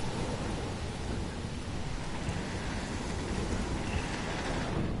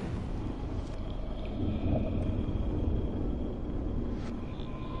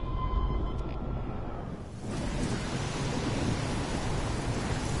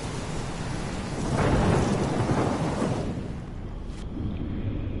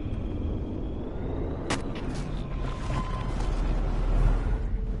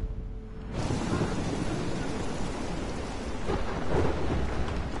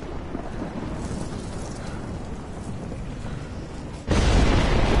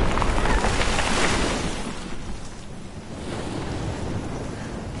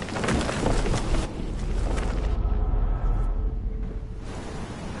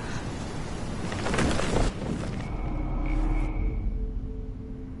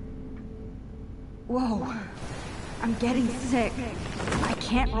 Whoa. I'm getting sick. I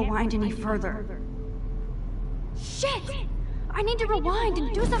can't rewind any further. Shit! I need to rewind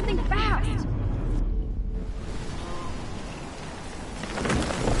and do something fast!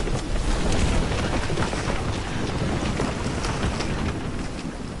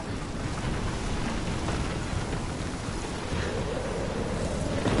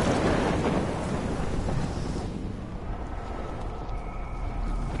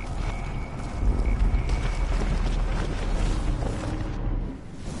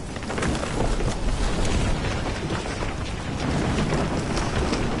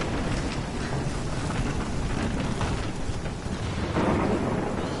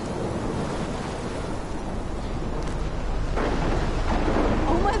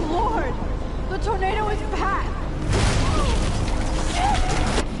 Tornado is back!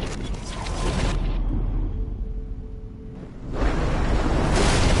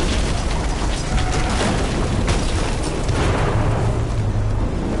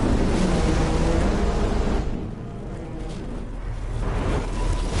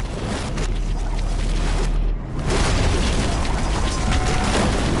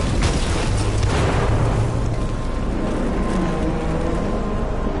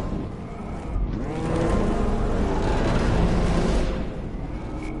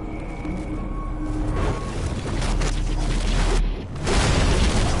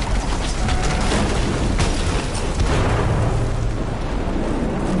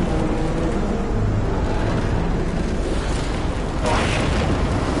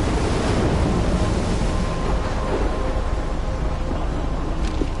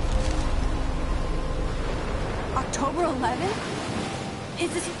 October 11th?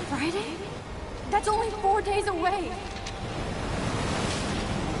 Is this Friday? That's only 4 days away!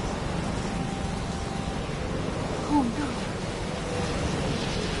 Oh no.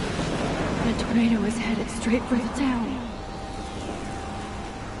 The tornado is headed straight for the town.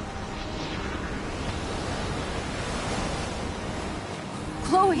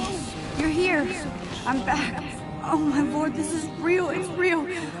 Chloe, you're here. I'm back. Oh my lord, this is real. It's real.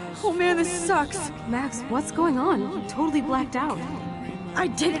 Oh man, this sucks. Max, what's going on? You totally blacked out. I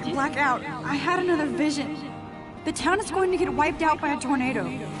didn't black out. I had another vision. The town is going to get wiped out by a tornado.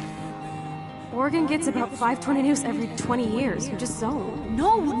 Oregon gets about 5 tornadoes every 20 years. You just zoned.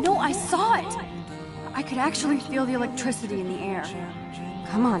 No, I saw it. I could actually feel the electricity in the air.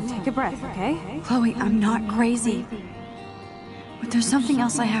 Come on, take a breath, okay? Chloe, I'm not crazy. But there's something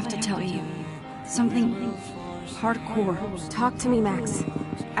else I have to tell you. Something hardcore. Talk to me, Max.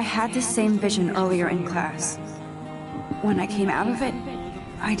 I had this same vision earlier in class. When I came out of it,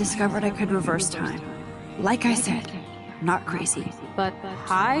 I discovered I could reverse time. Like I said, not crazy. But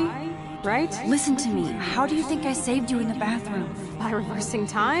high, right? Listen to me. How do you think I saved you in the bathroom? By reversing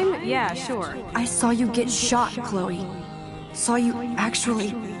time? Yeah, sure. I saw you get shot, Chloe. Saw you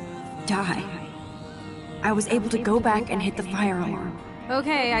actually die. I was able to go back and hit the fire alarm.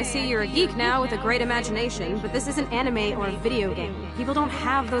 Okay, I see you're a geek now with a great imagination, but this isn't anime or a video game. People don't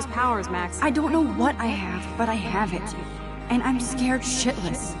have those powers, Max. I don't know what I have, but I have it. And I'm scared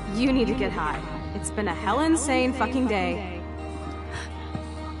shitless. You need to get high. It's been a hell insane fucking day.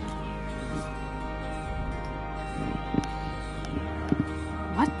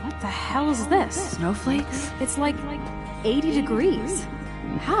 What the hell is this? Snowflakes? It's like 80 degrees.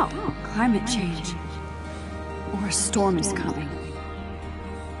 How? Climate change. Or a storm is coming.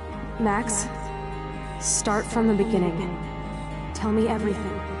 Max, start from the beginning. Tell me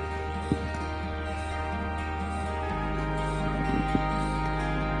everything.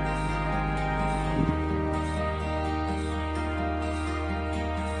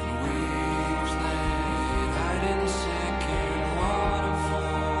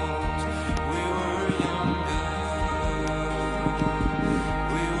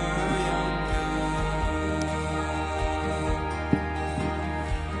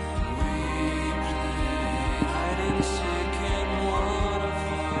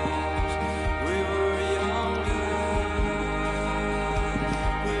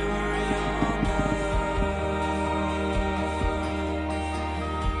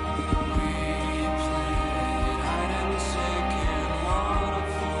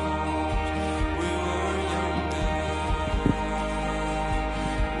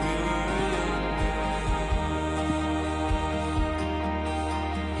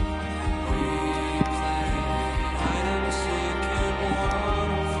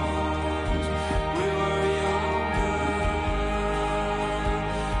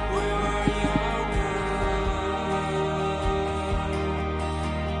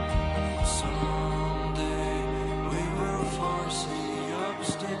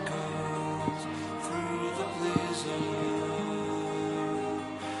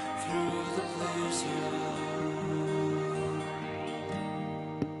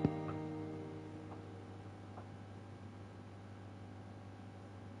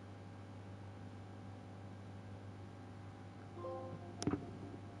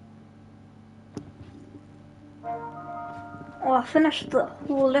 Oh, I finished the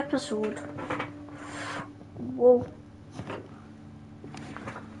whole episode. Whoa.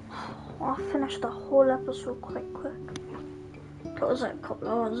 I finished the whole episode quite quick. That was like a couple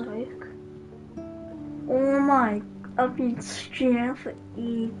hours, like. Oh my, I've been streaming for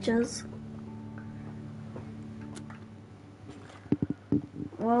ages.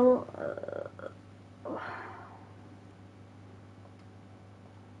 Well,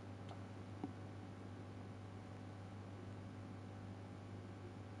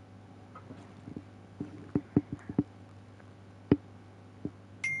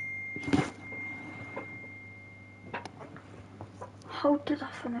 how did I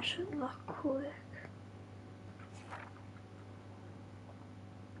finish it that quick?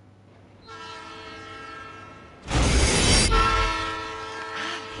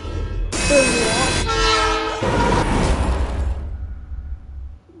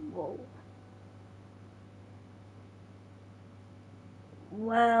 Whoa.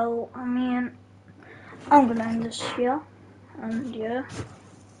 Well, I mean, I'm gonna end this here, and yeah,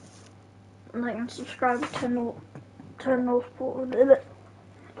 like and subscribe, turn off,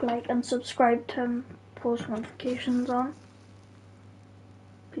 like and subscribe, turn post notifications on,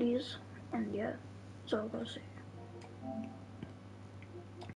 please, and yeah, that's all I'm gonna say.